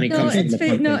shape. And he No, comes from it's the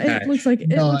pumpkin no. patch. It looks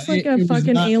like a was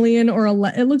fucking not- alien or it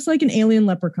looks like an alien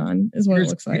leprechaun is what it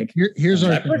looks like. Here's our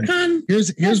leprechaun.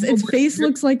 Here's Yes, its face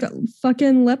looks like a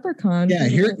fucking leprechaun. Yeah,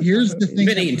 here's the thing. You've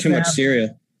been eating too much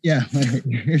cereal. Yeah,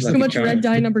 here's Too much red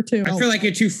dye number 2. I feel like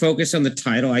you're too focused on the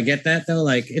title. I get that though.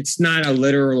 Like it's not a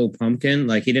literal pumpkin.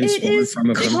 Like he didn't It spawn is from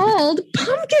a pumpkin. called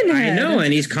pumpkin head. I know,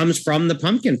 and he comes from the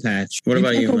pumpkin patch. What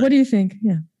about you? Uncle, Mike? what do you think?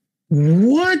 Yeah.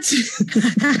 What?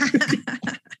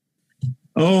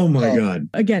 Oh my god.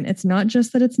 Again, it's not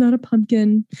just that it's not a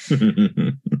pumpkin,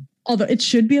 although it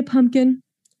should be a pumpkin.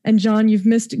 And John, you've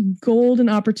missed golden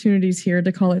opportunities here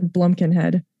to call it Blumpkin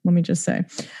head. Let me just say.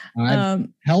 I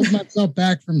held myself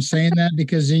back from saying that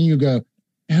because then you go,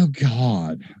 oh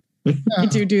God. I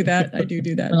do that. I do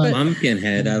that. But Pumpkin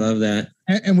head. I love that.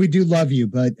 And we do love you,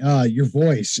 but your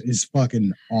voice is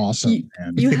fucking awesome,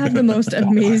 man. you have the most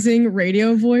amazing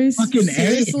radio voice. Fucking A,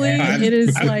 Seriously, man. it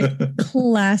is like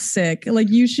classic. Like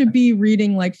you should be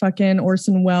reading like fucking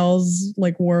Orson Welles,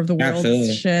 like War of the Worlds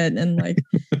Absolutely. shit, and like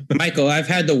Michael, I've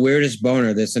had the weirdest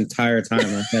boner this entire time.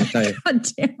 I gotta tell you. God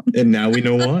damn. And now we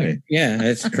know why. Yeah,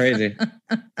 it's crazy.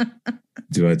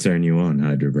 Do I turn you on,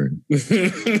 Hyderberg?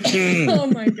 Oh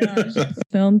my gosh.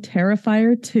 Film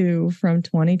Terrifier 2 from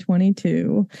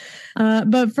 2022.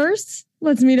 But first,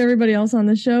 let's meet everybody else on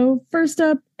the show. First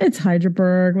up, it's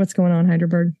Hyderberg. What's going on,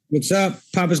 Hyderberg? What's up?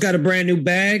 Papa's got a brand new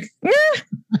bag.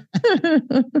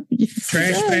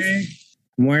 Trash bag.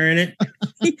 I'm wearing it.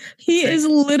 He is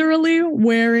literally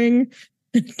wearing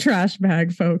a trash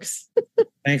bag, folks.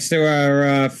 Thanks to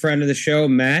our friend of the show,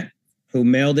 Matt, who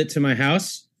mailed it to my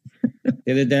house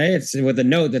the other day. It's with a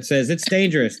note that says, "It's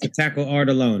dangerous to tackle art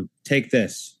alone. Take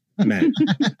this, Matt."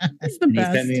 He's the And he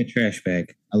best. sent me a trash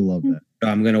bag. I love that. So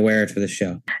I'm going to wear it for the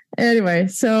show. Anyway,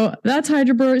 so that's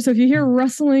Hyderberg. So if you hear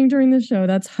rustling during the show,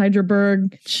 that's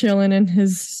Hyderberg chilling in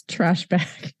his trash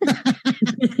bag.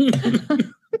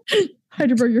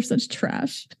 Hyderberg, you're such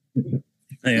trash.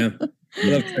 I am. I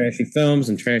love trashy films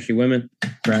and trashy women.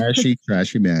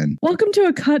 Trashy man. Welcome to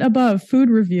A Cut Above food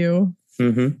review.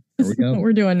 Mm-hmm. There we go. What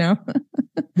we're doing now.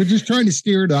 We're just trying to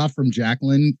steer it off from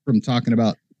Jacqueline from talking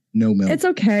about no milk. It's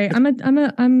okay. I'm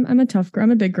a tough girl.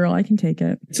 I'm a big girl. I can take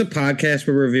it. It's a podcast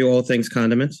where we review all things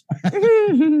condiments.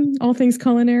 All things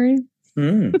culinary.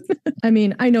 I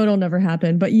mean, I know it'll never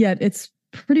happen, but yet it's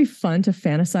pretty fun to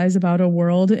fantasize about a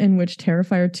world in which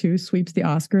Terrifier 2 sweeps the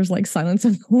Oscars like Silence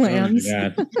of the Lambs.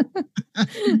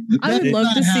 I would love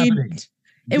to see.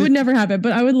 It would never happen,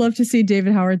 but I would love to see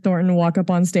David Howard Thornton walk up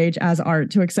on stage as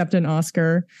Art to accept an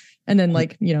Oscar and then,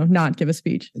 like, you know, not give a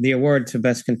speech. The award to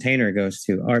best container goes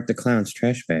to Art the Clown's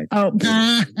trash bag. Oh,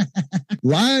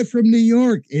 Live from New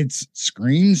York, it's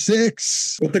Scream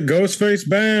 6 with the Ghostface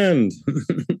Band.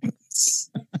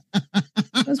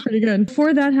 that's pretty good.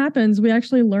 Before that happens, we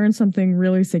actually learn something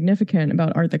really significant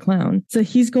about Art the Clown. So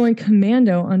he's going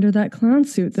commando under that clown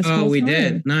suit this whole Oh, we time.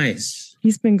 did. Nice.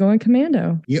 He's been going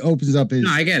commando. He opens up his. No,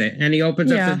 I get it. And he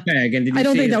opens Yeah. up his bag. And did you I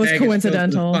don't see think his that was bag is filled to the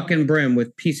coincidental. fucking brim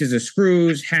with pieces of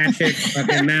screws, hatchets,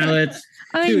 fucking mallets.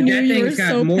 I Dude, knew that you were thing's got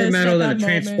so more pissed metal at than a that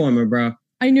moment. transformer, bro.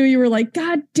 I knew you were like,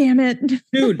 God damn it.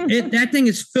 Dude, that thing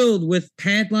is filled with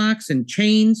padlocks and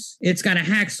chains. It's got a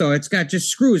hacksaw. It's got just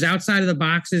screws outside of the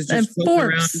boxes. And Just floating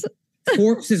around. forks.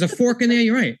 Forks. There's a fork in there.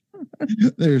 You're right.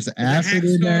 There's acid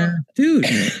in there. Dude,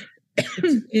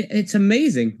 it's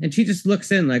amazing. And she just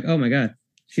looks in like, oh my God.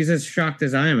 She's as shocked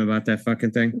as I am about that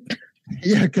fucking thing.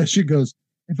 Yeah, because she goes,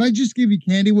 if I just give you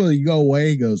candy, will you go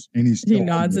away? He goes, and he's He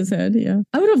nods his head. Yeah.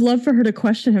 I would have loved for her to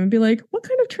question him and be like, what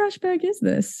kind of trash bag is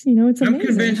this? You know, it's I'm amazing.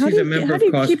 convinced How he's do a you, member how of do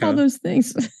you keep all Costco. those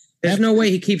things? There's no way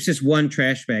he keeps this one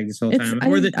trash bag this whole It's- time.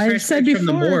 Or the I've trash said bags from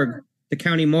the before. morgue, the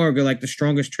county morgue, are like the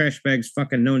strongest trash bags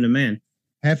fucking known to man.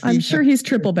 I'm sure he's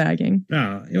triple bagging.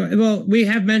 Oh, well, we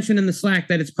have mentioned in the Slack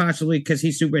that it's possibly because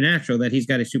he's supernatural that he's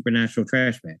got a supernatural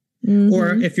trash bag. Mhm.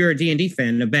 Or if you're a D&D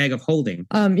fan, a bag of holding.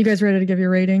 You guys ready to give your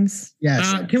ratings?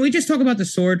 Yes. Can we just talk about the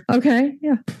sword? Okay.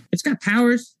 Yeah. It's got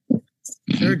powers.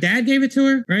 Her dad gave it to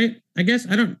her, right? I guess.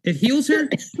 It heals her.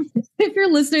 If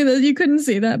you're listening to this, you couldn't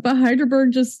see that, but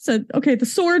Hyderberg just said, okay, the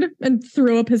sword, and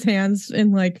threw up his hands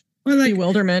in like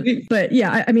bewilderment. But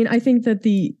yeah, I mean, I think that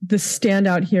the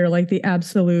standout here, like the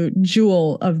absolute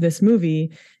jewel of this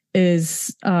movie,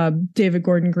 is David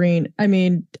Gordon Green. I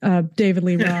mean, David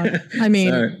Lee Roth. I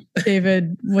mean,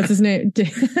 David, what's his name?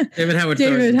 David Howard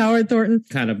David Howard Thornton.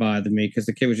 Kind of bothered me because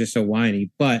the kid was just so whiny.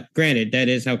 But granted, that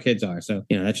is how kids are. So,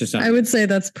 that's just. I would say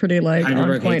that's pretty like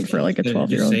on point for like a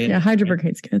 12-year-old. Yeah, Heidelberg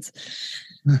hates kids.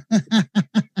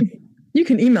 You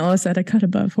can email us at a cut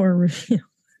above horror review.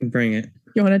 Bring it.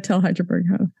 You want to tell Heidelberg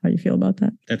how you feel about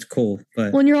that? That's cool.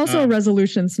 But well, and you're also a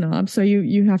resolution snob, so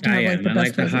you have to have like the I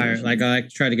best. like to hire, I like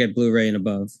to try to get Blu-ray and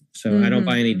above. So I don't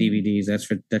buy any DVDs.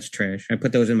 That's trash. I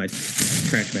put those in my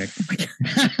trash bag.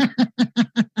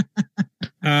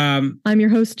 I'm your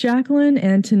host, Jacqueline,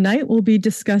 and tonight we'll be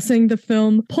discussing the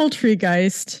film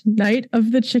Poultrygeist, Night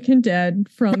of the Chicken Dead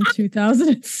from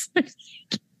 2006.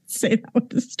 Say that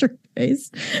with a straight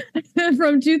face.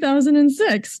 From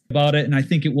 2006. About it, and I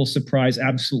think it will surprise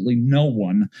absolutely no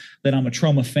one that I'm a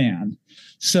Troma fan.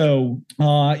 So,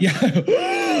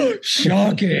 yeah,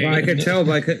 shocking. Well, I could tell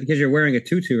because you're wearing a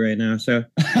tutu right now. So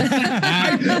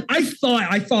I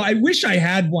wish I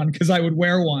had one because I would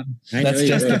wear one. That's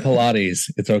just the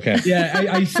Pilates. It's okay. Yeah,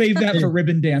 I saved that for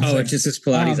ribbon dancing. Oh, it's just this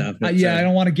Pilates outfit. Yeah, I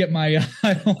don't want to get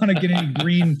any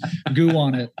green goo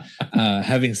on it.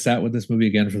 Having sat with this movie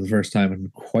again for the first time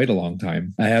in quite a long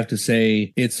time, I have to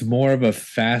say it's more of a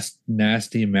fast,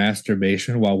 nasty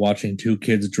masturbation while watching two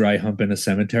kids dry hump in a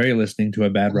cemetery listening to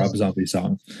a bad Rob Zombie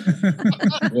song. Hey,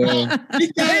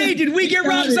 did we get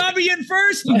Rob Zombie in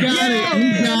first? You got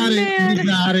it.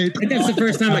 I think that's the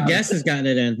first time a guest has gotten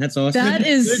it in. That's awesome. That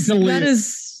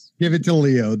is. Give it to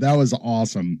Leo. That was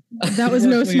awesome. That was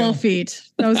no small feat.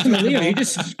 That was Leo. You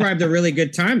just described a really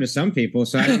good time to some people,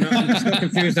 so I don't know. I'm still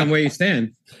confused on where you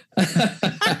stand.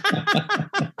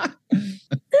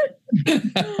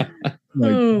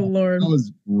 Oh Lord, that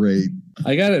was great.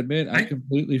 I gotta admit, I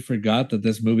completely forgot that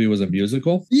this movie was a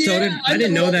musical. Yeah, I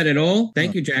didn't know that at all.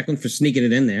 Thank you, Jacqueline, for sneaking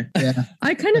it in there. Yeah,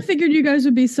 I kind of figured you guys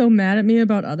would be so mad at me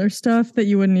about other stuff that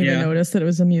you wouldn't even notice that it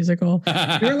was a musical.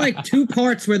 There were like two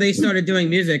parts where they started doing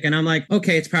music, and I'm like,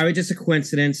 okay, it's probably just a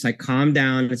coincidence. Like, calm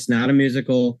down. It's not a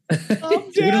musical.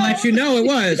 I'm gonna let you know it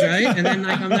was, right? And then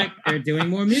I'm like, they're doing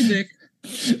more music.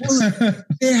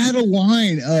 They had a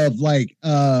line of like,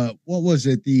 what was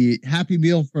it? The Happy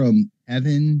Meal from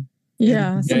Heaven.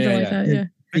 Yeah, something like that. Yeah.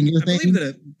 I believe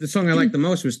the song I liked the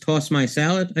most was "Toss My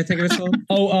Salad." I think it was called.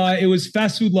 It was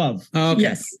 "Fast Food Love." Oh, okay.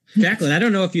 Yes, Jacqueline. I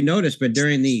don't know if you noticed, but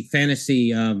during the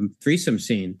fantasy threesome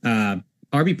scene,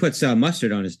 Arby puts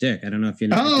mustard on his dick. I don't know if you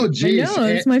know. Oh, geez. I know,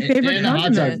 it's my favorite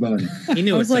condiment. He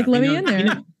knew. I was like, let me in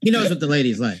there. He knows what the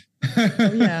ladies like.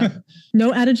 Oh, yeah,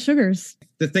 no added sugars.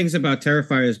 The things about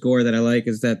Terrifier's gore that I like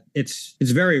is that it's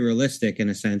very realistic in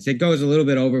a sense. It goes a little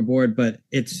bit overboard, but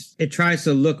it tries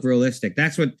to look realistic.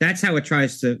 That's how it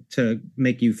tries to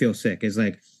make you feel sick. Is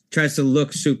like tries to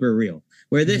look super real.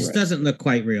 Where this doesn't look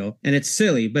quite real and it's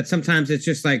silly, but sometimes it's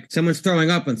just like someone's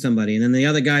throwing up on somebody and then the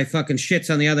other guy fucking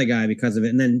shits on the other guy because of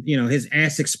it. And then, his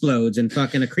ass explodes and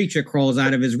fucking a creature crawls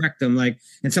out of his rectum,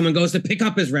 and someone goes to pick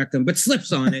up his rectum, but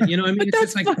slips on it. You know what I mean? But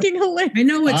that's just fucking hilarious. I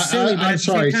know it's silly, but I'm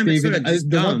sorry, Steven.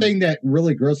 The one thing that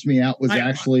really grossed me out was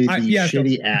actually the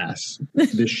shitty ass.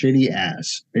 The shitty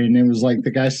ass. And it was like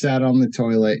the guy sat on the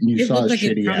toilet and you saw his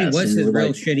shitty ass. It was his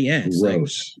real shitty ass.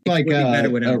 Gross. Like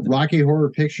a Rocky Horror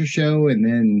Picture Show and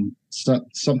then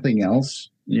something else,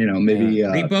 maybe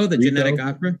Repo, the genetic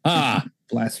opera.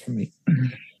 Blasphemy.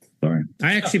 Sorry,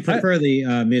 I actually prefer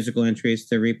the musical entries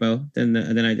to Repo than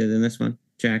I did in this one.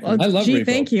 Jack, well, I love Repo.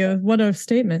 Thank you. What a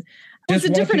statement. Well, it's a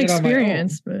different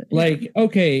experience, but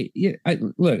okay, yeah.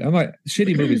 I'm not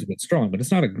shitty movies a bit strong, but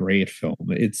it's not a great film.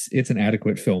 It's an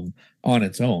adequate film on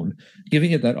its own,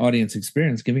 giving it that audience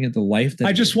experience, giving it the life that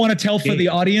I just want to tell for the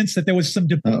audience that there was some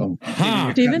Steven?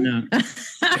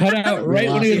 Cut out right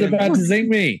when he was about to zing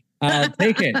me. I'll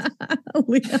take it.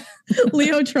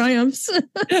 Leo triumphs.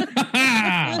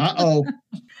 Uh-oh.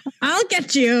 I'll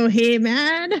get you, hey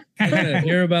man. I'm gonna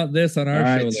hear about this on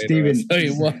our show later. Steven. I'll tell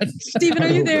you what. Steven, are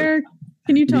you there?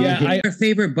 Can you talk? Yeah, our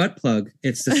favorite butt plug.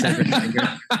 It's the severed finger.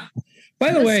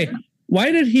 By the way,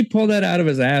 why did he pull that out of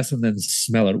his ass and then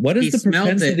smell it? What is the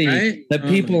propensity that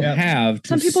people have to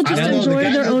Some people just enjoy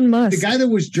their own musk. The guy that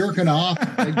was jerking off,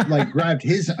 grabbed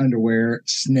his underwear,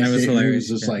 sniffed it. And it was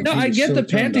just like, no, I get the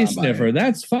panty sniffer.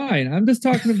 That's fine. I'm just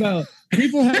talking about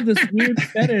people have this weird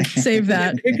fetish. Save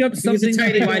that. Pick up something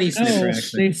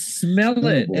else, they smell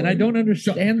it, and I don't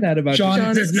understand that about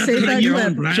John. Save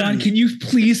that clip. John, can you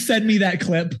please send me that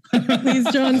clip?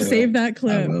 Please, John, save that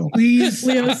clip. Please.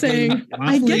 Leo saying,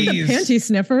 "I get the panty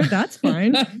sniffer. That's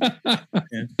fine."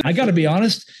 I got to be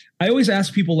honest. I always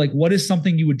ask people like, what is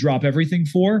something you would drop everything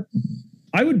for?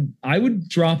 I would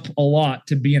drop a lot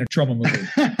to be in a trauma movie.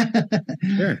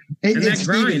 Sure. And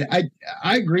Steven,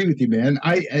 I agree with you, man.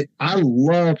 I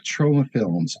love trauma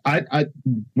films.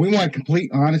 We want complete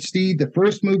honesty. The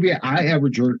first movie I ever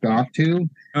jerked off to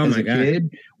as a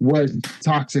kid was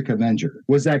Toxic Avenger.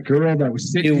 Was that girl that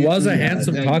was sitting? It was a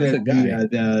handsome toxic guy.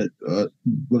 What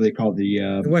do they call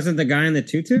It wasn't the guy in the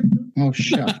tutu? Oh,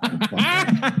 shut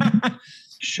up.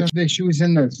 Shut it. She was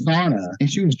in the sauna and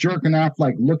she was jerking off,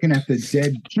 like looking at the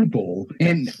dead people.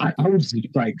 And I was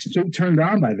like so turned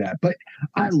on by that. But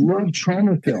I love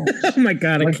trauma films. Oh my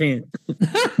God, I can't.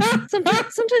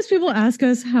 Sometimes people ask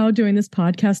us how doing this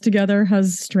podcast together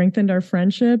has strengthened our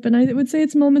friendship. And I would say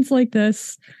it's moments like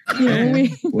this, when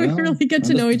we really get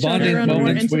to know each other on a more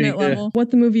intimate level.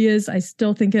 What the movie is, I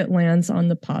still think it lands on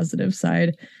the positive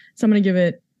side. So I'm going to give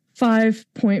it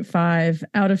 5.5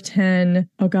 out of 10.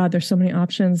 Oh God, there's so many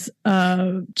options.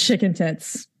 Chicken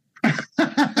tits.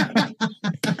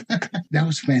 That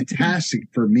was fantastic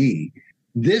for me.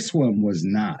 This one was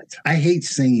not. I hate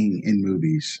singing in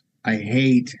movies. I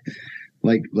hate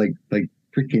like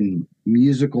freaking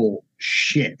musical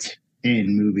shit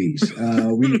in movies.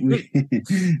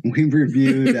 We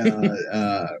reviewed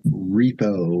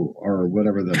Repo or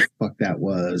whatever the fuck that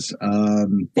was.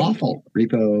 Awful.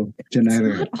 Repo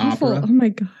Genetic Opera. Oh my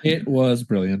God. It was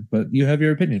brilliant, but you have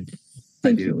your opinion.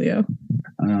 Thank you, Leo.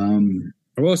 I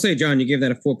will say, John, you gave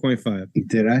that a 4.5.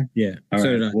 Did I? Yeah. All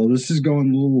right. Well, this is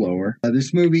going a little lower.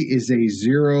 This movie is a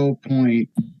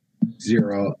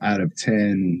 0.0 out of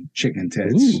 10 chicken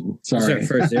tits. Ooh. Sorry.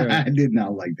 For a zero. I did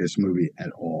not like this movie at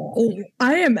all. Oh,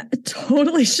 I am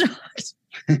totally shocked.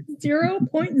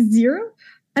 0.0?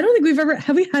 I don't think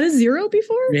have we had a 0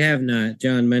 before? We have not.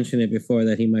 John mentioned it before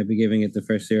that he might be giving it the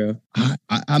first 0.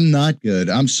 I'm not good.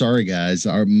 I'm sorry, guys.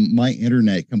 My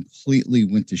internet completely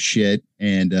went to shit,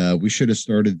 and we should have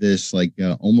started this like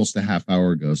almost a half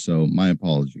hour ago. So my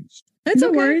apologies. It's No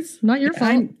okay. worries. Not your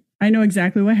fault. I know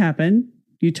exactly what happened.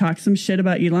 You talked some shit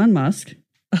about Elon Musk,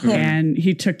 and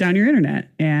he took down your internet.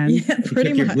 And Yeah,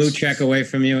 pretty Took your much. blue check away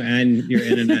from you and your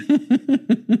internet.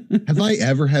 Have I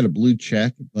ever had a blue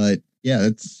check? But yeah,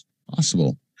 that's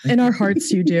possible. In our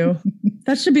hearts, you do.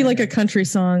 That should be like a country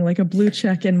song, like a blue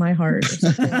check in my heart. Or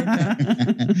something like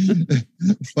that.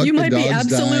 Fuck You the might be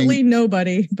dogs absolutely dying.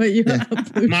 nobody, but you have a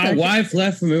blue My check. wife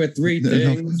left me with 3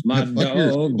 things. My Fuck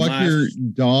dog, fuck your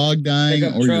dog dying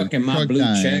pickup or your truck, and my truck blue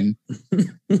dying.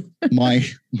 My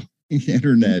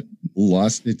internet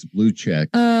lost its blue check.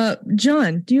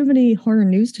 John, do you have any horror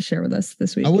news to share with us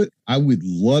this week? I would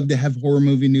love to have horror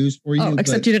movie news for you. Oh,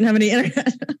 except but you didn't have any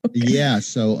internet. yeah,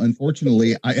 so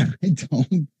unfortunately, I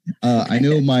don't. I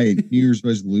know my New Year's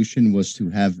resolution was to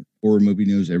have horror movie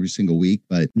news every single week,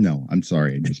 but no, I'm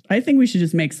sorry. I think we should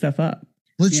just make stuff up.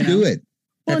 Let's do it.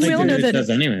 Well, and we all know that. does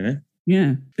anyway, man.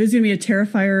 Yeah. There's going to be a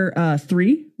Terrifier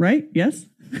 3, right? Yes?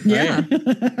 Yeah.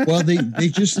 Well, they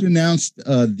just announced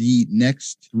the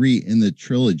next 3 in the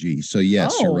trilogy. So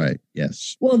yes, you're Oh. right.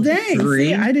 Yes. Well, dang.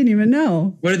 See, I didn't even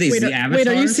know. What are these? Wait, the wait, are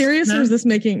you avatars serious now? or is this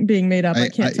being made up? I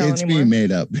can't tell it's anymore. being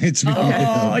made up. It's being made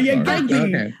up. Oh, you Sorry. got me.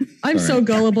 Okay. I'm Sorry. so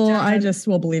gullible. I just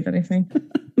will believe anything.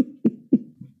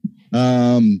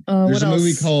 There's what a movie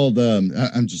else? called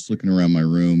I'm just looking around my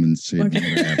room and seeing what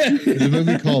happened. There's a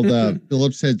movie called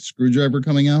Phillips Head Screwdriver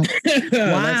coming out.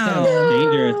 Wow.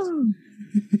 Dangerous.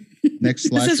 Next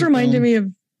This is slasher reminding film. me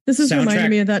of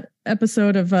Soundtrack. that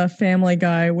episode of Family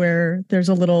Guy where there's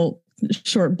a little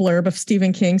short blurb of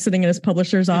Stephen King sitting in his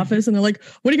publisher's office, and they're like,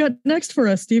 "What do you got next for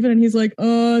us, Stephen?" And he's like,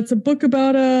 it's a book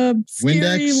about a scary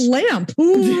Windex? lamp.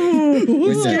 Ooh,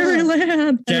 Windex. scary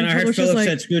lamp." Jen, And I the heard publisher's Phillips like,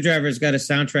 said Screwdriver's got a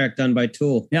soundtrack done by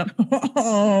Tool. Yep.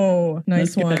 "Oh,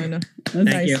 nice Let's get one, Thank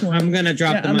nice you. one." I'm gonna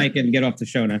drop Yeah, the I'm- mic and get off the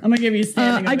show now. I'm going to give you a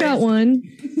standing I got ovation. one.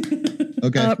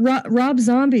 Okay. Rob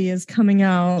Zombie is coming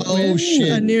out. Oh, with shit.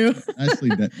 A new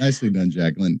Nicely done,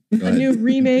 Jacqueline. Go a ahead. new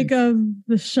remake of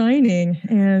The Shining,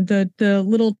 and the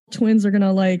little twins are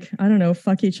gonna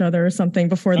fuck each other or something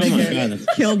before they Oh my get God,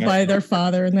 that's killed by disgusting. their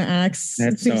father in the axe. It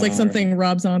That's seems so like horrible. something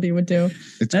Rob Zombie would do.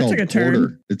 It's That called took a turn.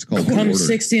 Quarter. It's called Come Quarter.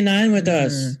 69 with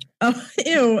us. Oh,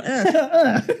 ew.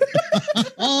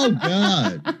 Oh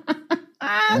God.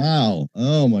 Wow.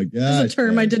 Oh my That's God. a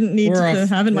term I didn't need to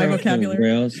have in my vocabulary.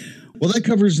 Rails. Well, that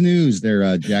covers news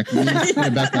there, Jacqueline. Let's get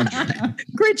it back on track.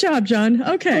 Great job, John.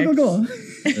 Okay. Go.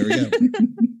 There we go.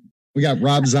 We got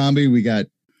Rob Zombie. We got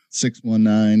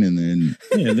 619, and then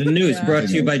Yeah, the news Yeah. brought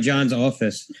to you by John's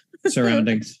office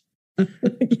surroundings.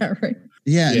 Yeah, right.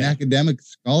 an academic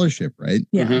scholarship, right?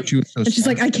 Yeah. She was so And she's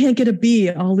like, smart. I can't get a B.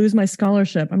 I'll lose my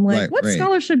scholarship. I'm like, Right, what right.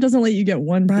 scholarship doesn't let you get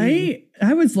one B? Right?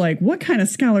 I was like, what kind of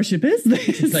scholarship is this?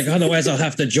 It's like, otherwise I'll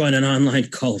have to join an online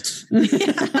cult.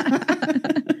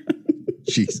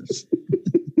 Jesus.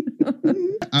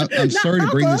 I'm sorry to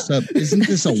bring this up. Isn't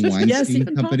this a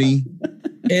Weinstein company?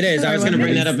 It is. I was going to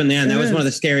bring that up in the end. That was one of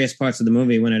the scariest parts of the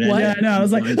movie when it ended. Yeah, no, I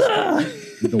was like,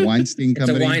 The Weinstein It's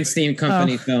company. a Weinstein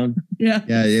Company film. Yeah.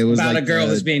 Yeah, it was about like, a girl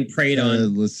who's being preyed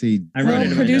on. Let's see. I wrote it in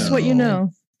my Produce notes. what you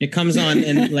know. It comes on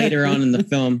and later on in the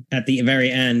film at the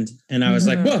very end, and I was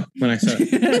like, "Whoa!" when I saw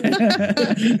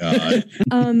it.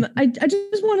 I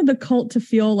just wanted the cult to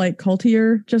feel like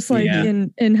cultier, just like Yeah.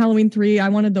 in Halloween 3. I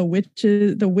wanted the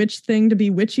witch thing to be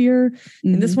witchier.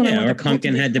 And this one, I Yeah, want or the cult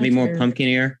Pumpkinhead to be more cultier.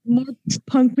 pumpkinier. More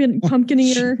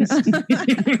pumpkinier.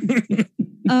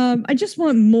 I just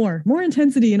want more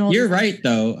intensity in all. You're these. right,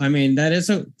 though. I mean, it's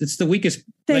the weakest.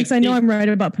 Thanks. I know I'm right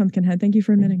about Pumpkinhead. Thank you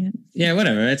for admitting it. Yeah,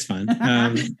 whatever. It's fine.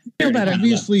 Feel better.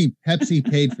 Obviously, Pepsi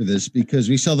paid for this because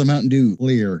we sell the Mountain Dew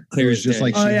clear. Clear It was as just day.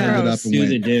 like she Oh, yeah. held it up and Do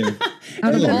the went. do.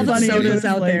 Out of Hello, all the everybody. sodas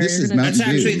out there, This is you're gonna- That's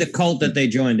Mountain Dew. actually the cult that they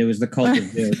joined. It was the cult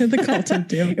of Dew. the cult of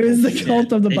Dew. It was the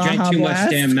cult of the They Baja drank too Blast.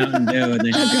 much damn Mountain Dew, and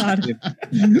they. Oh God.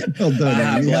 Well done,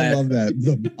 Baja Andy. I Blast. love that.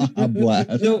 The Baja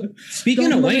Blast. So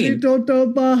speaking of Wayne, Don't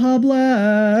Baja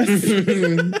Blast.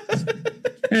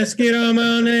 let's get on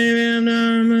my name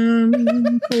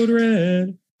and Code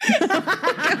Red.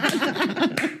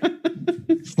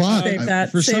 Fuck. Save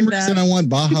that, For save some that. reason, I want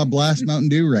Baja Blast Mountain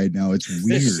Dew right now. It's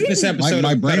weird. This episode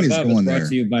my of brain Cut is Above going brought there.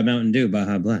 to you by Mountain Dew,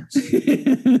 Baja Blast.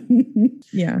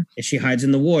 Yeah. She hides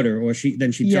in the water, or she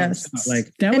jumps Yes. out,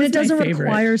 like That And was it doesn't my favorite.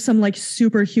 require some like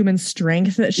superhuman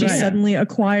strength that she Right. suddenly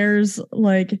acquires.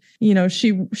 Like,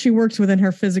 she works within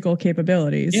her physical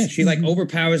capabilities. yeah, she like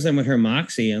overpowers them with her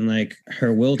moxie and like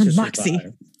her will to Her moxie.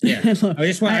 survive. Yeah,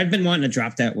 I've been wanting to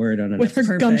drop that word on it. With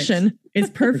her gumption. It's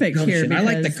perfect here. I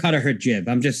like the because- cut of her jib.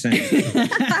 I'm just saying. But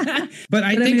I But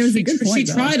I think mean, it was a she, good point, she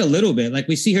though. tried a little bit. Like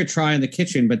we see her try in the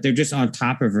kitchen, but they're just on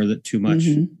top of her too much.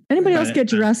 Anybody else get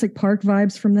Jurassic Park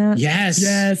vibes from that? Yes.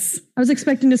 Yes. I was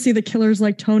expecting to see the killers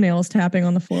like toenails tapping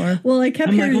on the floor. Well, I kept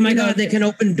I'm like, hearing, oh my you know, god, they can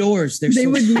open doors. They're they so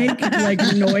would make like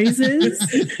noises.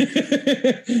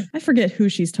 I forget who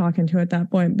she's talking to at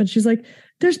that point, but she's like,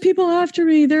 "There's people after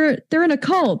me. They're in a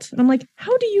cult." And I'm like,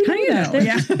 "How do you How know do you that? know? They're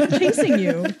Yeah. chasing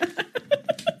you."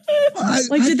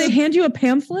 Like, did they hand you a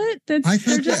pamphlet? They're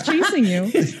just chasing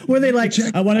you. Were they like,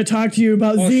 I want to talk to you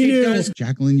about Xenu?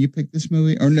 Jacqueline, you picked this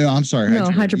movie? Or no, I'm sorry. No,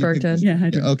 You Hydraberg picked did. this- Yeah,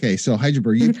 Hydraberg. Okay, so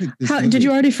Hydraberg, you picked this movie. Did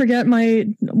you already forget my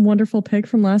wonderful pick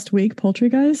from last week,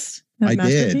 Poultrygeist? That I did.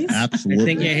 masterpiece? I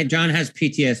Absolutely. think John has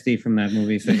PTSD from that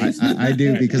movie. So I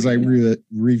do because I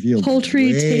revealed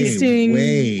Poultry tasting,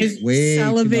 way too much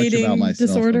salivating about myself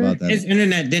disorder. about that. his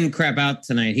internet didn't crap out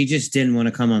tonight. He just didn't want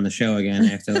to come on the show again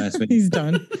after last week. He's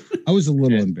done. I was a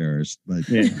little embarrassed, but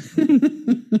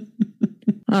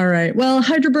All right. Well,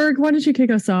 Hydraberg, why don't you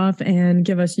kick us off and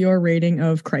give us your rating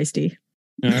of Christy?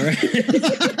 All right.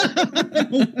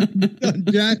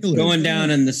 Jacqueline. Going down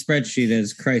in the spreadsheet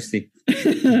as Christy.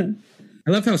 I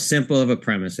love how simple of a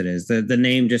premise it is. The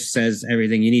name just says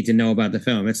everything you need to know about the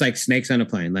film. It's like Snakes on a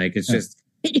Plane. Like it's just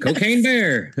cocaine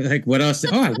bear. Like what else?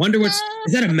 Oh, I wonder is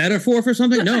that a metaphor for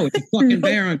something? No, it's a fucking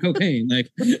bear on cocaine. Like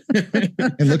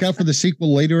and look out for the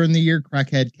sequel later in the year,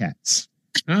 Crackhead Cats.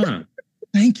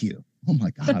 Thank you. Oh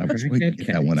my god, I was waiting to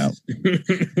get that one out.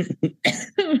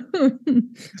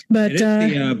 But it is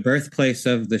the birthplace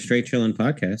of the Straight Chillin'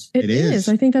 podcast. it is.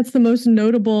 I think that's the most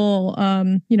notable,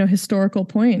 historical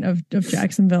point of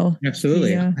Jacksonville.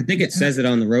 Absolutely. The, I think it says it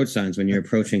on the road signs when you're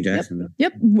approaching Jacksonville.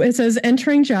 Yep. It says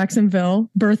entering Jacksonville,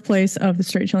 birthplace of the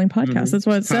Straight Chilling podcast. That's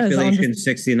what it says. On Population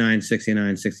 69,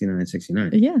 69, 69, 69.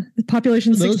 yeah.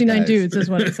 Population Those 69 guys. dudes is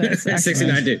what it says. actually.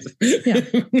 69 dudes. Yeah.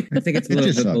 I think it's a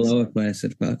little bit below a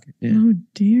placid bucket. Yeah. Oh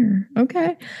dear.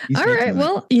 Okay. All right.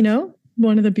 Well,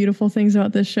 one of the beautiful things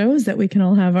about this show is that we can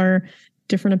all have our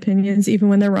different opinions, even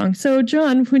when they're wrong. So,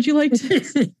 John, would you like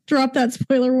to drop that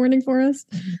spoiler warning for us?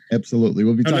 Absolutely.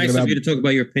 We'll be How talking nice about of you to talk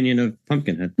about your opinion of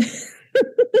Pumpkinhead.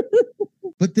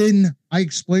 But then I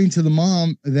explained to the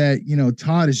mom that,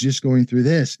 Todd is just going through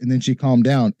this. And then she calmed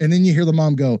down. And then you hear the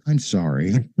mom go, I'm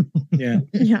sorry. Yeah.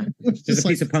 Yeah. There's a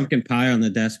piece of pumpkin pie on the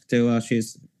desk too while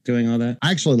she's doing all that.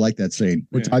 I actually like that scene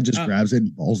where Yeah. Todd just grabs it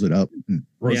and balls it up and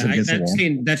throws it against the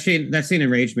wall. That scene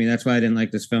enraged me. That's why I didn't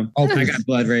like this film. Oh, I got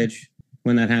blood rage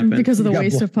when that happened. Because of the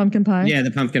waste of pumpkin pie? Yeah,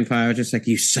 the pumpkin pie. I was just like,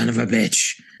 you son of a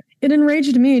bitch. It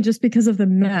enraged me just because of the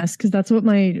mess, because that's what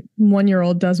my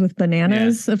 1-year-old does with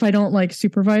bananas. If I don't like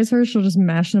supervise her, she'll just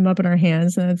mash them up in her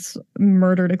hands, and it's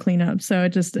murder to clean up. So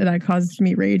that caused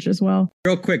me rage as well.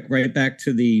 Real quick, right back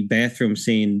to the bathroom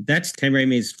scene. That's Tim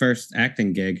Raimi's first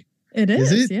acting gig. It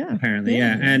is, Is it? yeah. Apparently,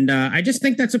 yeah. And I just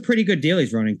think that's a pretty good deal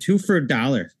he's running. 2 for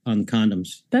 $1 on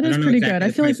condoms. That is I don't know pretty exactly good. I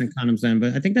the feel price like on condoms then,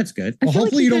 but I think that's good. Well,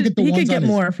 hopefully you don't get the he ones could get on his,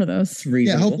 more for those. It's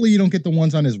reasonable. Yeah, hopefully you don't get the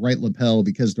ones on his right lapel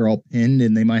because they're all pinned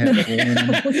and they might have a hole in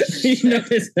them. You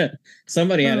know,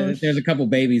 somebody had it. There's a couple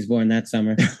babies born that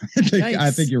summer. I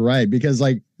think you're right because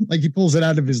like he pulls it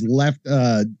out of his left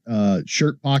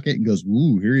shirt pocket and goes,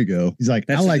 "Ooh, here you go." He's like,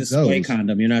 That's "I a like display those."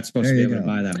 condom. You're not supposed There to be you able to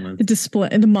go. buy that one. The display,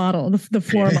 the model, the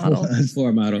floor model.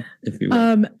 Floor model, if you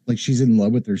will. Like she's in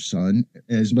love with her son.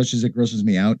 As much as it grosses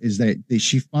me out, is that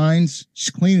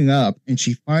she's cleaning up and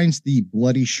she finds the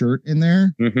bloody shirt in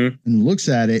there and looks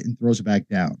at it and throws it back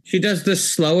down. She does the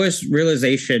slowest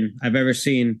realization I've ever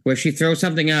seen, where she throws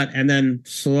something out and then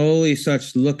slowly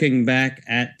starts looking back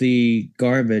at the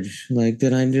garbage. Like,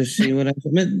 did I just see what I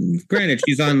meant? Granted,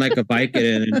 she's on like a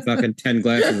Vicodin and fucking 10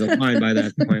 glasses of wine by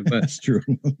that point, but that's true.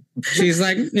 She's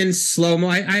like in slow mo.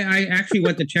 I actually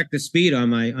went to check the speed on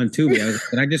Tubi. I was like,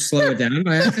 did I just slow it down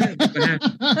by accident?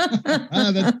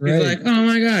 That's great. She's like, oh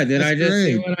my God, did I just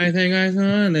see great. what I think I saw?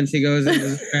 And then she goes into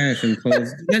the trash and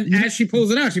pulls. Then as she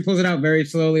pulls it out very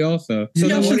slowly also. So You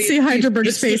then what should do see you think? Heidelberg's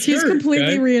It's the face. He's shirt, completely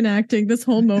okay? reenacting this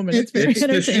whole moment. It's very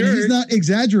entertaining. He's not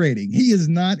exaggerating. He is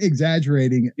not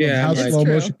exaggerating. of Yeah, how I'm like, slow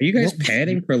motion. are you guys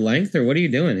padding for length or what are you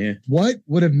doing here? What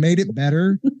would have made it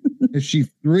better if she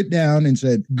threw it down and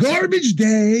said, "Garbage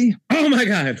day"? Oh my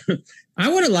God. I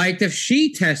would have liked if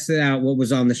she tested out what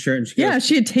was on the shirt and she goes,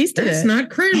 She had tasted that's it. not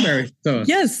cranberry sauce.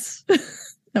 Yes.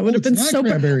 That would have been not so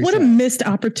cranberry what a sauce. missed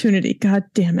opportunity. God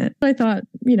damn it. I thought,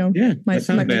 might sounds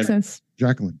make bad. sense.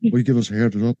 Jacqueline, will you give us a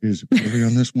heads up? Is Billy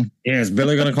on this one? Yeah, is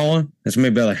Billy gonna call him? It's me,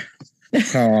 Billy.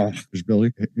 Oh, Is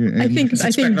Billy? I think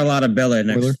expect a lot of Billy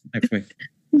next week.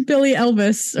 Billy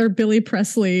Elvis or Billy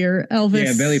Presley or Elvis.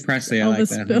 Yeah, Billy Presley. I like Elvis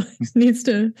that. Billy needs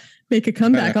to make a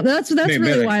comeback. That's Hey,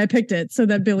 really Billy. why I picked it, so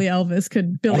that Billy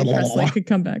Presley could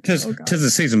come back. Tis Oh, God. the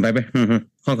season, baby. Honka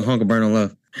honka burn of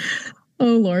love.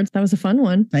 Oh Lord, that was a fun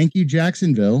one. Thank you,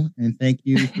 Jacksonville, and thank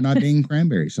you for not being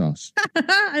cranberry sauce.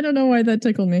 I don't know why that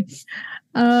tickled me.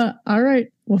 All right.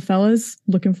 Well, fellas,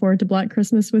 looking forward to Black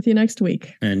Christmas with you next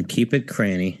week. And keep it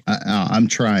cranny. I'm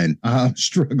trying. I'm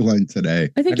struggling today.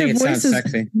 I think your it voice sounds is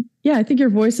sexy. Yeah, I think your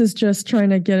voice is just trying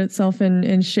to get itself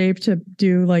in shape to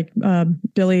do like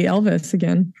Billy Elvis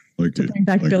again. Like To bring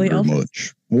back Billy Elvis.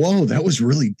 much. Whoa, that was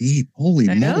really deep. Holy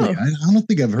I moly! know. I don't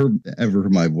think I've ever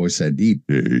heard my voice that deep.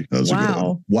 Hey, how's it Wow.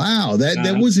 going? Wow,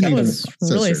 that wasn't That even was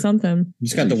really censored. something. You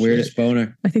just got the weirdest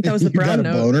boner. I think that was the You got brown a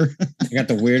note. boner? I got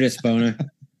the weirdest boner.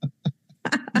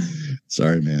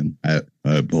 Sorry, man. I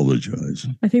apologize.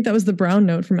 I think that was the brown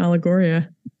note from Allegoria.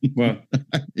 Well,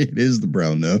 It is the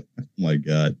brown note. Oh my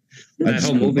God. I That just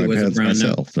whole pooped movie my was a pants brown note.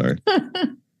 myself. Sorry.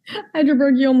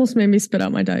 Heidelberg, you almost made me spit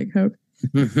out my Diet Coke.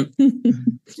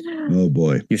 Oh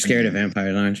boy. You're scared of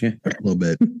vampires, aren't you? A little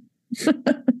bit.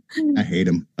 I hate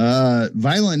him.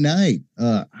 Violent Night.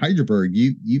 Heidelberg,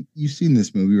 you've seen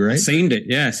this movie, right? I seen it.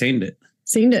 Yeah, I seen it.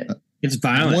 Seen it. It's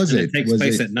violent. Was and it? It takes Was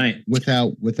place it- at night.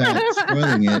 Without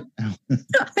spoiling it. I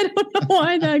don't know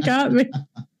why that got me.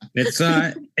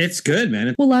 It's good,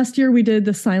 man. Well, last year we did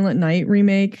the Silent Night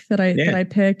remake that Yeah. I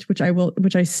picked, which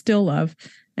I still love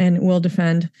and will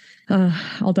defend.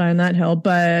 I'll die on that hill,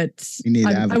 but You need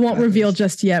I won't reveal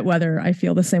just yet whether I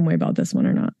feel the same way about this one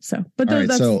or not. So, but All right,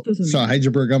 that's so those are me.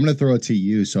 Heidelberg, I'm going to throw it to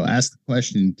you. So ask the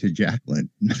question to Jacqueline.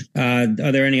 Are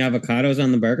there any avocados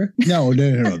on the burger? No,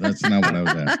 that's not what I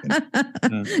was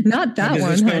asking. Not that Does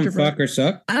one. this film Heidelberg. fuck or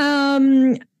suck?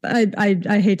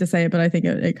 I hate to say it, but I think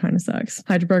it kind of sucks.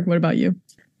 Heidelberg, what about you?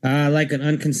 Like an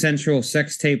unconsensual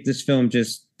sex tape, this film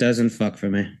just doesn't fuck for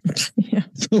me.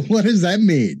 So what does that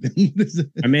mean?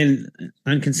 I mean,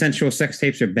 unconsensual sex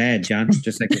tapes are bad, John.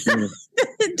 Just like this movie.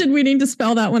 Did we need to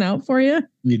spell that one out for you?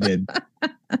 You did.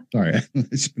 Sorry,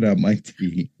 I spit out my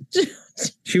tea.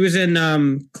 She was in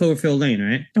Cloverfield Lane,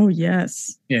 right? Oh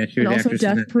yes. Yeah, she And was also actress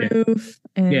Death in that, yeah. Proof.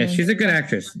 And Yeah, she's a good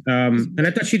actress. And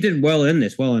I thought she did well in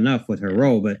this, well enough with her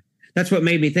role, but that's what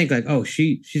made me think like, oh,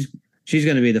 she's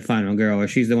going to be the final girl, or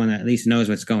she's the one that at least knows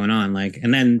what's going on. Like,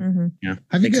 and then, you know,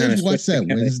 Have you they kinda guys watched switched that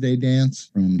together. Wednesday dance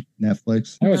from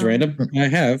Netflix? That was random. I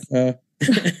have.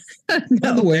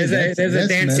 By the way, there's a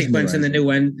dance sequence in the new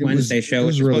Wednesday show,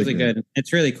 which is really supposedly good.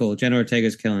 It's really cool. Jenna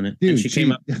Ortega's killing it. Dude, and she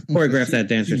came up, choreographed that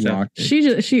dance herself.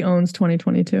 She owns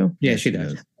 2022. Yeah, she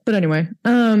does. But anyway,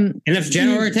 and if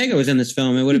Jenna Ortega was in this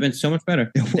film, it would have been so much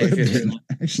better.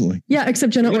 Actually, yeah,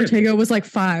 except Jenna Ortega was like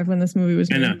 5 when this movie was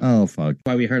made. I know. Oh fuck!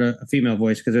 Why we heard a female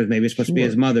voice because it was maybe supposed to be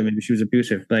his mother. Maybe she was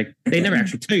abusive. Like they never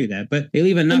actually tell you that, but they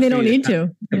leave enough. And they for don't you need to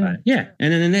to. think about it. Yeah,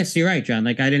 and then in this, you're right, John.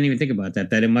 Like I didn't even think about that.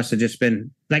 That it must have just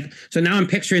been like. So now I'm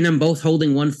picturing them both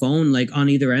holding one phone, like on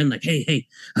either end. Like, hey,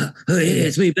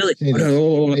 it's me, Billy.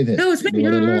 No, it's me.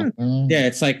 Yeah,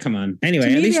 it's like, come on. Anyway,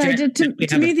 at least we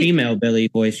have a female Billy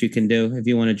voice you can do if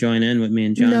you want to join in with me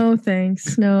and John. No,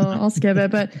 thanks. No, I'll skip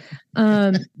it. But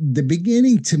the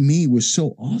beginning to me was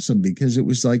so awesome because it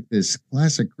was like this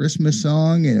classic Christmas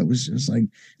song, and it was just like,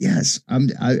 yes,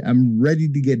 I'm ready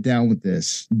to get down with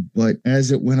this. But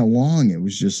as it went along, it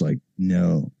was just like,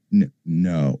 no,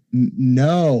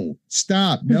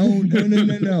 stop, no.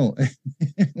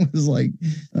 It was like,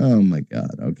 oh my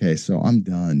god. Okay, so I'm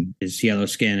done. His yellow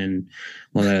skin and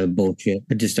all that other bullshit.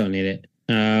 I just don't need it.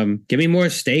 Give me more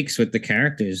stakes with the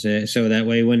characters, so that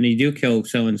way when you do kill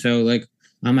so and so, like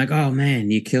I'm like, oh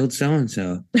man, you killed so and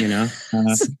so, you know.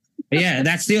 Yeah,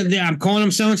 that's I'm calling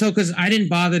them so and so because I didn't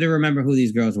bother to remember who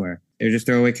these girls were. They're just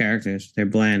throwaway characters. They're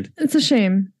bland. It's a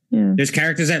shame. Yeah. There's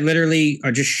characters that literally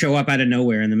are just show up out of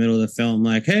nowhere in the middle of the film,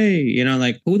 like, hey, you know,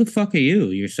 like who the fuck are you?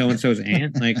 You're so and so's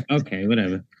aunt. Like, okay,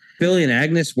 whatever. Billy and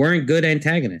Agnes weren't good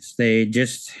antagonists.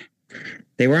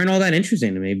 They weren't all that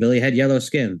interesting to me. Billy had yellow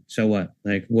skin. So what?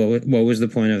 Like, what was the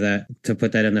point of that? To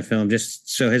put that in the film just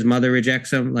so his mother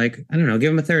rejects him? Like, I don't know,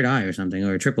 give him a third eye or something,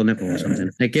 or a triple nipple or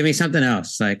something. Like, give me something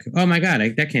else. Like, oh my god,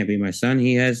 that can't be my son.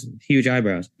 He has huge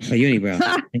eyebrows, a unibrow.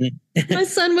 My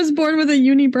son was born with a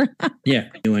unibrow. Yeah,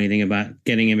 do anything about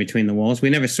getting in between the walls.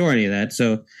 We never saw any of that.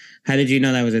 So, how did you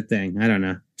know that was a thing? I don't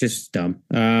know. Just dumb.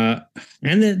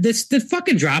 And the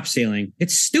fucking drop ceiling.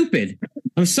 It's stupid.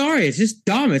 I'm sorry. It's just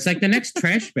dumb. It's like the next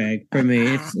trash bag for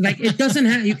me. It's like it doesn't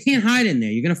have. You can't hide in there.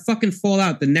 You're gonna fucking fall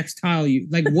out the next tile.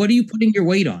 What are you putting your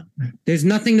weight on? There's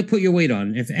nothing to put your weight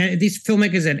on. If these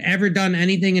filmmakers had ever done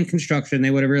anything in construction, they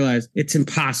would have realized it's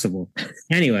impossible.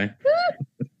 Anyway,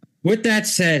 with that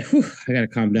said, I gotta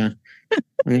calm down.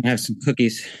 I'm gonna have some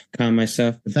cookies, calm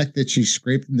myself. The fact that she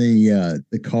scraped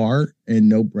the car and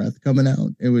no breath coming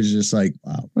out, it was just like,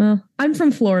 wow. Well, I'm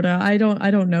from Florida. I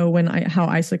don't know how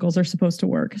icicles are supposed to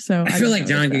work. So I feel like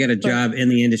John could get a job in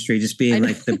the industry just being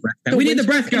like the breath guy. We need the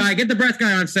breath guy. Get the breath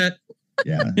guy on set.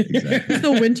 Yeah, exactly.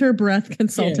 The winter breath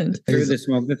consultant. Yeah, through the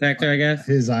smoke detector, I guess.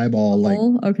 His eyeball, like,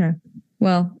 okay.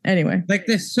 Well, anyway, like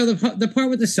this. So the part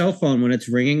with the cell phone when it's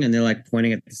ringing and they're like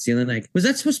pointing at the ceiling, like, was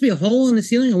that supposed to be a hole in the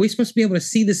ceiling? Are we supposed to be able to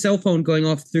see the cell phone going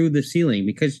off through the ceiling?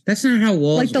 Because that's not how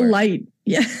walls like the work. light.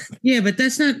 Yeah. Yeah, but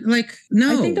that's not like,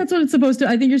 no. I think that's what it's supposed to.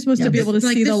 I think you're supposed to be able to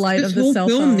see the light of the cell phone.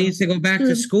 This whole film needs to go back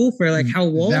to school for like how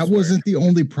walls That wasn't the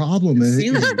only problem.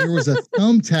 There was a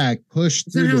thumbtack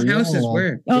pushed through the houses wall.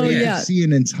 work. Oh yeah. See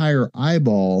an entire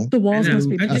eyeball. The walls must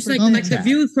be. Just like the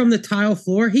view from the tile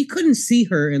floor, he couldn't see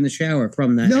her in the shower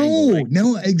from that. No, angle.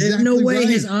 no, exactly. There's no way right.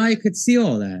 his eye could see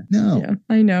all that. No, yeah,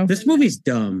 I know. This movie's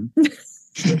dumb.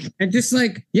 And just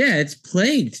like, yeah, it's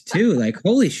plagued too. Like,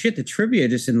 holy shit, the trivia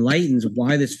just enlightens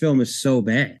why this film is so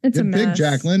bad. It's a big mess.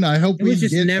 Jacqueline. I hope we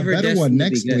get a better one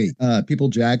next week. People,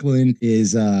 Jacqueline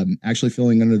is actually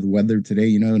feeling under the weather today,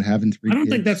 you know, and having 3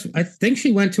 kids. I think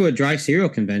she went to a dry cereal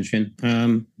convention.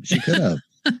 She could have.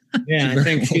 Yeah, I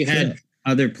think she had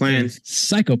other plans.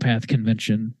 Psychopath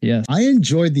convention. Yes. I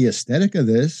enjoyed the aesthetic of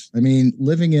this. I mean,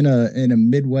 living in a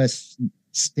Midwest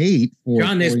state.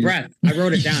 John, there's breath. I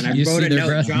wrote it down. I wrote a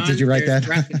note. John, did you write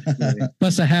that?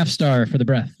 Plus a half star for the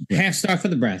breath. Half star for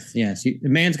the breath. Yes. The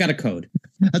man's got a code.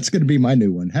 That's going to be my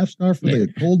new one. Half star for the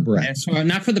cold breath.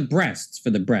 Not for the breasts, for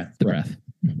the breath. The breath.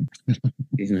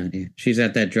 She's not here. She's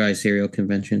at that dry cereal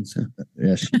convention. So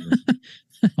yes.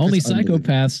 Only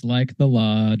psychopaths like the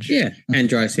lodge. Yeah, and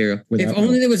dry cereal. If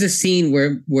only there was a scene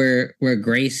where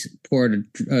Grace poured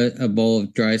a bowl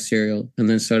of dry cereal and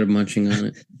then started munching on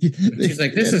it. She's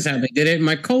like, "This is how they did it in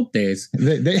my cult days."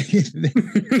 They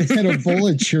had a bowl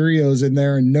of Cheerios in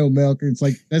there and no milk. It's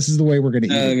like, this is the way we're going to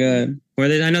eat. Oh god.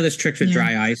 I know there's tricks with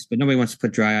dry ice, but nobody wants to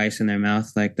put dry ice in their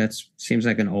mouth. Like that seems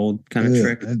like an old kind of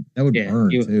trick. That would burn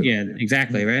too. Yeah,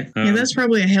 exactly, right? Yeah, that's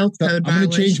probably a health code. I'm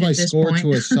going to change my score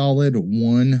to a solid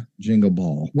 1 Jingle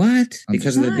Ball. What?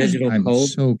 Because of the digital I'm cold?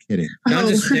 so kidding.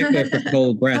 John's a stickler for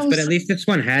cold breath, but at least this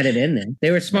one had it in there. They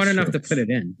were smart enough to put it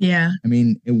in. Yeah. I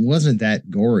mean, it wasn't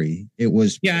that gory. It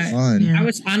was fun. I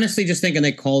was honestly just thinking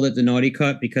they called it the naughty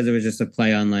cut because it was just a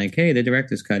play on like, hey, the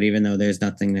director's cut, even though there's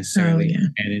nothing necessarily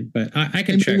added. But I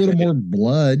can check. A little more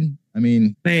blood. I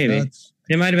mean, maybe.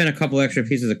 There might have been a couple extra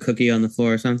pieces of cookie on the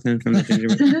floor or something from the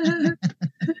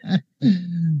gingerbread.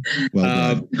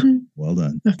 Well done. Well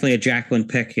done. Definitely a Jacqueline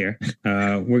pick here.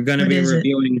 We're going to What be is it?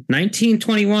 reviewing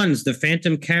 1921's The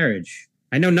Phantom Carriage.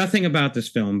 I know nothing about this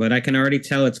film, but I can already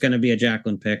tell it's going to be a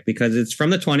Jacqueline pick because it's from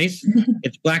the 20s.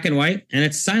 It's black and white and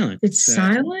it's silent. It's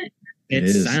silent?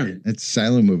 It's silent. It's a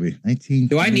silent movie. 19.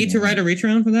 Do I need to write a reach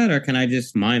around for that or can I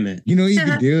just mime it? You know what you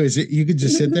could do is you could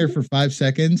just sit there for 5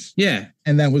 seconds. Yeah.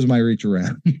 And that was my reach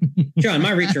around. John,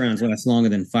 my reach arounds last longer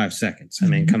than 5 seconds. I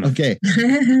mean, come on. Okay.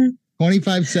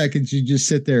 25 seconds, you just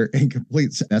sit there and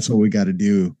complete. That's what we got to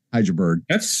do, Heidelberg.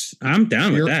 I'm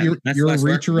down with that. Your less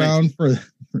reach work for me. around for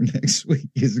next week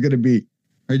is going to be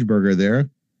Heidelberg there.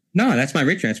 No, that's my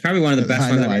reach around. It's probably one of the best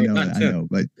ones I've ever done, too. I know,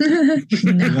 but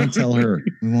we won't tell her.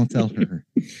 We won't tell her.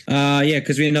 Yeah,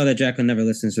 because we know that Jacqueline never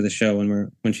listens to the show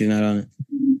when she's not on it.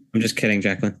 I'm just kidding,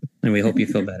 Jacqueline, and we hope you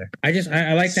feel better. I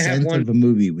like to have Scent one of a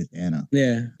movie with Anna.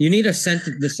 Yeah, you need the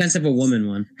scent of a woman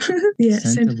one. Yeah,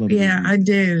 Scent of a yeah, I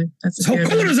do. That's a So good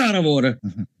cool one. is out of order.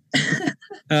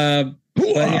 But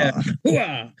yeah.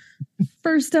 Hooah.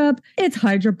 First up, it's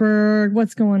Hydraberg.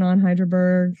 What's going on,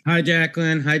 Hydraberg? Hi,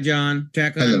 Jacqueline. Hi, John.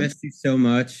 Jacqueline, Hello. I missed you so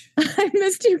much. I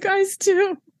missed you guys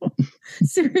too.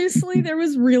 Seriously, there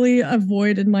was really a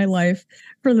void in my life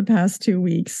for the past 2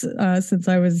 weeks since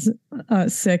I was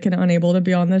sick and unable to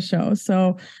be on the show.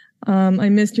 So I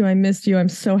missed you. I'm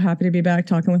so happy to be back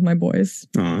talking with my boys.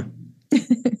 Aw.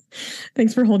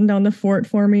 Thanks for holding down the fort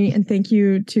for me. And thank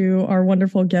you to our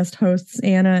wonderful guest hosts,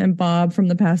 Anna and Bob, from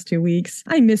the past 2 weeks.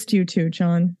 I missed you too,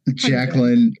 John.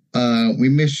 Jacqueline, we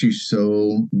miss you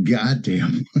so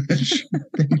goddamn much.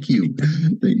 Thank you.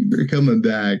 Thank you for coming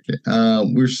back.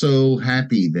 We're so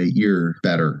happy that you're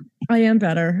better. I am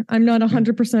better. I'm not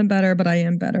 100% better, but I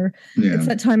am better. Yeah. It's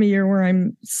that time of year where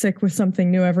I'm sick with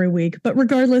something new every week. But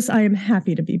regardless, I am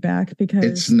happy to be back because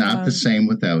It's not the same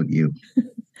without you.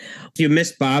 You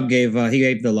missed Bob. He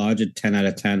gave The Lodge a 10 out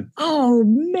of 10. Oh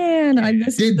man, I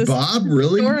missed. Did this Bob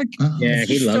really? Yeah,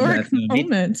 he loved that historic film.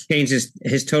 moment. He changed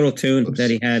his total tune that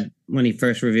he had when he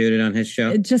first reviewed it on his show.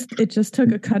 It just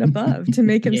took a cut above to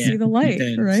make him Yeah, see the light,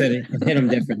 it did. right? So it hit him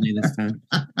differently this time.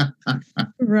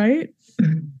 Right?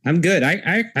 I'm good.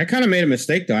 I kind of made a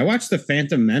mistake though. I watched The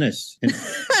Phantom Menace. Yeah,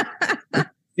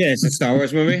 it's a Star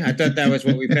Wars movie. I thought that was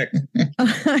what we picked.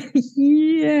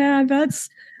 Yeah, that's.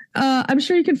 I'm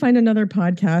sure you can find another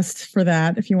podcast for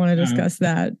that if you want to discuss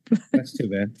that. That's too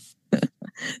bad.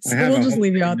 So we'll just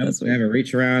leave you out this I week. have a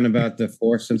reach around about the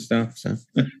Force and stuff. So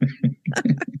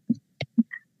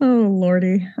Oh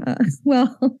lordy. You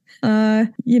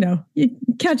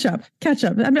catch up.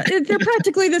 I mean, they're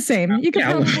practically the same. You could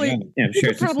Yeah, I'm probably, sure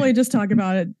it's the probably just talk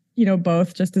about it.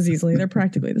 Both just as easily. They're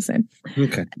practically the same.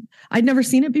 okay. I'd never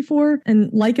seen it before,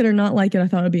 and like it or not like it, I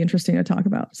thought it'd be interesting to talk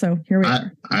about. So here we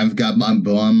are. I've got my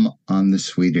bum on the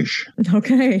Swedish.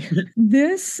 Okay.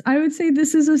 I would say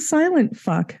this is a silent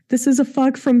fuck. This is a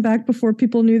fuck from back before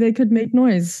people knew they could make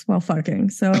noise while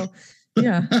fucking. So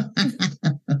yeah.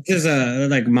 This is a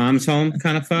like mom's home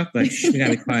kind of fuck. Like shh, we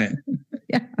gotta be quiet.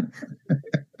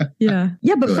 Yeah.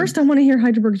 But Good. first I want to hear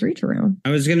Heidelberg's reach around.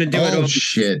 I was gonna do it all in Oh,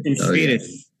 Swedish.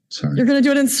 yeah. Sorry. You're gonna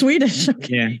do it in Swedish.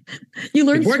 Okay. Yeah. You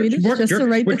learned Swedish just to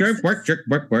write this? work. I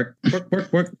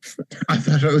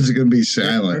thought it was going to be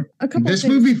silent. A couple This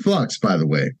things. movie fucks, by the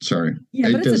way. Sorry. Yeah,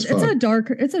 It but does it's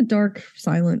a dark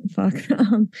silent fuck.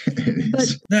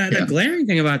 The glaring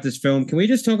thing about this film, can we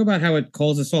just talk about how it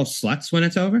calls us all sluts when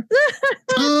it's over?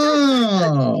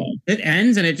 Oh. It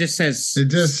ends and it just says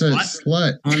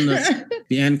slut on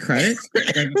the end credits.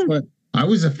 I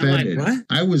was offended. I'm like, what?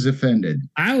 I was offended.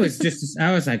 I was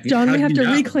like, John, how'd we have you to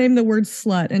know? reclaim the word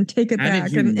slut and take it How did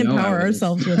back you and know I empower was?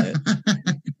 ourselves with it.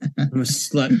 I'm a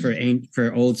slut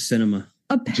for old cinema.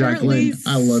 Apparently, Jacqueline,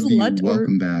 I love you. slut or-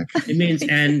 Welcome back. It means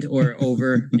end or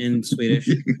over in Swedish.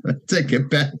 Take it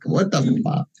back. What the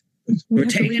fuck? We're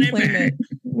have to taking it reclaim back.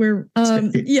 We're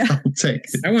yeah. I'll take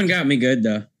it. That one got me good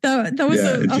though. That was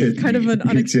Yeah, it a did. kind of an Me too.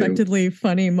 unexpectedly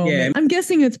funny moment. Yeah. I'm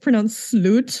guessing it's pronounced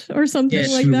slut or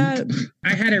something like that.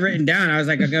 I had it written down. I was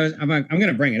like, I'm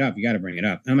gonna bring it up. You got to bring it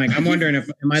up. I'm like, I'm wondering if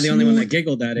am I the only one that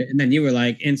giggled at it? And then you were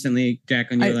like, instantly,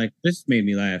 Jacqueline, you were like, this made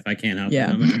me laugh. I can't help Yeah.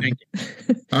 it. I'm like, thank you.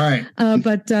 All right.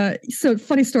 So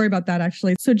funny story about that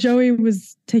actually. So Joey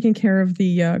was taking care of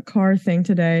the car thing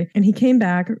today, and he came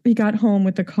back. He got home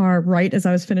with the car right as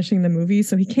I was finishing the movie.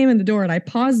 So he came in the door, and I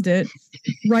paused it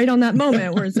right on that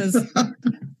moment where it says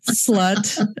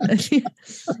slut.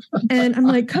 And I'm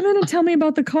like, come in and tell me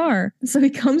about the car. So he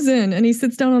comes in and he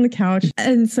sits down on the couch.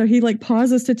 And so he like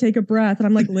pauses to take a breath. And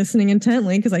I'm like listening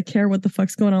intently because I care what the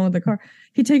fuck's going on with the car.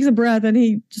 He takes a breath and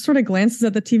he just sort of glances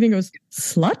at the TV and goes,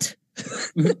 slut?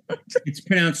 It's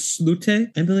pronounced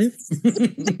slute, I believe.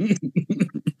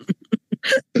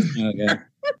 Okay.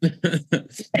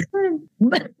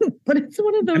 But it's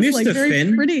one of I'm those used like to very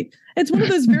Finn. pretty. It's one of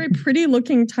those very pretty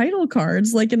looking title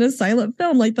cards, like in a silent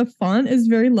film. Like the font is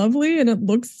very lovely and it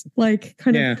looks like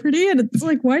kind Yeah. of pretty. And it's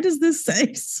like, why does this say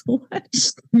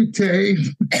slut?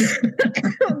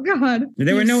 Oh God!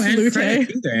 There were You no end slute.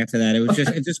 credits either after that.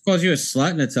 It just calls you a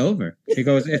slut and it's over.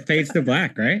 It fades to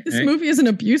black, right? This Right? movie is an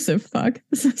abusive fuck.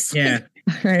 This is Yeah.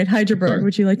 All right, Hydraberg,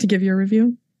 would you like to give your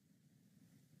review?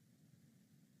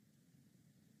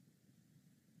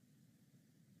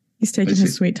 He's taking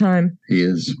his sweet time. He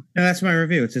is. No, that's my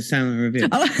review. It's a silent review.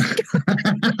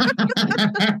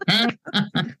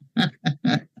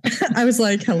 I was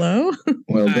like, hello?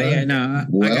 Well done. Yeah, no,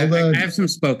 I have some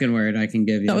spoken word I can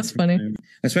give you. That was funny.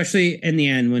 Especially in the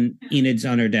end when Enid's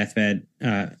on her deathbed.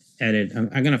 Edit.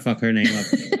 I'm gonna fuck her name up.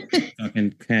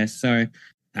 Fucking cast. Sorry.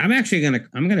 I'm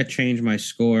gonna change my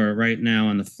score right now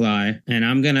on the fly,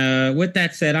 and with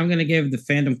that said, I'm gonna give the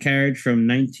Phantom Carriage from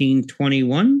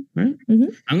 1921. Right? Mm-hmm.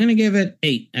 I'm gonna give it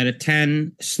 8 out of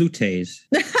 10 slutes.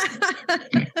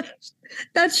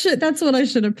 That's what I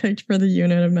should have picked for the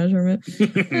unit of measurement. Do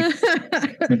you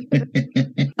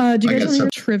I guys got want to hear some-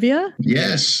 trivia?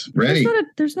 Yes, ready.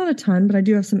 There's not a ton, but I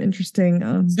do have some interesting.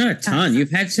 It's not a ton.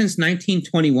 You've had since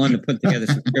 1921 to put together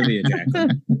some trivia,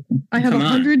 Jacqueline. I have Come on.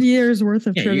 100 years worth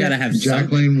of Yeah, trivia. you gotta have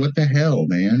Jacqueline, what the hell,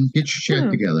 man? Get your shit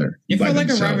Huh. together. It by felt like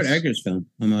themselves. a Robert Eggers film,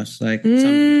 almost like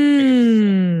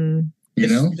You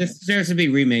know? This deserves to be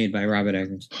remade by Robert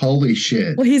Eggers. Holy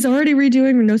shit. Well, he's already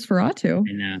redoing Nosferatu.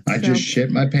 I know. I just shit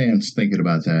my pants thinking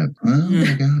about that. Oh my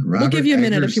God. Robert We'll give you a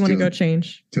minute Eggers if you want to go doing-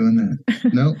 change. Doing that.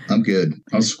 No, I'm good.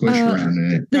 I'll squish around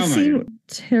in it. The scene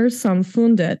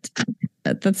Tersamfundet.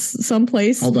 That's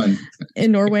someplace. Hold on.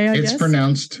 In Norway, I It's guess.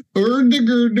 pronounced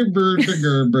Erdiger.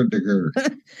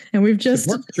 And we've just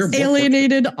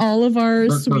alienated all of our Burp,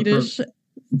 burp, Swedish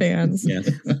fans. Yes.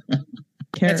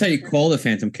 That's how you call the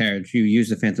Phantom Carriage. You use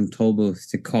the Phantom toll booth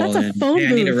to call That's in. a phone Hey,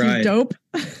 I need a booth, you ride. dope.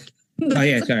 Oh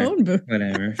yeah, That's a sorry. phone booth.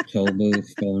 Whatever. Toll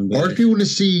booth, phone booth. Or if you want to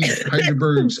see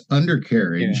Heidelberg's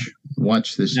undercarriage,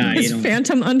 watch this. Nah, movie. you It's don't-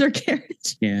 Phantom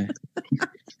Undercarriage. Yeah.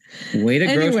 Way to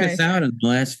gross Anyway. us out in the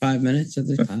last 5 minutes of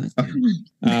this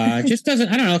podcast. It just doesn't,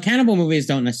 I don't know. Cannibal movies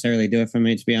don't necessarily do it for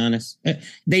me, to be honest.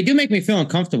 They do make me feel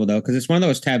uncomfortable, though, because it's one of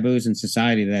those taboos in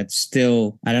society that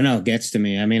still, I don't know, gets to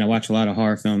me. I mean, I watch a lot of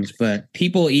horror films, but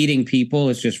people eating people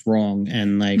is just wrong.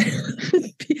 And like,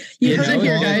 You heard it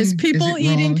here, guys. Is People it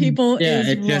eating wrong? people yeah, is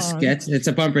it just wrong. it's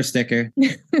a bumper sticker.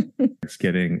 It's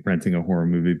renting a horror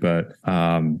movie, but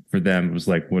for them it was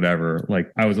like whatever.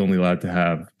 Like I was only allowed to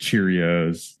have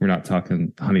Cheerios. We're not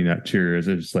talking Honey Nut Cheerios.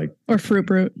 It's just like Or Fruit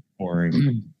Brute.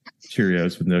 boring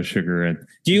Cheerios with no sugar. And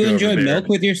Do you go over enjoy there. milk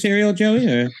with your cereal, Joey?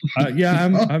 Or? Yeah,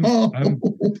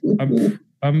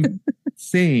 I'm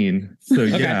sane. So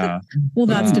Okay. yeah, Well,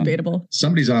 that's Um, debatable.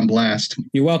 Somebody's on blast.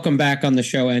 You're welcome back on the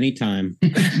show anytime.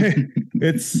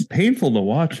 it's painful to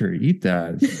watch her eat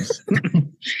that.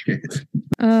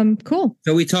 Cool.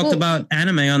 So we talked Well- about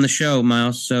anime on the show,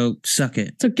 Miles. So suck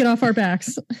it. So get off our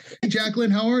backs. Hey,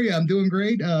 Jacqueline, how are you? I'm doing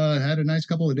great. Had a nice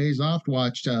couple of days off.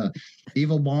 Watched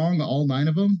Evil Bong, all 9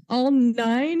 of them. All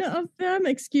 9 of them?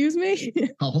 Excuse me?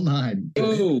 All 9.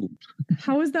 Oh,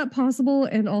 How is that possible?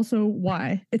 And also,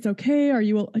 why? It's okay. Are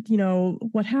you,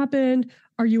 what happened?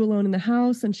 Are you alone in the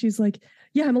house? And she's like,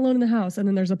 yeah, I'm alone in the house. And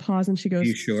then there's a pause and she goes, are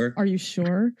you sure? Are you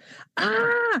sure?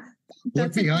 Ah! Look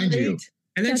That's a behind you. great-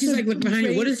 And then That's she's a like, look behind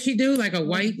you. What great- does she do? Like a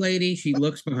white lady, she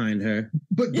looks behind her.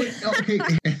 But okay,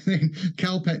 and then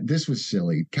Cal Penn, this was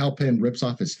silly. Cal Penn rips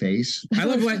off his face. I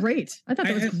love what great. I thought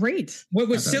that was great. What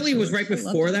was I thought it silly was was right I loved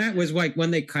before it. that was like when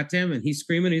they cut him and he's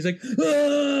screaming. He's like,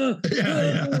 ah!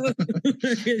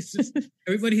 It's just,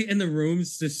 everybody in the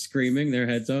room's just screaming their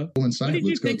heads off. Go What inside. did you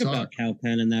Let's go think talk. about Cal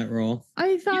Penn in that role?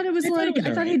 I thought it was I thought it was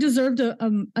I thought he alright. deserved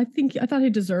I thought he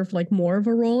deserved like more of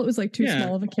a role. It was like too Yeah.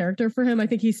 small of a character for him. I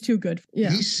think he's too good.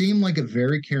 Yeah. He seemed like a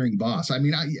very caring boss. I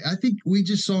mean, I think we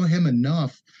just saw him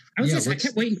enough. I was Yeah, I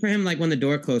kept waiting for him, like when the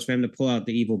door closed, for him to pull out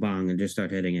the evil bong and just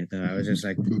start hitting it. Though I was just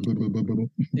like,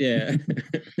 yeah.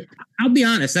 I'll be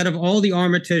honest. Out of all the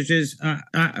Armitages,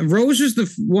 Rose was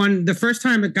the first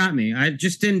time it got me. I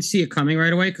just didn't see it coming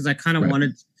right away because I kind of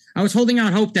wanted. I was holding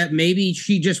out hope that maybe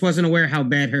she just wasn't aware how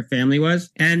bad her family was.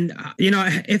 And,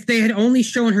 if they had only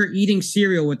shown her eating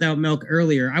cereal without milk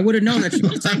earlier, I would have known that she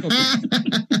was a psychopath.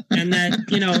 And that,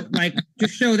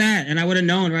 just show that. And I would have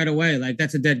known right away. Like,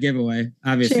 that's a dead giveaway,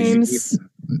 obviously. James,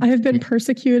 I have been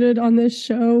persecuted on this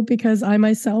show because I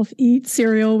myself eat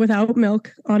cereal without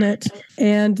milk on it.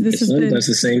 And My this has son been does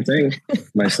the same thing.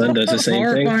 My son does the same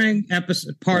thing. Horrifying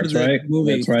episode, part That's of the right.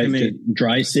 movie. That's right. To me.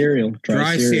 Dry cereal.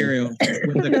 Dry cereal.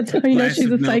 That's how you know glass she's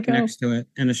of a milk psycho. next to it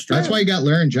and a straw. That's why you got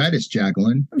laryngitis,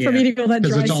 Jacqueline. From eating all that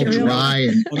Because dry it's all cereal. dry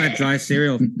and all that dry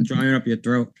cereal drying up your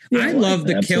throat. Yeah, I love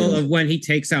the kill absolutely. of when he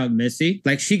takes out Missy.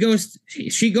 Like she goes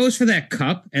for that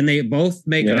cup and they both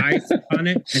make Yeah. eyes on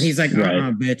it. And he's like,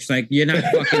 Right. bitch. Like you're not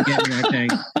fucking getting that thing.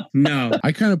 No.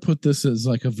 I kind of put this as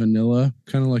like a vanilla,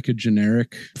 kind of like a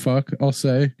generic fuck, I'll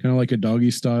say. Kind of like a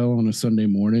doggy style on a Sunday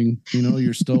morning. You know,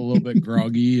 you're still a little bit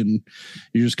groggy and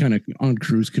you're just kind of on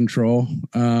cruise control.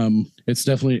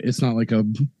 It's not like a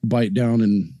bite down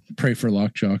and pray for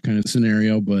lockjaw kind of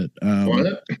scenario, but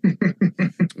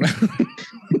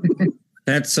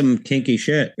That's some kinky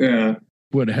shit. Yeah.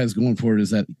 what it has going for it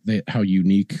is that how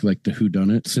unique like the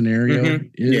whodunit scenario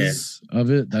is of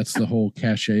it. That's the whole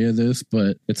cachet of this.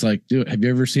 But it's like, dude, have you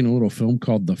ever seen a little film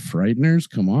called The Frighteners?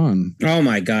 Come on. Oh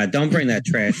my God. Don't bring that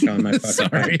trash on my fucking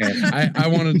Sorry. podcast. I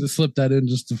wanted to slip that in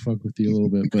just to fuck with you a little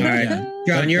bit. But All right. yeah,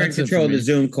 John, you're in that's it control for of the me.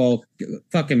 Zoom call.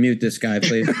 Fucking mute this guy,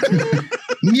 please.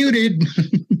 Muted.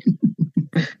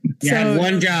 You had So-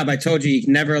 one job. I told you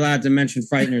you're never allowed to mention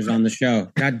frighteners on the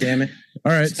show. God damn it.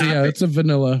 All right. Stop so yeah, it. it's a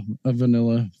vanilla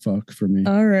fuck for me.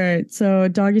 All right. So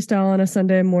doggy style on a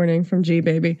Sunday morning from G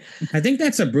Baby. I think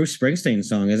that's a Bruce Springsteen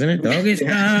song, isn't it? Doggy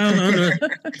style on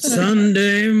a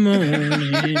Sunday morning.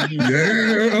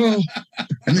 Yeah.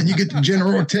 And then you get the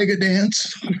General Ortega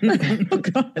dance. Oh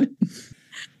God.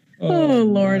 Oh,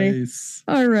 Lordy. Nice.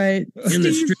 All right. In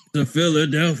the Steve, streets of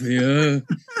Philadelphia.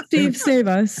 Steve, save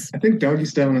us. I think Doggy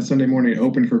Style on a Sunday morning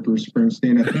opened for Bruce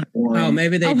Springsteen at the Forum. Oh,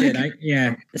 maybe they Oh, did. my-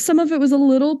 Yeah. Some of it was a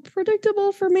little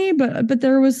predictable for me, but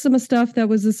there was some stuff that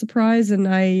was a surprise, and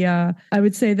I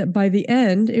would say that by the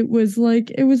end it was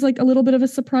like a little bit of a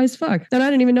surprise fuck that I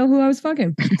didn't even know who I was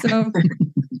fucking. So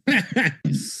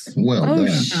Well oh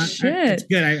done. shit. It's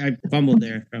good. I fumbled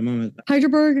there for a moment.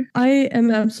 Heidelberg, I am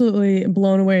absolutely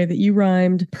blown away that you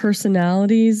rhymed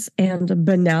personalities and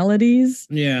banalities.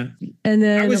 Yeah. And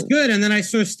then That was good. And then I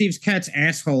saw Steve's cat's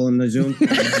asshole in the Zoom call.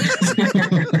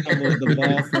 Fumbled the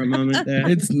ball for a moment there.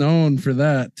 It's known for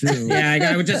that too.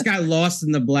 Yeah, I just got lost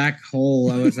in the black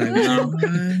hole. I was like,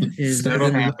 what is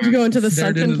That'll that? happen. you go into the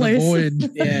Stared sunken into the place.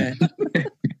 void. Yeah.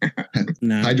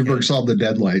 No. Heidelberg solved the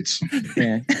deadlights.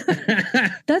 Yeah.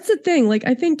 That's the thing. Like,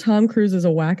 I think Tom Cruise is a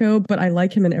wacko, but I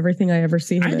like him in everything I ever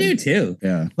see him I in. do too.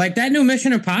 Yeah. Like that new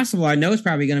Mission Impossible, I know it's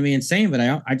probably going to be insane, but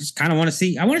I just kind of want to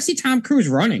see. I want to see Tom Cruise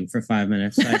running for 5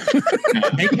 minutes. Like,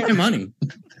 take my money.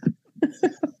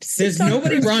 There's Tom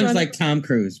nobody Cruise runs running. like Tom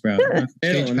Cruise, bro.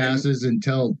 Stage passes and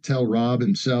tell Rob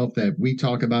himself that we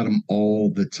talk about him all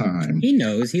the time. He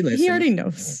knows. He listens. He already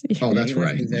knows. Oh, that's He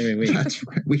right. listens every week. That's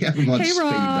right. We have him on Hey, speed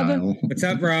Rob. dial. What's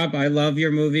up, Rob? I love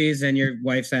your movies and your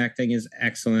wife's acting is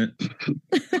excellent.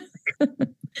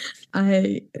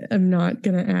 I am not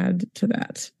going to add to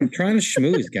that. I'm trying to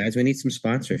schmooze, guys. We need some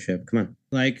sponsorship. Come on.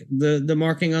 Like the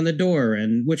marking on the door,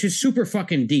 and which is super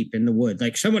fucking deep in the wood.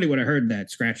 Like somebody would have heard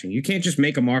that scratching. You can't just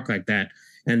make a mark like that.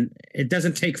 And it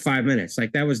doesn't take 5 minutes.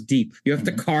 Like that was deep. You have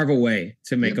to carve away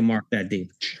to make a mark that deep.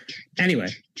 Anyway,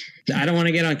 I don't want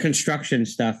to get on construction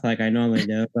stuff like I normally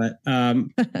do, but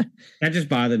that just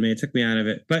bothered me. It took me out of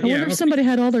it. But I yeah, wonder if somebody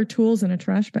had all their tools in a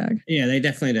trash bag. yeah, they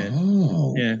definitely did.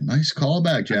 Oh, Yeah. nice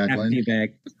callback, Jacqueline. Empty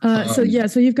bag.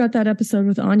 So you've got that episode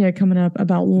with Anya coming up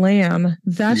about lamb.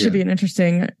 That should Yeah. be an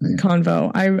interesting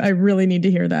convo. I really need to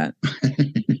hear that.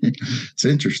 It's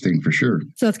interesting for sure.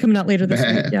 So that's coming out later this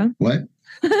week. Bad. Yeah. What?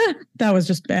 That was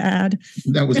just bad.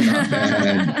 That was not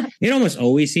bad. It almost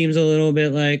always seems a little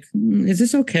bit like, is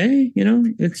this okay? You know,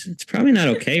 it's probably not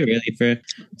okay really for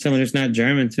someone who's not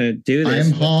German to do I this.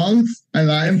 am Hans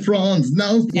and I am Franz.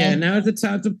 No, Yeah, now it's the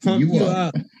time to pump you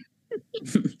up.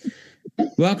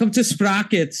 Welcome to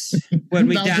Sprockets. When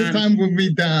we Now's the dance. time when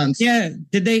we dance. Yeah,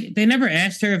 did they never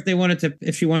asked her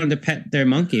if she wanted to pet their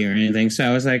monkey or anything. So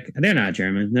I was like, they're not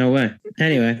German. No way.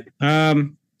 Anyway,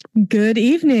 Good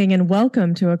evening and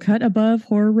welcome to A Cut Above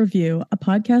Horror Review, a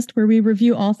podcast where we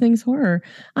review all things horror.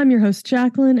 I'm your host,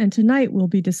 Jacqueline, and tonight we'll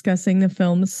be discussing the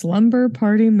film Slumber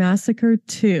Party Massacre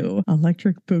 2,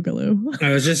 Electric Boogaloo.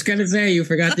 I was just gonna say you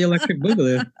forgot the Electric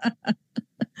Boogaloo.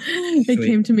 It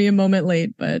came to me a moment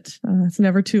late, but it's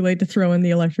never too late to throw in the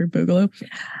Electric Boogaloo.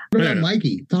 What about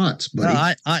Mikey? Thoughts,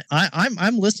 buddy?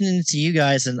 I'm listening to you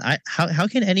guys, and how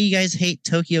can any of you guys hate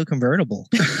Tokyo Convertible?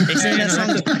 They say that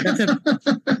song.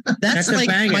 That's a like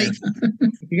banger. my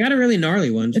You got a really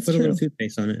gnarly one. Just It's put a little true.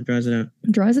 toothpaste on it. It dries it out.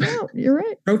 Dries it out. You're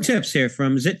right. Pro tips here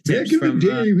from Zit Back Tips in the from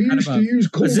day, we used to use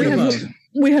cold We have, Zitabo.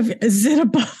 we have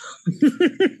Zitabo.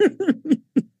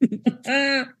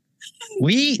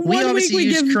 We One obviously week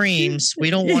we use give- creams. We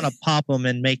don't want to pop them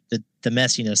and make the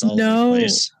messiness all over No. the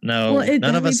place. No, Well, none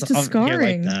that of leads us to are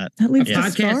scarring. like that. That leads A to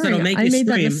podcast scarring. that'll make I you made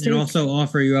that scream mistake. and also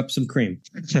offer you up some cream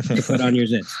to put on your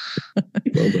zits.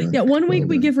 Well done. Yeah, one week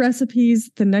we give recipes.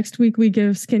 The next week we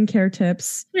give skincare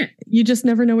tips. Yeah. You just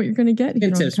never know what you're going to get. here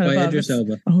Skin on tips Cut by Above. Idris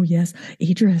Elba. Oh yes,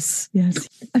 Idris. Yes,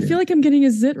 I feel like I'm getting a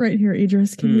zit right here,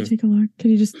 Idris. Can you take a look? Can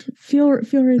you just feel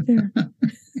right there?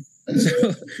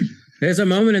 So, there's a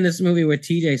moment in this movie where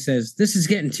TJ says, "This is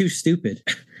getting too stupid."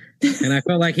 And I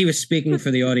felt like he was speaking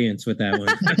for the audience with that one.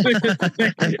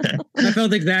 I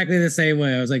felt exactly the same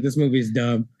way. I was like, this movie's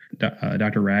dumb.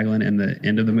 Dr. Raglan in the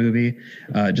end of the movie,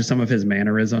 just some of his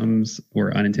mannerisms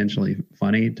were unintentionally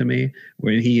funny to me.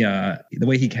 When he, the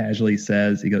way he casually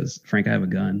says, he goes, "Frank, I have a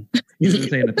gun." He doesn't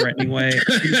say it in a threatening way.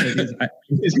 He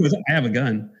just goes, "I have a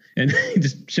gun," and he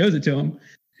just shows it to him.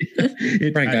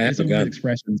 Frank, I have a some of gun. his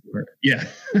expressions were, yeah.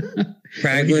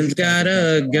 Raglan's got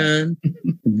a gun.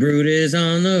 Brute is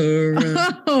on the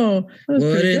run. Oh, that was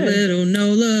What pretty did good. little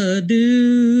Nola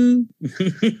do?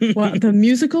 Well, the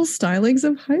musical stylings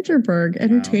of Heidelberg,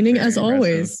 entertaining very as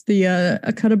always. The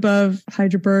A Cut Above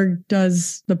Heidelberg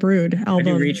does the Brood I do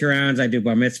album. reach arounds. I do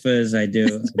bar mitzvahs. I do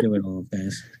it all,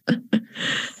 guys.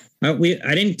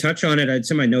 I didn't touch on it.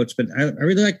 It's in my notes, but I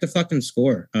really like the fucking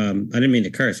score. I didn't mean to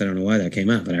curse. I don't know why that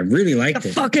came out, but I really liked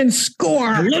it. Fucking score!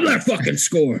 I love that fucking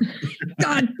score.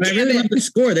 God I really love the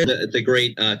score. The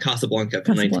great Casablanca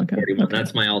from 1941.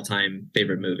 That's my all-time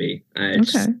favorite movie. I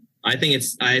think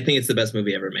it's the best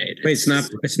movie ever made. Wait,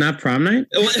 it's not Prom Night?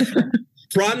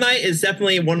 Prom Night is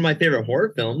definitely one of my favorite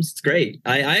horror films. It's great.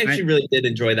 I actually really did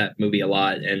enjoy that movie a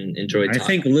lot and enjoyed. I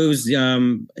think Lou's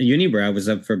unibrow was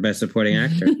up for best supporting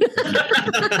actor.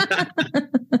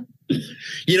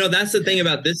 You know, that's the thing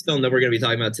about this film that we're going to be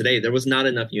talking about today. There was not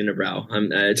enough unibrow.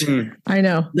 I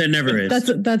know. There never is.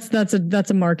 That's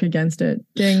a mark against it.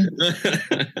 Ding.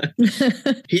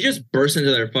 He just burst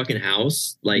into their fucking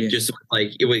house, because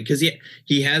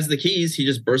he has the keys. He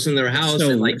just bursts in their house So,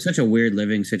 and such a weird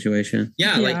living situation.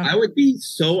 yeah, like I would be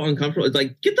so uncomfortable. It's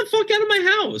like, get the fuck out of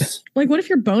my house. Like, what if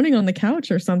you're boning on the couch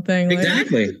or something? Like,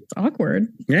 Exactly. it's awkward.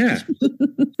 Yeah.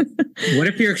 What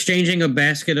if you're exchanging a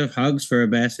basket of hugs for a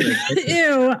basket of kisses?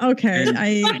 Ew. Okay.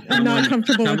 I'm not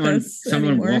comfortable with this.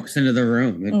 Someone anymore. walks into the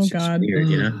room. It's Oh, just God. weird,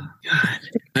 you know?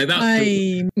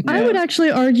 I would actually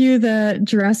argue that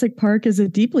Jurassic Park is a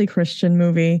deeply Christian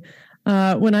movie.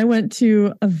 When I went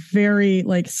to a very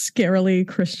scarily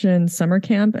Christian summer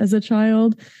camp as a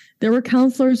child, there were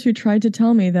counselors who tried to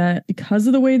tell me that because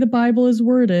of the way the Bible is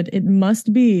worded, it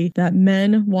must be that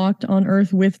men walked on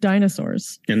Earth with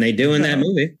dinosaurs. And they do in that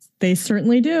movie. They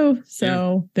certainly do.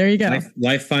 So there you go.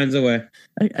 Life finds a way.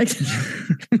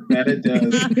 That it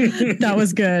does. That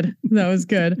was good. That was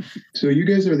good. So you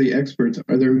guys are the experts.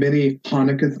 Are there many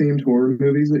Hanukkah themed horror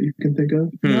movies that you can think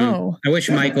of? No. I wish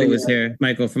Michael was here.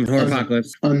 Michael from Horror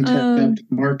Apocalypse. Untapped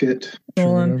market.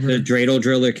 The Dreidel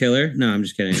Driller Killer. No, I'm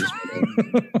just kidding.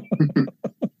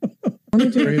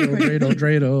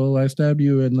 Dreidel, I stab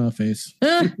you in the face.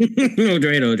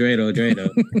 Dreidel.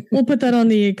 We'll put that on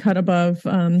the Cut Above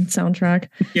soundtrack.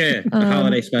 Yeah, the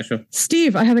holiday special.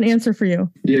 Steve, I have an answer for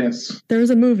you. Yes. There was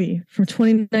a movie from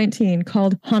 2019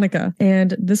 called Hanukkah,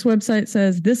 and this website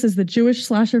says this is the Jewish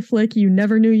slasher flick you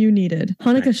never knew you needed.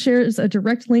 Hanukkah shares a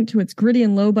direct link to its gritty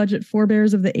and low-budget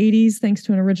forebears of the 80s, thanks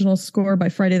to an original score by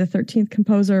Friday the 13th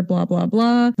composer, blah, blah,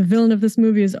 blah. The villain of this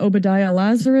movie is Obadiah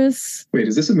Lazarus. Wait,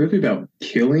 is this a movie about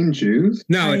killing Jews?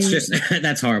 No, it's just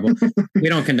that's horrible. We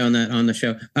don't condone that on the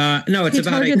show. No, it's He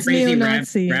about a targets crazy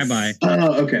neo-Nazis. rabbi.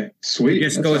 Oh, okay. Sweet. He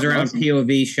just That goes sounds around awesome.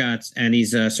 POV shots and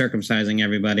he's circumcising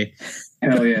everybody.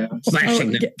 Hell yeah.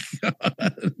 Slashing them.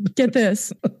 Get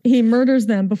this. He murders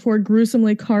them before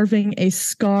gruesomely carving a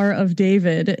scar of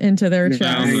David into their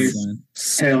chest.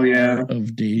 Hell yeah.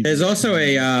 Of David. There's also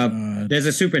there's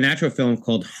a supernatural film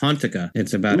called Hauntica.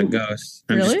 It's about a ghost.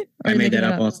 Really? I made that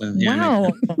up also. Yeah, I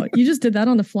made Wow. You just did that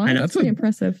on the fly. I know. That's pretty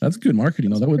impressive. That's good marketing.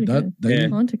 Though.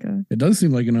 Hauntica. It does seem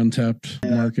like an untapped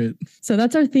market. So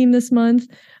that's our theme this month.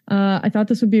 I thought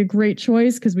this would be a great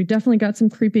choice because we definitely got some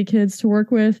creepy kids to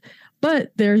work with.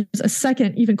 But there's a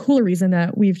second, even cooler reason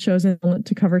that we've chosen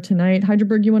to cover tonight.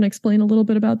 Heidelberg, you want to explain a little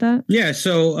bit about that? Yeah,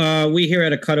 so we here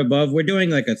at A Cut Above, we're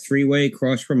doing like a 3-way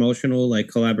cross-promotional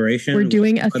collaboration. We're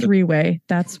doing a 3-way.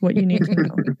 That's what you need to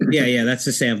know. Yeah, that's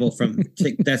the sample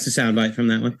that's the soundbite from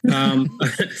that one.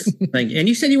 And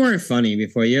you said you weren't funny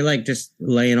before. You're like just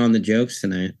laying on the jokes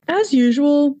tonight. As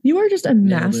usual, you are just a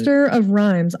master of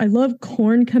rhymes. I love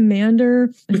Corn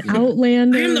Commander and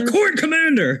Outlander. I am the Corn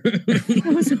Commander.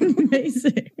 That was amazing.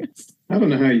 I don't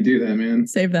know how you do that, man.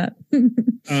 Save that.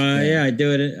 Yeah, I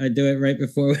do it right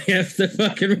before we have to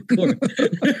fucking record.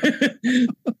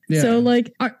 So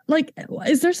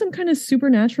is there some kind of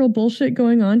supernatural bullshit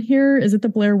going on here? Is it the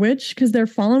Blair Witch? Because they're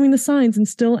following the signs and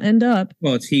still end up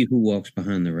Well, it's he who walks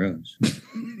behind the roads.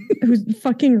 who's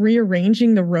fucking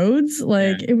rearranging the roads.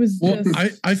 Like it was Well,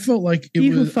 just I felt like it he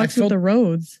was. who fucks with the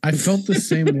roads. I felt the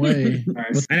same way.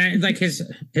 And like his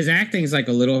acting is like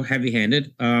a little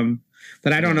heavy-handed.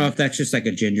 But I don't know if that's just like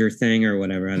a ginger thing or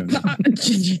whatever. I don't know.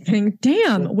 Ginger thing.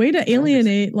 Damn, way to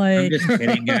alienate like just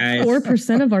kidding, guys.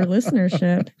 4% of our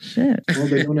listenership. Shit. Well,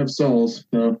 they don't have souls.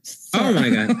 So. Oh my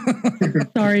god.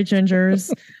 Sorry,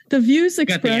 gingers. The views got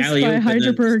the expressed alley-oop by and then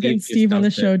Heidelberg Steve and just Steve on the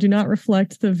dumped it. show do not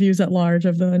reflect the views at large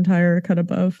of the entire Cut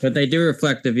Above. But they do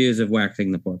reflect the views of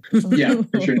waxing the pork. Yeah,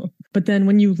 for sure. But then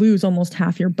when you lose almost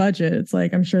half your budget, it's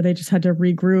like I'm sure they just had to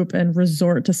regroup and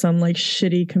resort to some like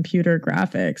shitty computer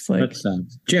graphics. Like That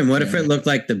sucks. Jim, what if it looked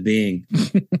like The Being?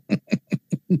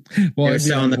 Well, They're it'd be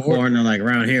selling the on board. corn. They're like,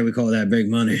 around here we call that big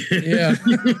money. Yeah.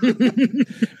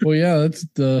 Well, yeah, that's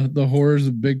the horrors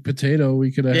of Big Potato.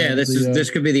 We could have. Yeah, had this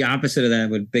could be the opposite of that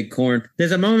with big corn.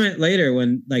 There's a moment later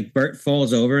when like Bert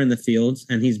falls over in the fields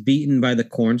and he's beaten by the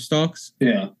corn stalks.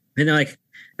 Yeah. And like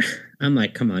I'm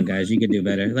like, come on, guys, you can do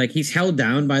better. Like he's held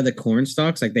down by the corn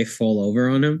stalks, like they fall over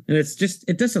on him, and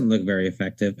it doesn't look very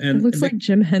effective. And it looks like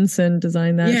Jim Henson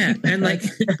designed that. yeah, and like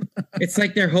it's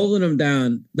like they're holding him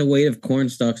down, the weight of corn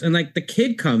stalks, and like the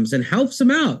kid comes and helps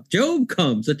him out. Job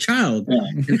comes, a child,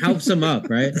 and helps him up,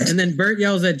 right? And then Bert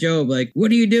yells at Job, like, "What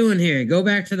are you doing here? Go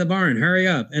back to the barn, hurry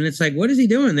up!" And it's like, what is he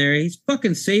doing there? He's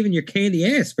fucking saving your candy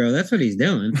ass, bro. That's what he's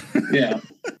doing. Yeah.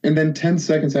 And then 10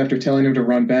 seconds after telling him to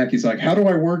run back, he's like, how do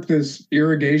I work this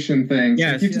irrigation thing?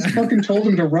 Yes. Like, you just fucking told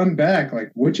him to run back.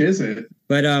 Like, which is it?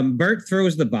 But Bert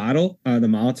throws the bottle, the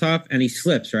Molotov, and he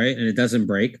slips, right? And it doesn't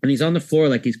break. And he's on the floor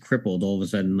like he's crippled all of a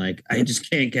sudden. Like, I just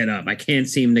can't get up. I can't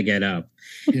seem to get up.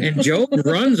 Yeah. And Job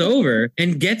runs over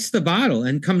and gets the bottle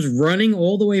and comes running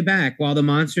all the way back while the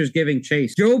monster's giving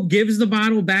chase. Job gives the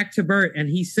bottle back to Bert and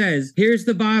he says, here's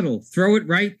the bottle. Throw it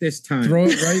right this time. Throw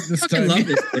it right this I time. love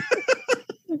this.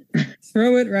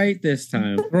 Throw it right this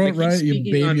time. Throw it Like, he's right, you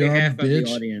speaking on baby behalf arm of the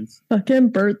bitch. audience. Fucking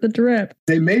Bert the Drip.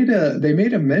 They made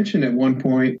a mention at one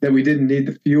point that we didn't need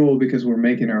the fuel because we're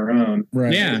making our own.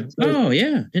 Right. Yeah. Oh,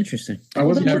 yeah. Interesting. I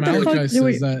wasn't Yeah, sure. Malachi do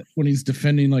we- says that when he's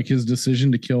defending like his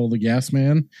decision to kill the gas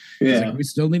man. He's Yeah. like, we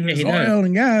still need Yeah, he oil does.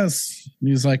 and gas. And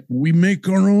he's like, we make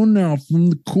our own now from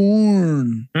the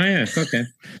corn. Oh, yeah. Okay.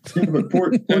 Yeah, but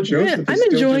poor Joseph. I'm is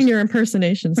still enjoying just- your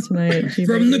impersonations tonight.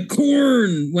 From the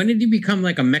corn. When did you become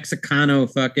like a Mexicano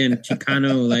fucking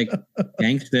Chicano like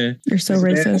gangster? You're so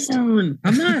racist. Corn.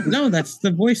 I'm not. No, that's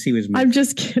the voice he was making. I'm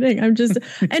just kidding.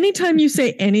 Anytime you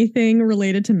say anything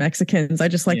related to Mexicans, I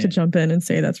just like to jump in and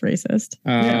say that's racist.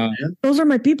 Those are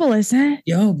my people, I say.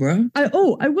 Yo, bro. I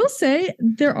will say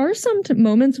there are some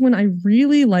moments when I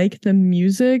really like the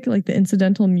music, like the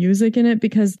incidental music in it,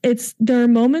 because there are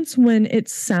moments when it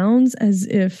sounds as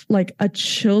if like a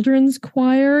children's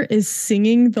choir is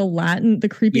singing the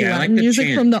creepy Yeah, I like Latin the music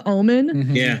chant. from The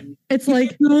Omen. Yeah. It's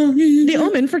like The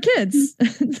Omen for kids.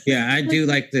 Yeah, I do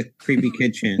like the creepy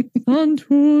kid chant.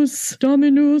 Santus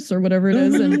Dominus or whatever it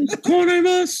is. And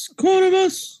Cornimus.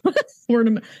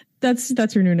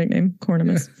 That's your new nickname,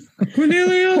 Cornimus.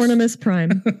 Cornelius. Cornimus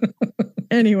Prime.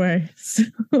 Anyway, so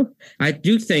I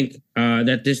do think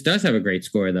that this does have a great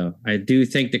score, though. I do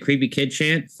think the creepy kid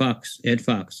chant fucks. It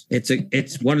fucks.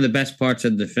 It's one of the best parts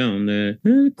of the film. The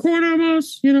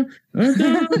Cornimus,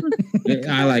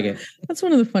 I like it. that's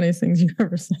one of the funniest things you've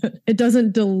ever said. It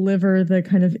doesn't deliver the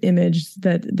kind of image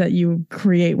that you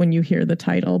create when you hear the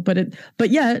title, but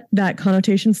yet that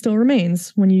connotation still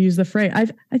remains when you use the phrase.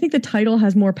 I think the title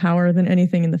has more power than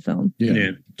anything in the film.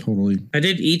 Yeah, totally. I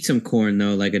did eat some corn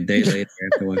though, like a day later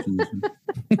after watching this one.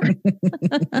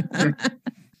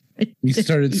 You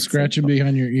started scratching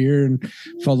behind your ear and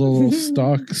felt a little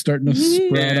stalk starting to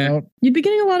sprout out. You'd be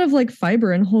getting a lot of like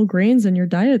fiber and whole grains in your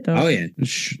diet, though. Oh yeah,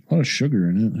 There's a lot of sugar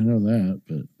in it. I know that,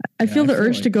 but I feel the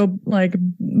urge to go like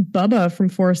Bubba from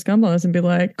Forrest Gump on this and be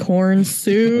like corn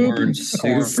soup, corn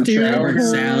soup, stewed corn corn,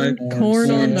 salad, corn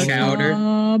on the chowder,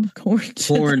 cob,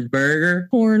 corn burger,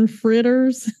 corn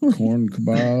fritters, corn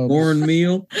kebab,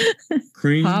 cornmeal,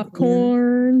 cream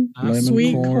popcorn, lemon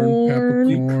sweet corn,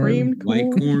 peppercorn, creamed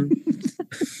white corn,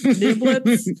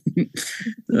 niblets.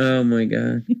 Oh my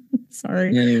god. Sorry.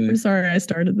 Anyway. I'm sorry I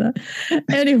started that.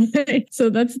 Anyway, so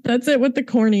that's it with the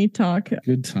corny talk.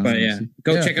 Good time. But yeah,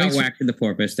 go check out Whack the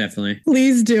Porpoise, definitely.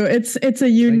 Please do. It's a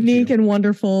unique and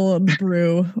wonderful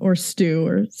brew or stew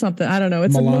or something. I don't know.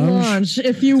 It's Melange. a melange,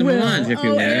 if you It's a will. melange, if you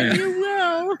will, If yeah. you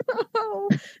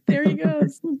will. There he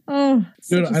goes. Oh,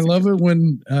 Dude, I love it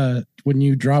when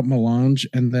you drop Melange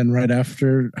and then right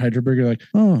after Heidelberg, you're like,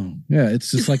 oh yeah,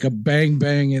 it's just like a bang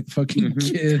bang at fucking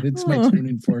kid. It's my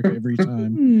tuning fork every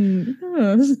time.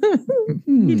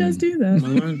 He does do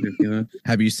that.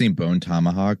 Have you seen Bone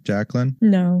Tomahawk, Jacqueline?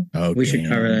 No. Oh, We should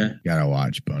cover that. Gotta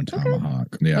watch Bone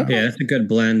Tomahawk. Yeah. Yeah, that's a good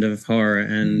blend of horror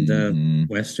and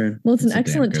Western. Well, it's an It's a damn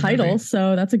excellent good title, movie.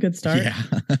 so that's a good start. Yeah.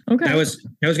 Okay. That was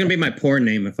gonna be my porn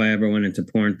name if I ever went into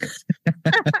porn.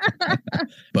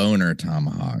 Boner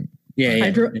Tomahawk. Yeah,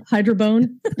 yeah.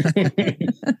 Hydrobone.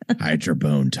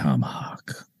 Hydrobone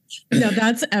Tomahawk. No,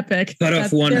 that's epic. Cut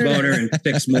off That's- one there it boner is. and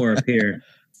 6 more appear.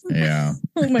 Yeah.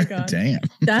 Oh my god. Damn.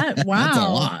 That wow. That's a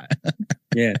lot.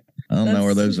 Yeah. I don't know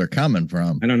where those are coming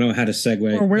from. I don't know how to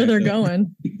segue. Or where they're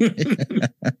going.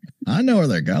 I know where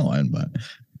they're going, but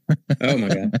Oh my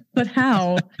god. But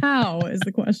how? How is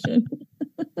the question?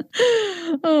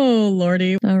 Oh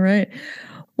lordy. All right.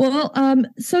 Well,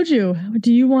 Soju,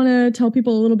 do you want to tell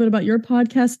people a little bit about your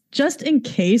podcast, just in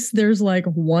case there's like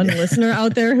one listener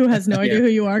out there who has no idea who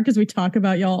you are, because we talk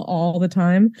about y'all all the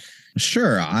time.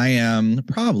 sure, I am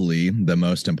probably the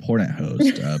most important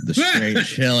host of the Straight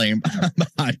Chilling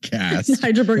podcast.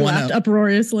 Heidelberg One laughed of-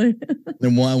 uproariously.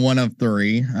 one of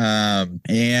 3.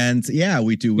 And yeah,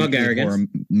 we do Plug weekly arrogance. horror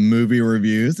movie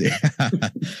reviews. Yeah.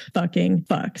 Fucking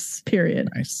fucks. Period.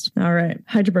 Nice. All right.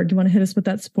 Heidelberg, do you want to hit us with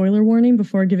that spoiler warning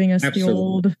before giving us Absolutely. the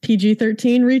old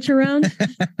PG-13 reach around?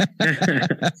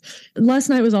 Last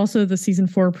night was also the season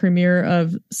 4 premiere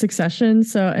of Succession.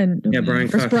 Yeah, Brian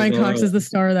of course, Cox Brian was Cox all- is the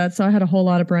star of that. So I had a whole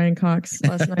lot of Brian Cox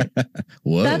last night.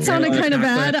 Whoa. That sounded kind of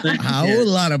bad. A whole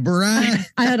lot of Brian.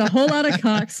 I had a whole lot of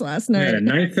Cox last I had night. a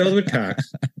night filled with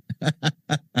cocks.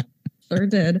 Sure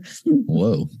did.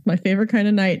 Whoa. My favorite kind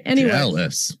of night. Anyway.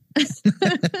 Jealous.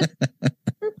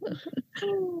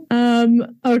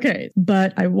 Okay,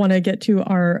 but I want to get to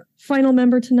our final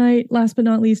member tonight. Last but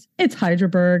not least, it's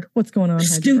Heidelberg. What's going on,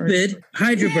 Heidelberg? Stupid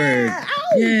Hydraberg.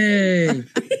 Yay.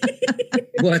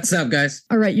 What's up, guys?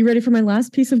 All right, you ready for my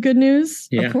last piece of good news?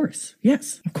 Yeah. Of course.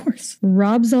 Yes, of course.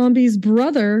 Rob Zombie's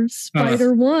brother,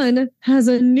 Spider One, has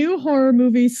a new horror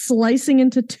movie slicing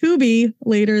into Tubi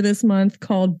later this month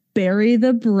called Bury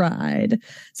the Bride.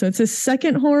 So it's his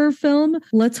second horror film.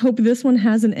 Let's hope this one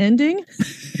has an ending.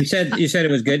 You said it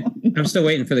was good. I'm still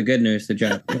waiting for the good news to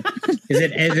drop. Is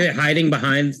it hiding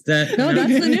behind that? No,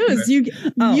 that's the news. You get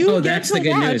that's to the good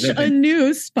watch news. Okay. a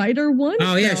new Spider One.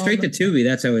 Oh yeah, film. straight to Tubi.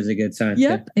 That's always a good sign.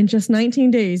 Yep, in just 19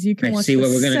 days you can I watch. see what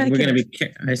the we're gonna be.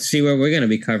 second. I see what we're gonna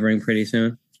be covering pretty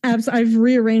soon. I've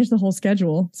rearranged the whole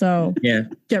schedule, so Yeah.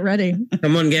 get ready.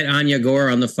 Someone get Anya Gore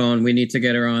on the phone. We need to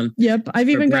get her on. Yep, I've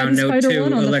For even gotten Brown Note Spider 2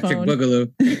 One on the Electric phone.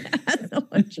 Boogaloo.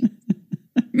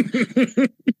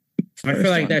 I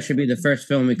feel like that should be the first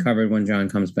film we covered when John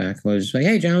comes back. We're just like,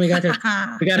 hey, John, we got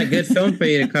a good film for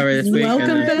you to cover this week.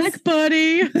 Welcome back,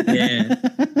 buddy. Yeah.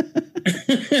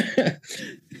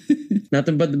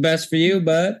 Nothing but the best for you,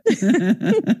 but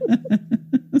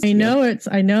I know it's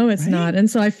not, and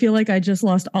so I feel like I just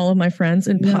lost all of my friends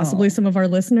and possibly some of our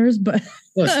listeners. But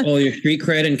plus all your street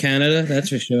cred in Canada, that's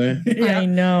for sure. I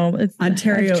know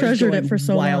Ontario I've treasured is it for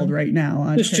so wild long. right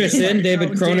now. Just in,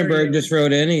 David Cronenberg just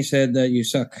wrote in. He said that you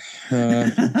suck.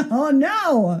 Oh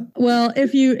no! Well,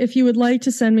 if you would like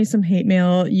to send me some hate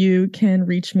mail, you can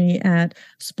reach me at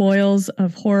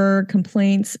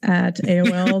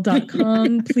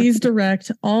spoilsofhorrorcomplaints@aol.com. Please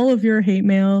direct all of your hate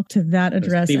mail to that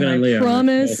address, Stephen and and I Leo.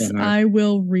 promise Both of them. I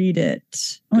will read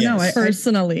it. Oh no! Yes.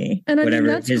 Personally, and I Whatever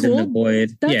mean that's is cool. in the void.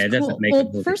 That's Yeah, it doesn't cool. make a Well,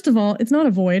 movie. first of all, it's not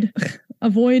a void. A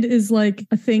void is like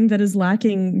a thing that is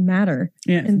lacking matter.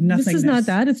 Yeah, And this is not nothingness.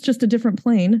 that. It's just a different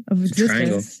plane of It's a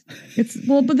triangle. existence. It's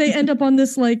but they end up on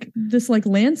this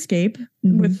landscape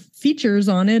with features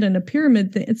on it and a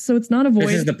pyramid thing. So it's not a void.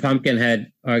 This is the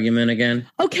Pumpkinhead argument again.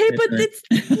 Okay, but it's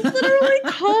literally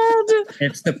called.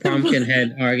 It's the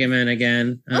Pumpkinhead argument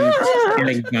again.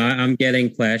 I'm getting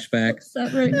flashbacks.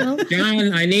 That right now.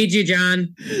 John, I need you,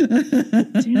 John.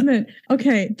 Damn it.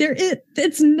 Okay,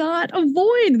 it's not a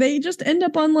void. They just end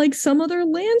up on like some other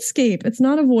landscape. It's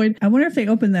not a void. I wonder if they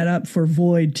open that up for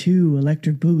Void 2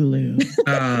 Electric Boogaloo.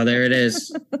 Oh, there it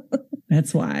is.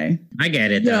 That's why. I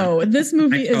get it. though. No, this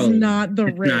movie is totally- not the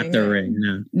It's ring. not the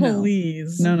ring. No.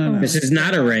 Please. No. This is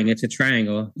not a ring. It's a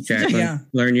triangle. Jacqueline, Yeah.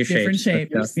 learn your Different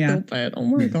shapes. shapes. Yeah. Stupid. Oh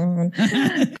my god.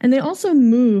 And they also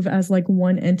move as like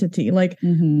one entity. Like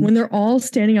when they're all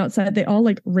standing outside, they all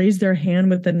like raise their hand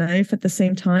with the knife at the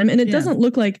same time. And it Yeah. doesn't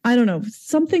look like, I don't know,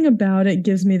 something about it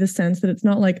gives me the sense that it's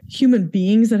not like human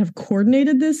beings that have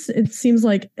coordinated this. It seems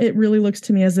like it really looks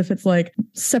to me as if it's like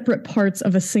separate parts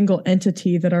of a single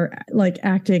entity that are like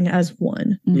acting as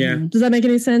one. Yeah. Does that make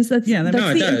any sense? That's Yeah, that's no,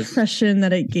 it the does. impression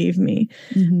that it gave me.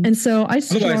 And so I Otherwise,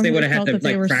 they strongly would have had felt to that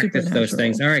they were like practice those supernatural.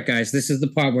 things. All right, guys, this is the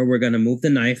part where we're going to move the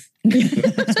knife.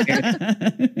 It's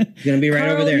going to be right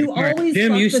Carl, over there. you All right, always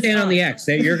Jim, fuck you this stand on up. the X.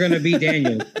 You're going to be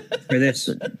Daniel for this.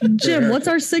 Jim, what's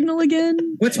our signal again?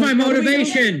 What's my Like, how do we know?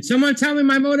 motivation? Someone tell me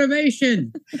my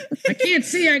motivation. I can't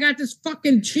see. I got this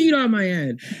fucking cheat on my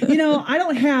head. You know, I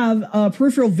don't have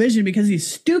peripheral vision because of these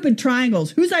stupid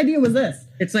triangles. Whose idea was this?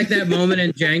 It's like that moment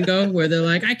in Django where they're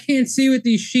like, I can't see with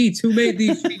these sheets. Who made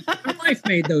these sheets? My wife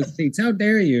made those sheets. How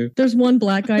dare you? There's one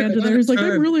black guy under there who's like,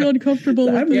 I'm really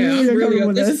uncomfortable with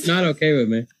This is not okay with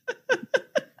me.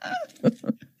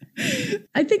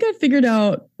 I think I figured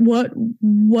out what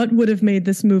would have made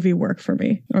this movie work for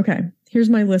me. Okay, here's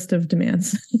my list of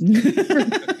demands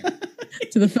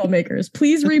to the filmmakers.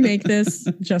 Please remake this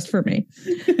just for me.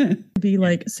 Be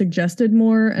like suggested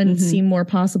more and seem more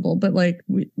possible, but like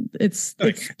it's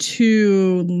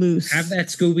too loose. Have that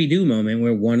Scooby-Doo moment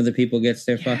where one of the people gets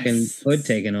their fucking hood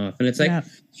taken off, and it's like,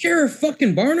 you're a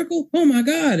fucking barnacle. Oh my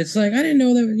god! It's like I didn't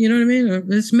know that. You know what I mean?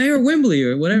 It's Mayor Wembley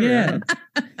or whatever. Yeah.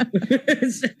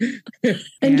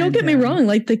 And don't get me wrong,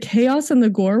 like the chaos and the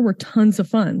gore were tons of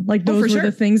fun. Like those were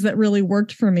the things that really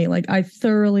worked for me. Like I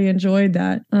thoroughly enjoyed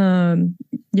that.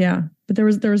 Yeah, but there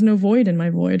was no void in my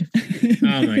void. Oh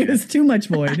my god, it's too much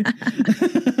void.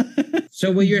 So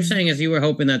what you're saying is you were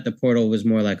hoping that the portal was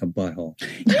more like a butthole.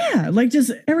 Yeah, like just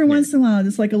every once in a while,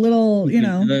 just like a little, you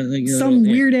know, some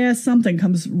weird ass something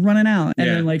comes running out, and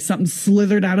then like something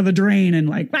slithered out of the drain, and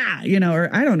like, you know, or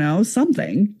I don't know,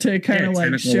 something to kind of like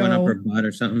tentacle went up show. her butt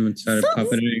or something and started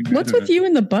puppeting. What's with you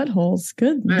and the buttholes?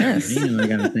 Goodness. You know, I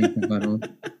gotta think the butthole.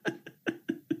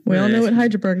 We all know what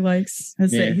Heidelberg likes.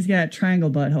 That's it. He's got a triangle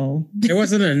butthole. There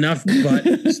wasn't enough butt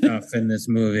stuff in this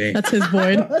movie. That's his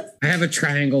void. I have a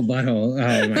triangle butthole.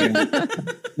 Oh my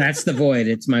god. That's the void.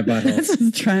 It's my butthole. That's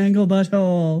his triangle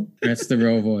butthole. That's the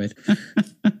real void.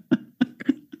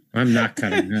 I'm not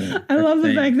cutting that. I love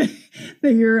the fact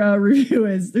that your review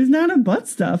is there's not enough butt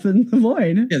stuff in the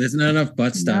void. Yeah, there's not enough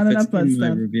butt stuff. Not enough It's butt in my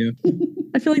stuff. review.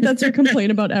 I feel like that's your complaint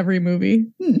about every movie.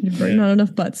 Not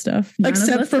enough butt stuff. Not enough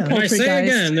Except butt for stuff. I Poultry say Guys.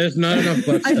 again, there's not enough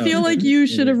butt stuff. I feel like you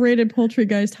should have rated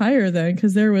Poultrygeist higher then,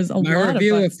 because there was a My lot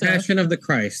review of butt of stuff. Passion of the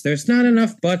Christ. There's not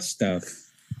enough butt stuff.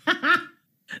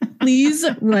 Please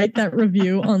write that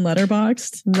review on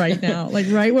Letterboxd right now. Like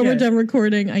right when we're done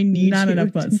recording, I need Not you enough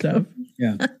to butt go. stuff.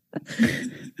 Yeah.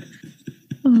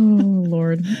 Oh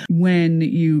Lord. When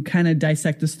you kind of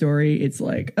dissect the story, it's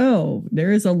like, oh,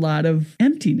 there is a lot of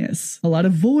emptiness, a lot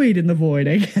of void in the void,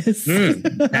 I guess.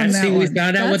 That's see, we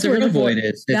found out what the real void is.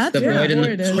 It's That's the where void in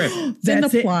void the is. script. It's in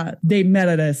That's the it. plot. They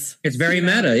meta us. It's very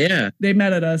meta, yeah. They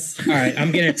meta us. All right,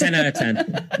 I'm getting a 10 out of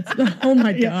 10. Oh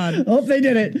my God. Oh, they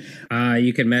did it.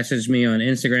 You can message me on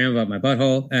Instagram about my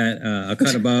butthole at a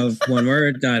cut above one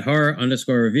word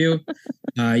 .horror_review.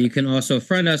 You can also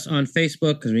friend us on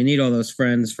Facebook because we need all those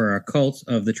friends for our cult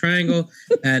of the triangle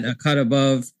at a cut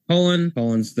above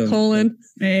colon's the Colon.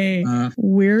 Hey.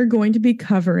 We're going to be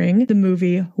covering the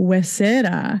movie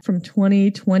Huesera from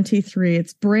 2023.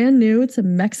 It's brand new. It's a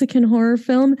Mexican horror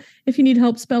film. If you need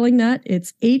help spelling that,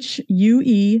 it's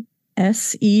Huesera.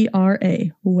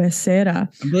 Huesera.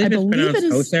 I believe it's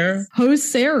pronounced Huesera.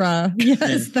 Huesera.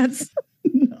 Yes,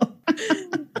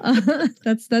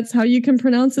 that's how you can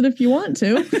pronounce it if you want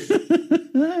to.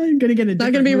 I'm gonna get it.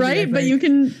 Not gonna be right, but you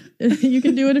can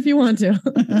do it if you want to.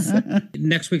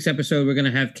 Next week's episode, we're going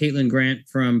to have Caitlin Grant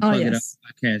from Plug It Up yes.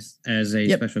 podcast as a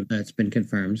special that's been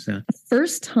confirmed. So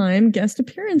First time guest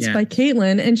appearance Yeah. by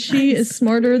Caitlin, and she is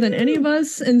smarter than any of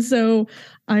us, and so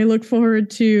I look forward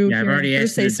to yeah, I've hearing already her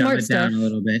asked her say to dumb smart it stuff. down a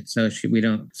little bit so we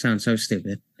don't sound so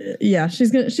stupid. Yeah,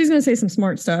 she's gonna say some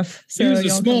smart stuff. So Use the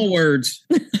y'all small words.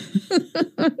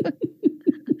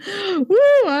 Woo!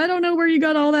 I don't know where you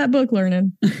got all that book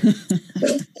learning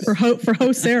for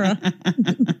Huesera.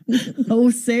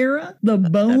 Huesera, the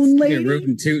bone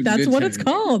lady. That's what it's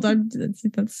called.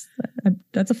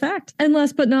 That's a fact. And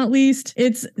last but not least,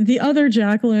 it's the other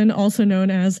Jacqueline, also known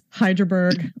as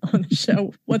Heidelberg, on the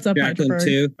show. What's up, Jacqueline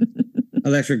Heidelberg? 2.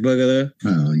 Electric Boogaloo.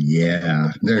 Oh yeah,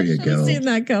 there you go. Seen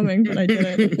that coming, but I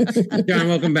didn't. John,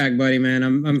 welcome back, buddy, man.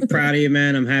 I'm proud of you,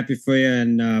 man. I'm happy for you,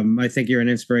 and I think you're an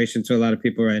inspiration to a lot of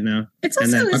people right now. It's And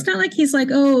also, then- it's not like he's like,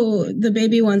 oh, the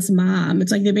baby wants mom.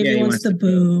 It's like the baby Yeah, he wants wants the the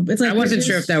boob. It's like I wasn't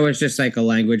sure if that was just like a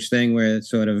language thing where it's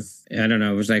sort of, I don't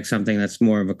know, it was like something that's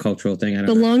more of a cultural thing. I The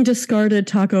don't know. long discarded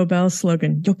Taco Bell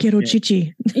slogan, Yo quiero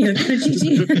chichi.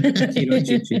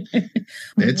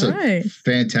 It's All right. a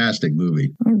fantastic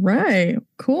movie. All right,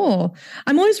 cool.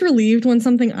 I'm always relieved when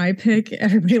something I pick,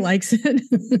 everybody likes it.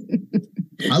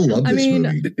 I love this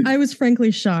movie. I was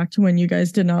frankly shocked when you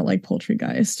guys did not like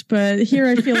Poultrygeist, but here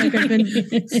I feel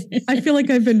like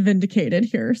I've been vindicated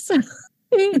here. So.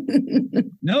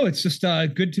 No, it's just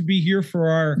good to be here for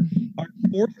our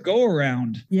fourth go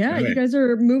around. Yeah, you guys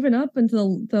are moving up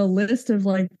into the list of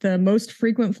like the most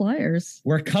frequent flyers.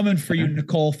 We're coming for you,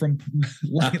 Nicole from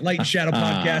Light and Shadow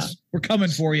Podcast. We're coming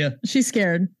for you. She's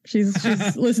scared. She's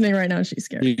listening right now. She's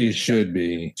scared. You should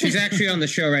be. She's actually on the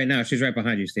show right now. She's right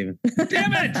behind you, Steven.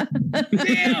 Damn it!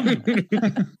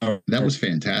 Damn! That was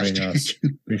fantastic.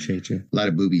 Appreciate you. A lot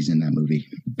of boobies in that movie.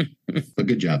 But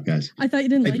good job, guys. I thought you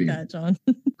didn't Thank like you. that, John.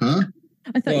 Huh?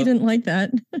 I thought you didn't like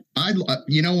that.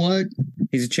 You know what?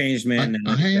 He's a changed man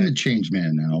now. I am a changed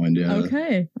man now, and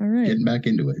Okay, all right. getting back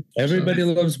into it. Everybody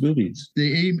loves boobies.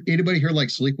 Anybody here like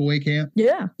Sleepaway Camp?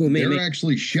 Yeah. They're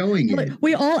actually showing it.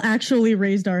 We all actually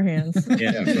raised our hands.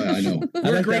 Yeah, I know.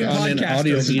 We're great podcasters.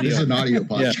 This is an audio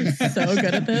podcast. So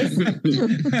good at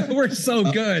this. We're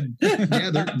so good.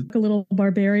 A little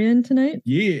barbarian tonight.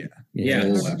 Yeah.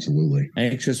 Oh, absolutely.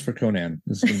 Anxious for Conan.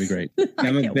 This is going to be great.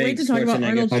 I'm a can't wait to talk about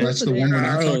Arnold Oh, that's the one we're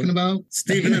not talking about?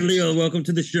 Stephen and Leo, welcome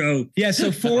to the show. Yeah,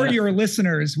 so for your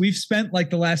listeners, we've spent like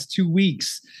the last 2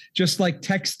 weeks just like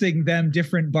texting them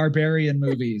different barbarian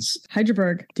movies.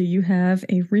 Hydraberg, do you have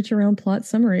a reach around plot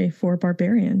summary for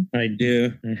Barbarian? I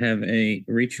do. I have a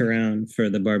reach around for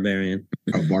the Barbarian.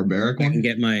 A barbaric I one? can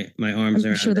get my arms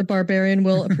I'm around sure the Barbarian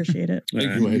will appreciate it.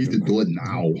 You need to do it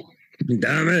now.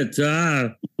 Damn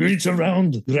it. Reach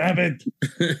around, grab it.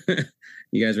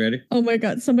 You guys ready? Oh my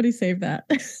God, somebody save that.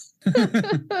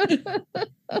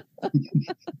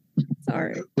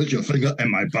 Sorry. Put your finger in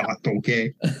my butt,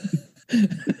 okay?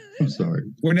 I'm sorry.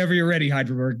 Whenever you're ready,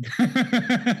 Hydraberg.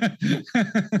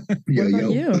 Yo, What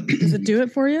about you? Does it do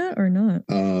it for you or not?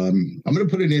 I'm gonna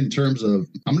put it in terms of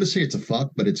I'm gonna say it's a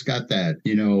fuck, but it's got that,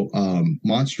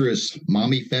 monstrous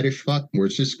mommy fetish fuck where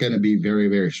it's just gonna be very,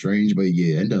 very strange, but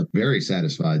you end up very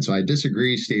satisfied. So I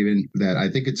disagree, Steven, that I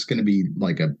think it's gonna be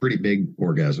like a pretty big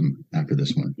orgasm after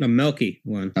this one. A milky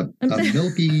one. A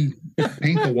milky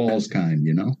paint the walls kind,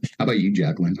 How about you,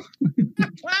 Jacqueline?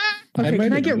 Okay,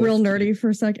 can I get real nerdy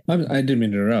for a second? I didn't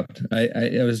mean to interrupt.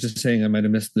 I was just saying I might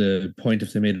have missed the point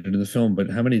if they made it into the film, but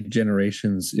how many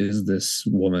generations is this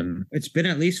woman? It's been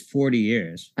at least 40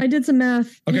 years. I did some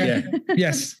math. Okay.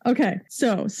 Yes. Okay.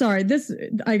 So sorry.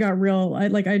 I got real.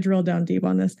 I drilled down deep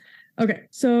on this. Okay.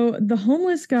 So the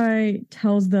homeless guy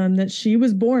tells them that she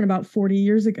was born about 40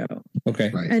 years ago.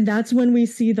 Okay. Right. And that's when we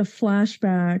see the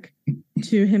flashback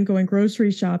to him going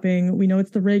grocery shopping. We know it's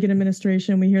the Reagan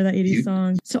administration. We hear that 80s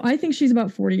song. So I think she's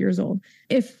about 40 years old.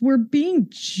 If we're being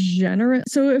generous,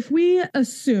 so if we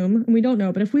assume, and we don't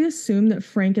know, but if we assume that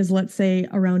Frank is, let's say,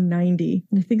 around 90,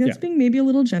 and I think that's being maybe a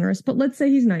little generous, but let's say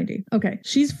he's 90. Okay,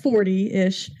 she's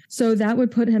 40-ish. So that would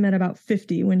put him at about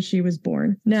 50 when she was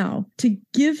born. Now, to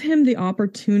give him the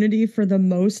opportunity for the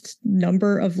most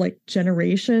number of like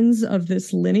generations of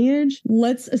this lineage,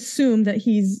 let's assume that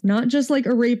he's not just like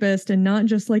a rapist and not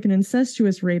just like an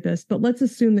incestuous rapist, but let's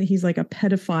assume that he's like a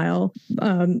pedophile,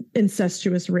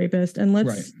 incestuous rapist. And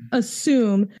let's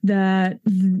assume that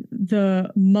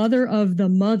the mother of the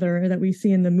mother that we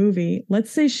see in the movie, let's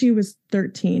say she was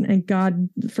 13, and God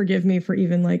forgive me for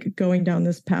even like going down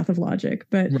this path of logic,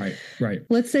 but right.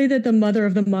 Let's say that the mother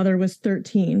of the mother was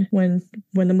 13 when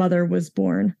the mother was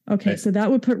born. Okay, so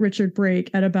that would put Richard Brake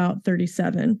at about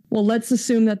 37. Well, let's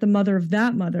assume that the mother of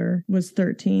that mother was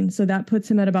 13, so that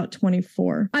puts him at about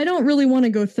 24. I don't really want to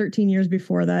go 13 years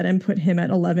before that and put him at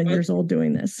 11 years old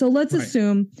doing this. So let's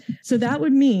assume, so that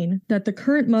would mean that the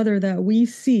current mother that we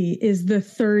see is the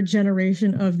third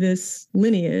generation of this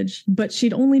lineage, but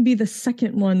she'd only be the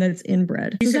second one that's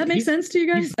inbred. Does that make sense to you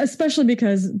guys? Especially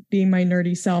because being my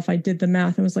nerdy self, I did the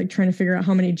math and was like trying to figure out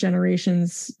how many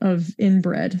generations of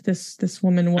inbred this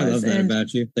woman was. I love that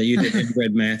about you, that you did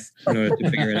inbred math in order to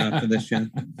figure it out for this show.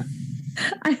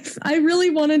 I really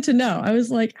wanted to know. I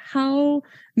was like, how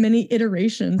many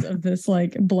iterations of this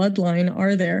like bloodline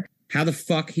are there? How the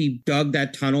fuck he dug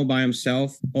that tunnel by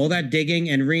himself, all that digging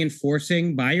and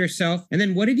reinforcing by yourself. And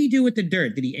then what did he do with the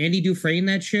dirt? Did he Andy Dufresne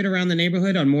that shit around the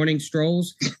neighborhood on morning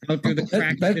strolls out through the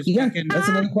cracks? That's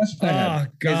another question I have.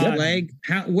 Oh, God. His leg?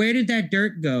 Where did that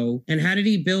dirt go? And how did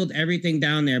he build everything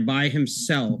down there by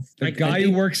himself? The guy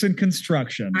who works in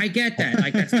construction. I get that.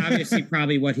 Like that's obviously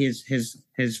probably what his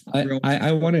his.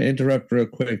 I want to interrupt real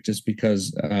quick just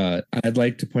because I'd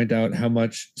like to point out how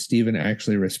much Steven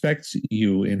actually respects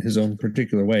you in his own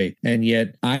particular way, and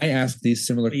yet I ask these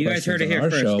similar You guys questions heard it on here our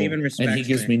first. show, Steven and he respects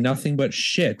gives me. me nothing but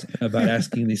shit about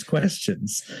asking these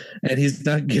questions, and he's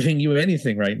not giving you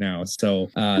anything right now. So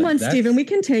Come on, Steven, we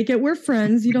can take it. We're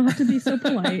friends. You don't have to be so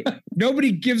polite.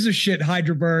 Nobody gives a shit,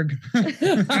 Hyderberg.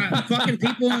 Fucking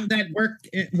people that work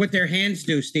with their hands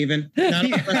do, Steven. Not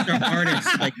unless they're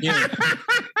artists like you.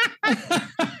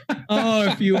 Oh,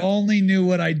 if you only knew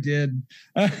what I did.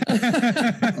 Oh,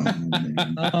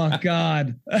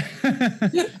 God.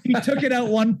 He took it out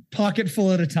one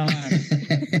pocketful at a time.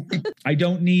 I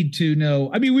don't need to know.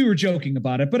 I mean, we were joking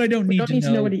about it, but I don't need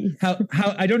to know what he eats. how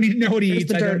I don't need to know what he There's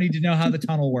eats. the I don't dirt. need to know how the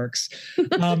tunnel works.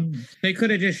 They could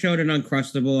have just showed an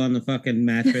Uncrustable on the fucking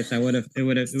mattress. It would have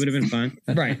been fine.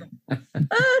 Right.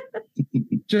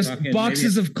 Just Fucking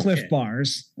boxes maybe- of Cliff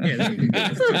Bars. Yeah, that'd be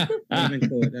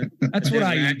cool with that. That's what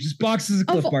I eat. Just boxes of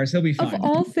Cliff Bars. He'll be fine. Of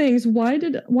all things, why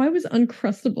was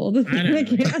Uncrustable the thing that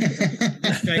came out?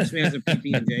 He strikes me as a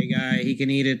PB&J guy. He can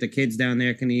eat it. The kids down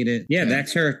there can eat it. Yeah,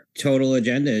 that's her total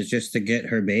agenda, is just to get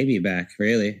her baby back,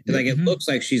 really. Like, it looks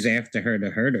like she's after her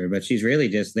to hurt her, but she's really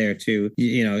just there to,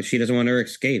 she doesn't want her to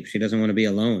escape. She doesn't want to be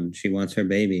alone. She wants her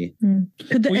baby.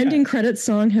 Could the ending credits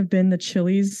song have been the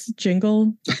Chili's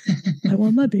jingle? I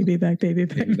want my baby back, baby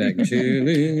back.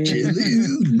 Chili's.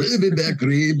 Baby back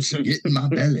ribs, get in my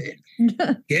belly.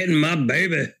 Get in my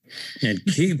baby and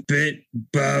keep it,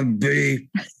 Bobby.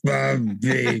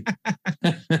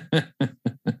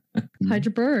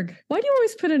 Hyderberg. Why do you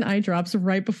always put in eye drops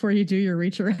right before you do your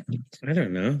reach around? I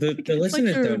don't know. The like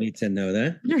listeners your- don't need to know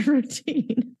that. Your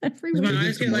routine. Every 'Cause my week.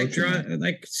 eyes get like dry,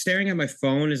 like staring at my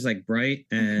phone is like bright,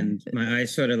 and my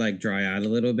eyes sort of like dry out a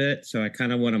little bit. So I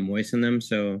kind of want to moisten them.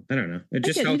 So I don't know. It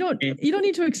just Again, helps me. you don't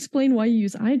need to explain why you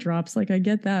use eye drops. Like I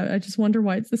get that. I just wonder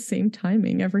why it's the same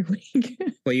timing every week.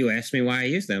 Well, you asked me why I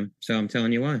use them, so I'm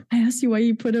telling you why. I asked you why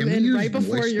you put them Can we in use right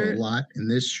before moist your a lot in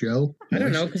this show? I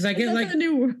don't know, because I get like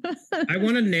new. I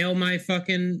want to nail my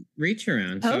fucking reach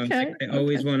around. So Okay, I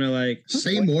always want to like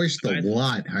Say moist a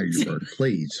lot, Heidelberg,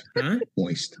 please. Huh?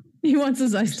 Moist. He wants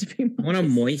his eyes to be. I want to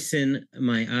moisten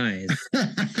my eyes.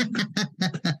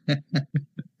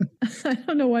 I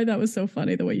don't know why that was so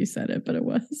funny the way you said it, but it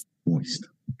was. Moist.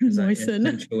 Moisten.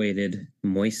 Accentuated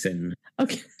moisten.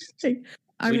 Okay. We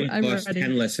I'm just lost ready.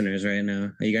 10 listeners right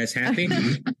now. Are you guys happy?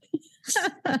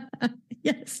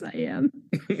 Yes, I am.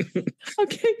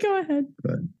 Okay, go ahead.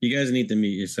 You guys need to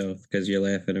mute yourself because you're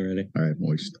laughing already. All right,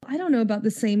 moist. I don't know about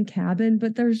the same cabin,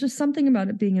 but there's just something about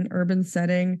it being an urban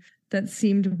setting that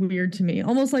seemed weird to me.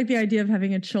 Almost like the idea of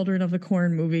having a Children of the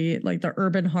Corn movie, like the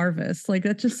Urban Harvest. Like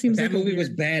that just seems That like a movie was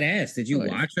weird- badass. Did you choice.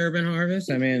 watch Urban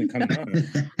Harvest? I mean, come on.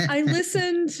 I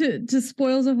listened to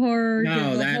Spoils of Horror. No,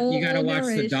 give the that whole you gotta watch the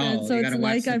narration, doll. So You it's gotta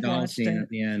watch like the I've doll watched scene it. at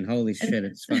the end. Holy shit,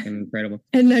 it's fucking incredible.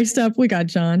 And next up, we got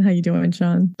John. How you doing,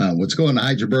 John? What's going on,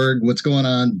 Heidelberg? What's going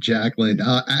on, Jacqueline?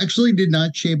 I actually did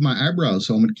not shave my eyebrows,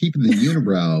 so I'm going to keep the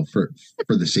unibrow for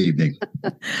this evening.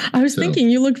 I was thinking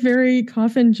you look very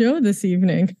Coffin Joe this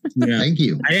evening. Yeah. Thank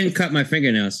you. I didn't cut my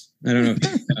fingernails. I don't know.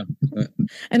 If you know, but-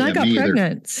 And I Yeah, got me either.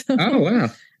 pregnant. so- Oh wow.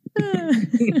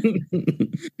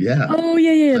 Yeah. Oh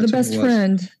yeah. That's The best what it was.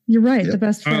 friend. You're right. Yep. The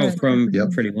best Oh, friend. from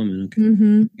Yep. Pretty Woman. Okay.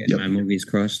 Mm-hmm. Getting my movies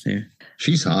crossed here.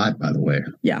 She's hot, by the way.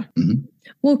 Yeah. Mhm.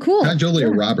 Well, cool. Not Julia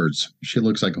Yeah. Roberts. She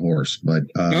looks like a horse, but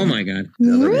Oh my god.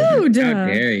 Rude. How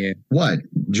dare you? what?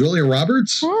 Julia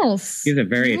Roberts? False. She's a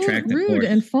very Rude- attractive Rude horse.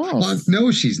 and Fuck, false.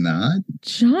 no, she's not.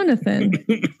 Jonathan.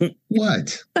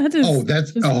 What? That is.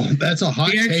 That's a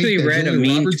hot She take. actually that read a Julia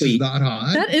mean Roberts tweet. is not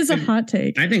hot. That is a hot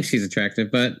take. I think she's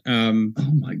attractive, but oh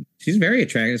my! she's very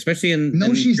attractive, especially in No,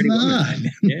 in she's Pretty Woman. not.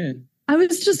 Yeah. I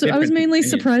was mainly opinion.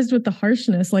 surprised with the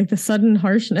harshness, like the sudden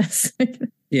harshness.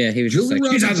 Yeah, he was just Julia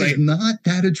like, she's Roberts ugly. is not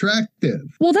that attractive.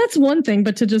 Well, that's one thing,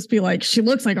 but to just be like, she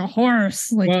looks like a horse.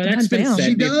 Like, Well, that's been goddamn. said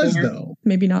She does before. though.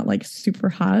 Maybe not like super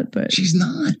hot, but She's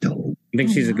not though. I think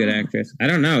Oh, she's a good wow. actress. I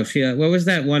don't know. She what was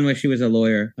that one where she was a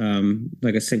lawyer,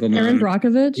 like a single mom? Erin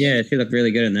Brockovich. Yeah, she looked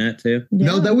really good in that too. Yeah.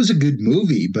 No, that was a good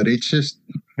movie, but it's just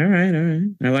All right.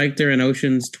 I liked her in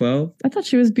Ocean's 12. I thought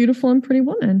she was beautiful in Pretty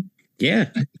Woman. Yeah,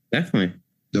 definitely.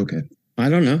 okay. I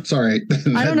don't know. Sorry.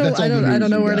 I don't know. That's all I the don't news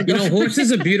know we where to got. go. You know,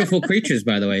 horses are beautiful creatures,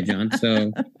 by the way, John.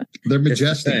 So They're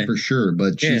Just to say. majestic for sure,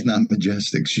 but she's Yeah. not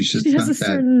majestic. She's just She has not a that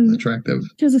certain- attractive.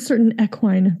 She has a certain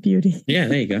equine beauty. yeah,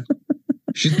 there you go.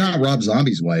 She's not Rob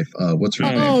Zombie's wife. What's her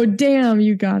name? Oh, damn.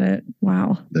 You got it.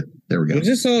 Wow. There we go. Was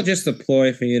this all just a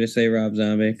ploy for you to say Rob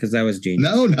Zombie? Because that was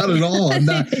genius. No, not at all. I'm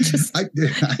not.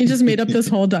 He just made up this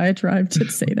whole diatribe to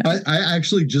say that. I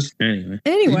actually just. Anyway. You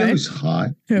know Anyway. who's hot?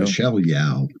 Who? Michelle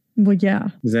Yao. Well, yeah.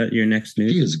 Is that your next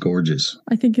news? She is gorgeous.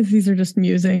 I think these are just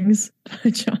musings by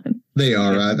John. They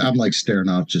are. I'm like staring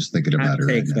off just thinking about her.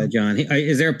 Right Takes now. by John.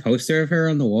 Is there a poster of her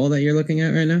on the wall that you're looking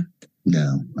at right now?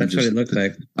 No, That's what it looks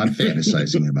like. I'm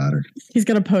fantasizing about her. He's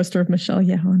got a poster of Michelle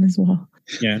Yeoh on his wall.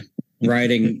 Yeah,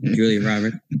 riding Julia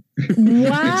Roberts.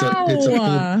 Wow. It's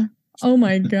a Oh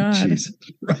my God. Jeez,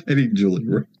 riding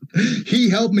Julia. He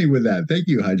helped me with that. Thank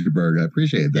you, Heidelberg. I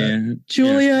appreciate that.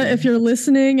 Julia, if you're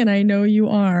listening, and I know you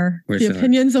are, We're the sorry.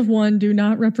 opinions of one do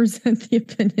not represent the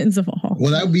opinions of all.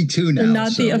 Well, that would be two now. They're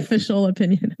not the so- official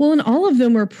opinion. Well, and all of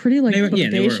them were pretty like They were-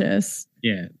 yeah, they were. bodacious.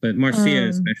 Yeah, but Marcia Um,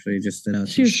 especially just stood out.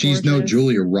 She's no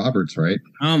Julia Roberts, right?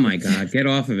 Oh my God, get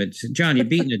off of it, John. You're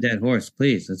beating a dead horse.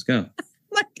 Please, let's go.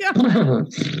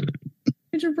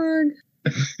 Heidelberg.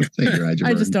 Thank you, I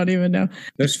Heidelberg. just don't even know.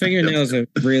 Those fingernails are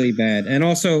really bad. And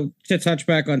also to touch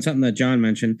back on something that John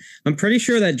mentioned, I'm pretty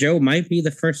sure that Joe might be the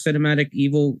first cinematic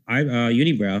evil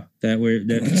unibrow that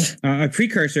a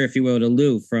precursor, if you will, to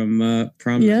Lou from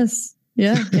Prom. Yes.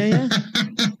 Yeah.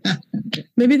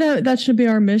 Maybe that should be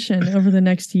our mission over the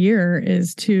next year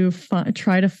is to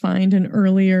try to find an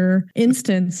earlier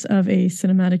instance of a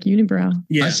cinematic unibrow.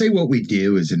 I say what we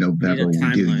do is in November we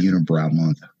do the Unibrow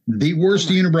month. The worst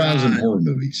unibrows in horror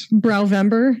movies.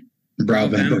 Browvember.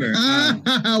 Browvember.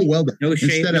 Well done. No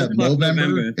shade, Instead no of fuck November,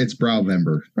 November. it's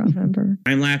Browvember. Browvember.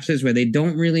 Time lapses where they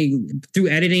don't really, through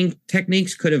editing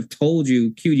techniques, could have told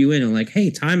you, cued you in, and like,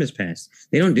 hey, time has passed.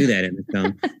 They don't do that in the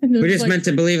film. We're just meant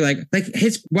to believe, like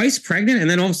his wife's pregnant, and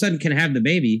then all of a sudden can have the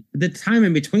baby. The time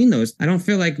in between those, I don't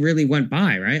feel like really went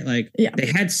by, right? Like, they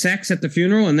had sex at the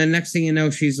funeral, and then next thing you know,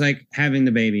 she's like having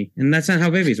the baby, and that's not how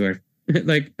babies work.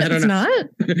 Like, I don't It's know. not?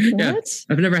 Yeah, What?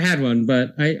 I've never had one,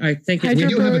 but I think We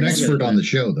do have an Heidelberg- expert on the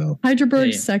show, though.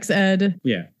 Heidelberg Yeah. sex ed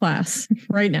Yeah. class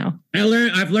right now.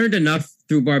 I've learned enough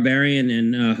through Barbarian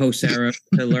and Hosera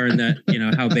to learn that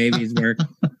how babies work.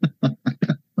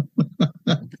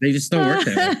 They just don't work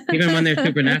that way, even when they're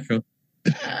supernatural.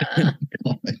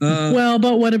 Well,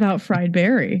 but what about fried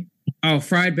berry? Oh,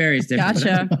 fried berries, different.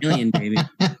 Gotcha. That's a million, baby.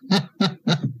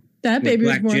 That baby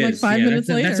was Black born like jizz. 5 Yeah, minutes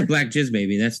that's later. that's a black jizz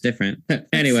baby. That's different.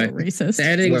 Anyway, so racist. the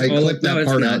editing. Well, hey, all- clip that it's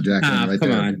part not. out, Jacqueline, right come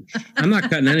there. on. I'm not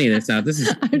cutting any of this out. This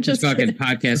is just fucking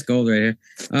podcast gold right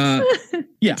here.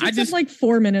 Yeah, I just like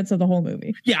 4 minutes of the whole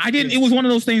movie. Yeah, I didn't. It was one of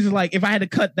those things. Like, if I had to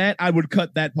cut that, I would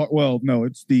cut that part. Well, no,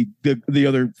 it's the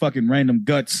other fucking random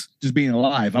guts just being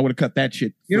alive. I would have cut that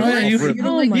shit. You know what?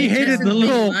 He hated the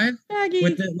little.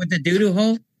 with the doo-doo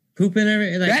hole, pooping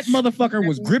everything. Like, That motherfucker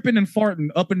was gripping and farting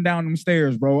up and down them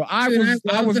stairs, bro. I Dude, was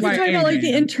You're like, talking hey, about like man.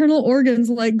 the internal organs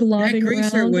like that gliding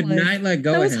greaser around. would like, not let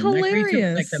go that of was him. That greaser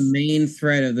hilarious. was like the main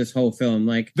thread of this whole film.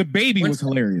 Like the baby was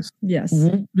hilarious. Yes.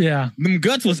 Yeah. Them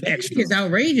guts was extra. It's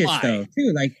outrageous Why? though,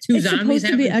 too. Like two It's zombies supposed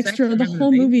to be having sex extra. and The having a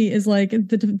whole baby. movie is like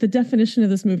the definition of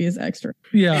this movie is extra.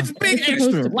 Yeah. It's big It's supposed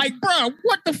extra. to be. Like, bro,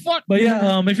 what the fuck? But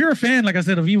yeah, if you're a fan, like I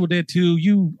said, of Evil Dead 2,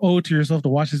 you owe it to yourself to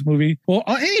watch this movie. Well,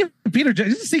 any Peter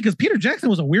Jackson, see, because Peter Jackson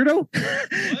was a weirdo.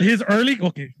 His early,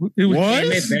 it was He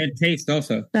made Bad Taste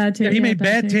also. Bad Yeah, taste. he made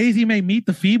Bad Taste. He made Meet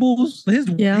the Feebles.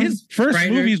 His first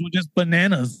Frighteners. movies were just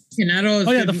bananas. Yeah, not all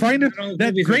Oh yeah, good- The Frighteners. not all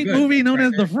That movies are great good. movie known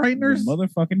as The Frighteners.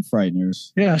 Motherfucking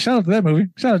Frighteners. Yeah, shout out to that movie.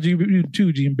 Shout out to you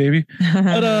too, Gene baby.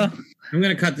 But I'm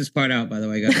gonna cut this part out, by the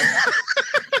way, guys.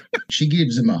 She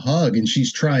gives him a hug and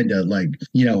she's trying to, like,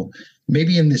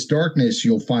 maybe in this darkness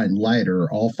you'll find light, or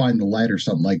I'll find the light, or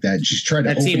something like that. And she's trying to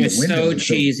That open scene the was window. so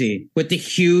cheesy with the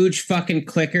huge fucking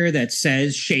clicker that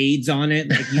says shades on it.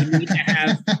 Like you need to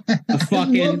have a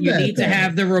fucking, you need to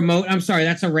have the remote. I'm sorry,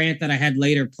 that's a rant that I had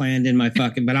later planned in my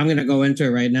fucking, but I'm gonna go into it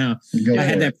right now. Go I for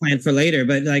had it. that planned for later,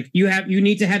 but like you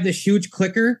need to have this huge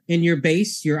clicker in your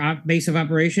base, base of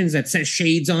operations that says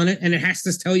shades on it, and it has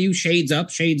to tell you shades up,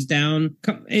 shades down.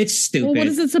 It's stupid. Well, what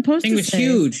is it supposed Thing to was say?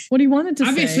 huge. What do you want it to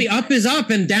Obviously, say? up is up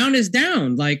and down is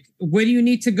down. Like, where do you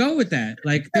need to go with that?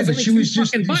 Like, Yeah, there's but only she two was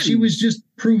just fucking she buttons. was just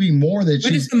proving more that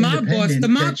But she's it's the mob boss. independent, The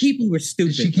mob that she- people were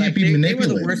stupid. she can't be they were the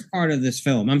manipulated. worst part of this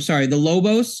film. I'm sorry. The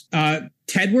Lobos,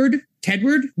 Tedward.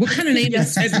 What kind of name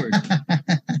is Tedward?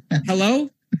 Hello?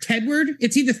 Tedward?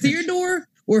 It's either Theodore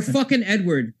or fucking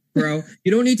Edward, bro.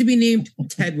 You don't need to be named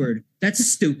Tedward. That's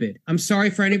stupid. I'm sorry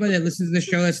for anybody that listens to the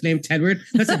show that's named Tedward.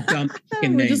 That's a dumb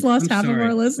fucking We name. just lost I'm half of sorry.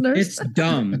 our listeners. It's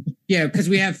dumb. Yeah, because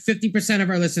we have 50% of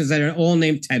our listeners that are all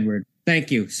named Tedward.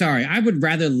 Thank you. Sorry. I would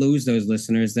rather lose those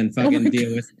listeners than fucking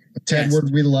deal with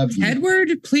Tedward, we love you.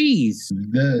 Tedward, please.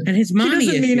 And his He mommy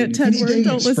doesn't mean it, issues. Tedward.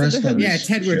 Don't listen to him. Yeah,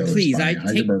 Tedward, please.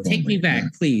 Take me back,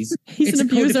 please. He's it's an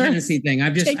a abuser. codependency thing. I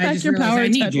Take back just your realized power, I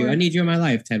need you. Tedward. I need you in my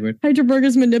life, Tedward. Heidelberg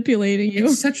is manipulating you.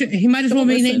 It's such a. He might as well Don't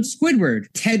be listen. named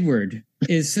Squidward. Tedward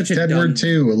is such a dumb. Tedward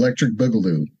 2, Electric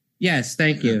Boogaloo. Yes,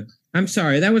 thank you. I'm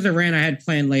sorry. That was a rant I had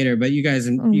planned later, but you guys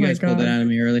pulled it out of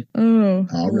me early. Oh.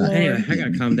 All right. Anyway, I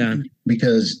gotta calm down.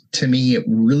 Because to me, it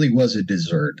really was a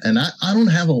dessert. And I don't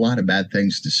have a lot of bad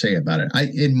things to say about it.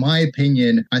 In my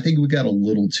opinion, I think we got a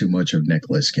little too much of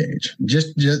Nicolas Cage.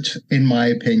 Just in my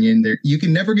opinion, you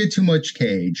can never get too much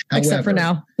Cage. Except for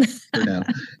now. For now.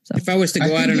 If I was to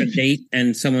go out on a date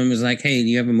and someone was like, "Hey, do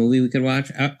you have a movie we could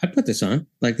watch?" I'd put this on.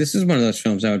 Like, this is one of those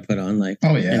films I would put on. Like,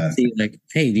 oh yeah, and see, like,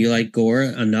 hey, do you like gore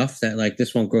enough that like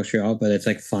this won't gross you out, but it's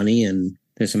like funny and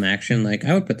there's some action? Like,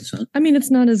 I would put this on. I mean,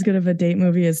 it's not as good of a date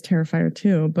movie as Terrifier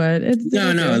 2, but it's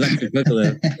no, that's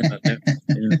ridiculous.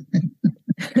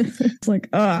 It's like,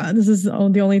 this is the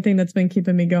only thing that's been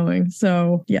keeping me going.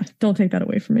 So yeah, don't take that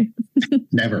away from me.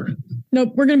 Never.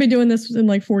 Nope, we're gonna be doing this in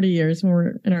like 40 years when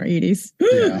we're in our 80s.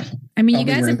 Yeah. I mean, you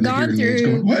guys have gone through.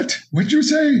 Going, what? What'd you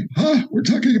say? Huh? We're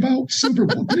talking about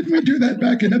Silverbolt. Didn't we do that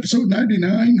back in episode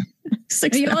 99?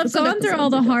 You'll have gone through all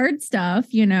the hard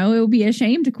stuff. You know, it would be a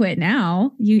shame to quit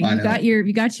now. You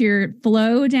got your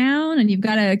flow down, and you've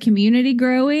got a community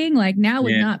growing. Like, now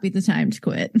would not be the time to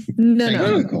quit.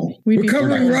 No. We're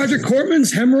covering Roger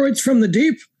Corman's hemorrhoids from the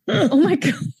deep. Huh? Oh my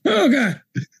god. Oh god.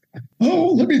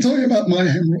 Oh, let me tell you about my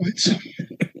hemorrhoids.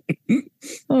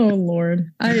 Oh Lord.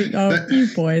 You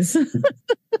boys.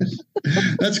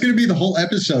 That's going to be the whole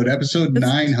episode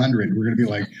 900. We're going to be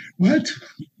like, what?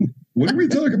 What are we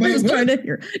talking about? Just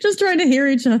trying to hear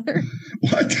each other.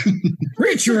 What?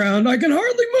 Reach around. I can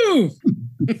hardly move.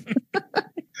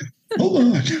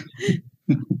 Hold on.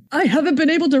 I haven't been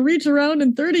able to reach around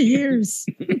in 30 years.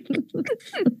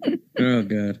 Oh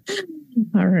god.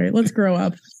 All right, let's grow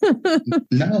up.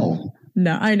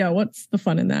 No, I know. What's the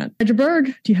fun in that? Edger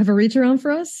Berg, do you have a reach around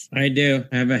for us? I do.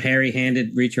 I have a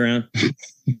hairy-handed reach around.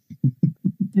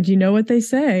 Did you know what they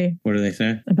say? What do they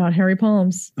say? About hairy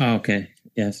palms. Oh, okay.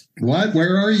 Yes. What?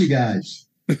 Where are you guys?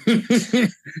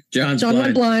 John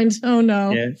went blind. Oh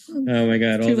no. Yeah. Oh my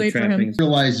god. All the trappings.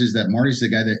 Realizes that Marty's the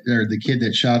guy the kid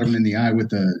that shot him in the eye with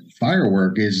the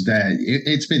firework. Is that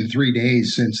it's been 3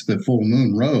 days since the full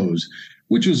moon rose,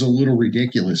 which was a little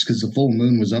ridiculous because the full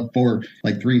moon was up for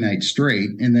like 3 nights straight.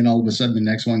 And then all of a sudden the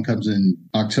next one comes in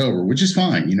October, which is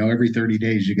fine. You know, every 30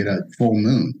 days you get a full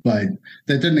moon, but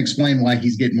that doesn't explain why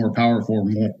he's getting more powerful,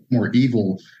 more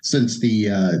evil since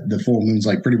the full moon's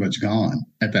like pretty much gone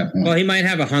at that point. Well, he might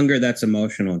have a hunger that's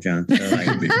emotional, John. So like,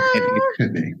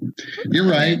 could be. You're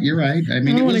right. I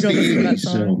mean, it was the 80s,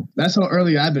 so that's how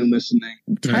early I've been listening.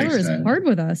 Tyler is hard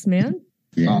with us, man.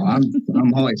 Yeah. Oh,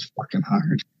 I'm always fucking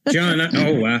hard. John,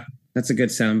 oh wow, that's a good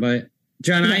soundbite.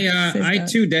 John, I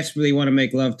too desperately want to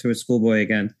make love to a schoolboy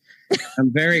again.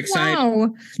 I'm very excited.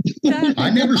 Wow.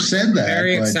 I never said that.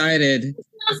 Very excited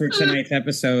for tonight's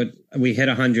episode. We hit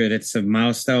 100. It's a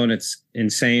milestone. It's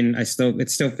insane. It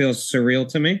still feels surreal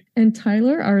to me. And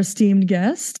Tyler, our esteemed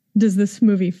guest, does this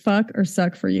movie fuck or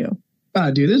suck for you?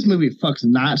 Dude, this movie fucks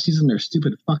Nazis in their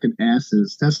stupid fucking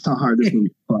asses. That's how hard this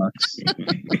movie fucks.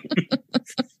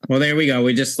 Well, there we go.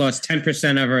 We just lost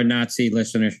 10% of our Nazi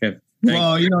listenership.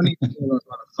 Well, you don't need to hear those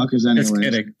motherfuckers anyway. Just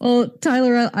kidding. Well,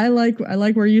 Tyler, I like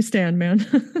where you stand, man.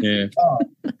 Yeah.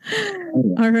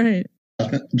 All right.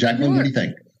 Jacqueline, what do you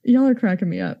think? Y'all are cracking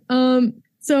me up.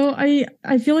 So I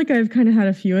feel like I've kind of had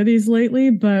a few of these lately,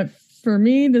 but for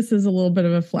me, this is a little bit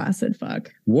of a flaccid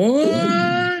fuck.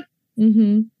 What?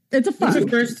 Mm-hmm. It's a fuck. It's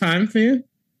the first time for you?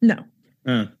 No.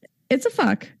 It's a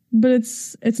fuck, but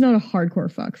it's not a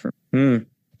hardcore fuck for me.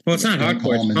 Well, it's not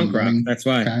hardcore. It's punk rock. That's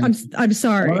why. I'm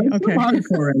sorry. Well, okay.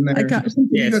 Hardcore in there.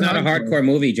 Yeah, it's not a hardcore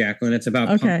movie, Jacqueline. It's about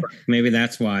punk rock. Maybe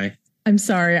that's why. I'm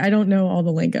sorry. I don't know all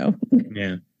the lingo.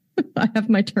 Yeah. I have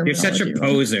my terminology. You're such a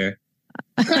poser.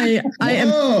 I am.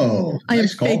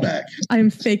 Nice callback. I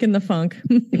am faking the funk.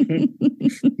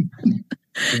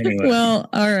 Anyway. Well,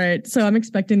 all right. So I'm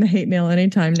expecting the hate mail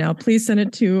anytime now. Please send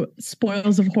it to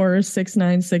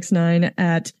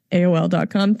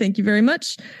spoilsofhorror6969@aol.com. Thank you very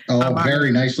much. Oh,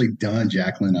 very nicely done,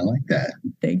 Jacqueline. I like that.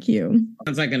 Thank you.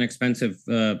 Sounds like an expensive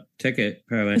ticket,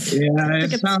 probably. Yeah,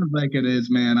 it sounds like it is,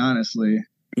 man. Honestly.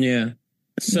 Yeah.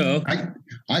 So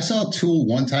I saw Tool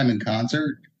one time in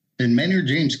concert. And Maynard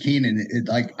James Keenan,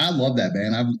 I love that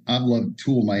band. I've loved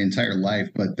Tool my entire life,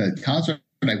 but the concert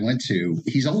I went to,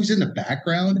 he's always in the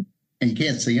background and you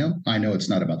can't see him. I know it's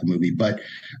not about the movie, but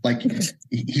like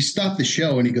he stopped the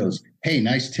show and he goes, "Hey,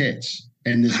 nice tits."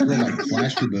 And this girl like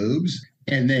flashed her boobs.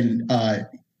 And then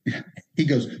he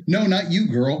goes, "No, not you,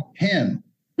 girl, him."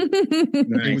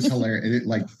 It was hilarious.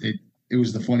 It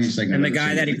was the funniest thing. And the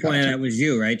guy that he pointed at was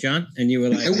you, right, John? And you were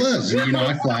like, it was.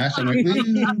 I flashed. I'm like,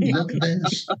 look at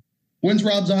this. When's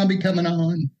Rob Zombie coming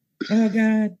on? Oh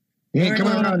God, he ain't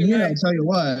coming around here. I'll tell you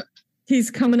what. He's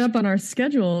coming up on our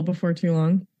schedule before too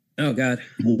long. Oh God.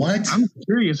 What? I'm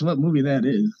curious what movie that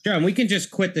is. John, we can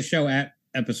just quit the show at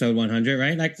episode 100,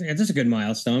 right? Like, that's a good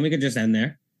milestone. We could just end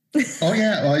there. Oh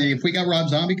yeah. Well, if we got Rob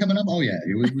Zombie coming up, oh yeah,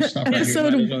 we stop right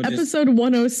here. Episode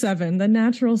 107, the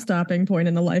natural stopping point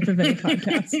in the life of any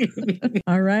podcast.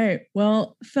 All right.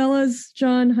 Well, fellas,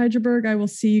 John Heidelberg, I will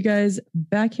see you guys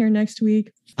back here next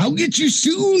week. I'll get you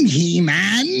soon,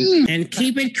 He-Man. And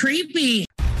keep it creepy.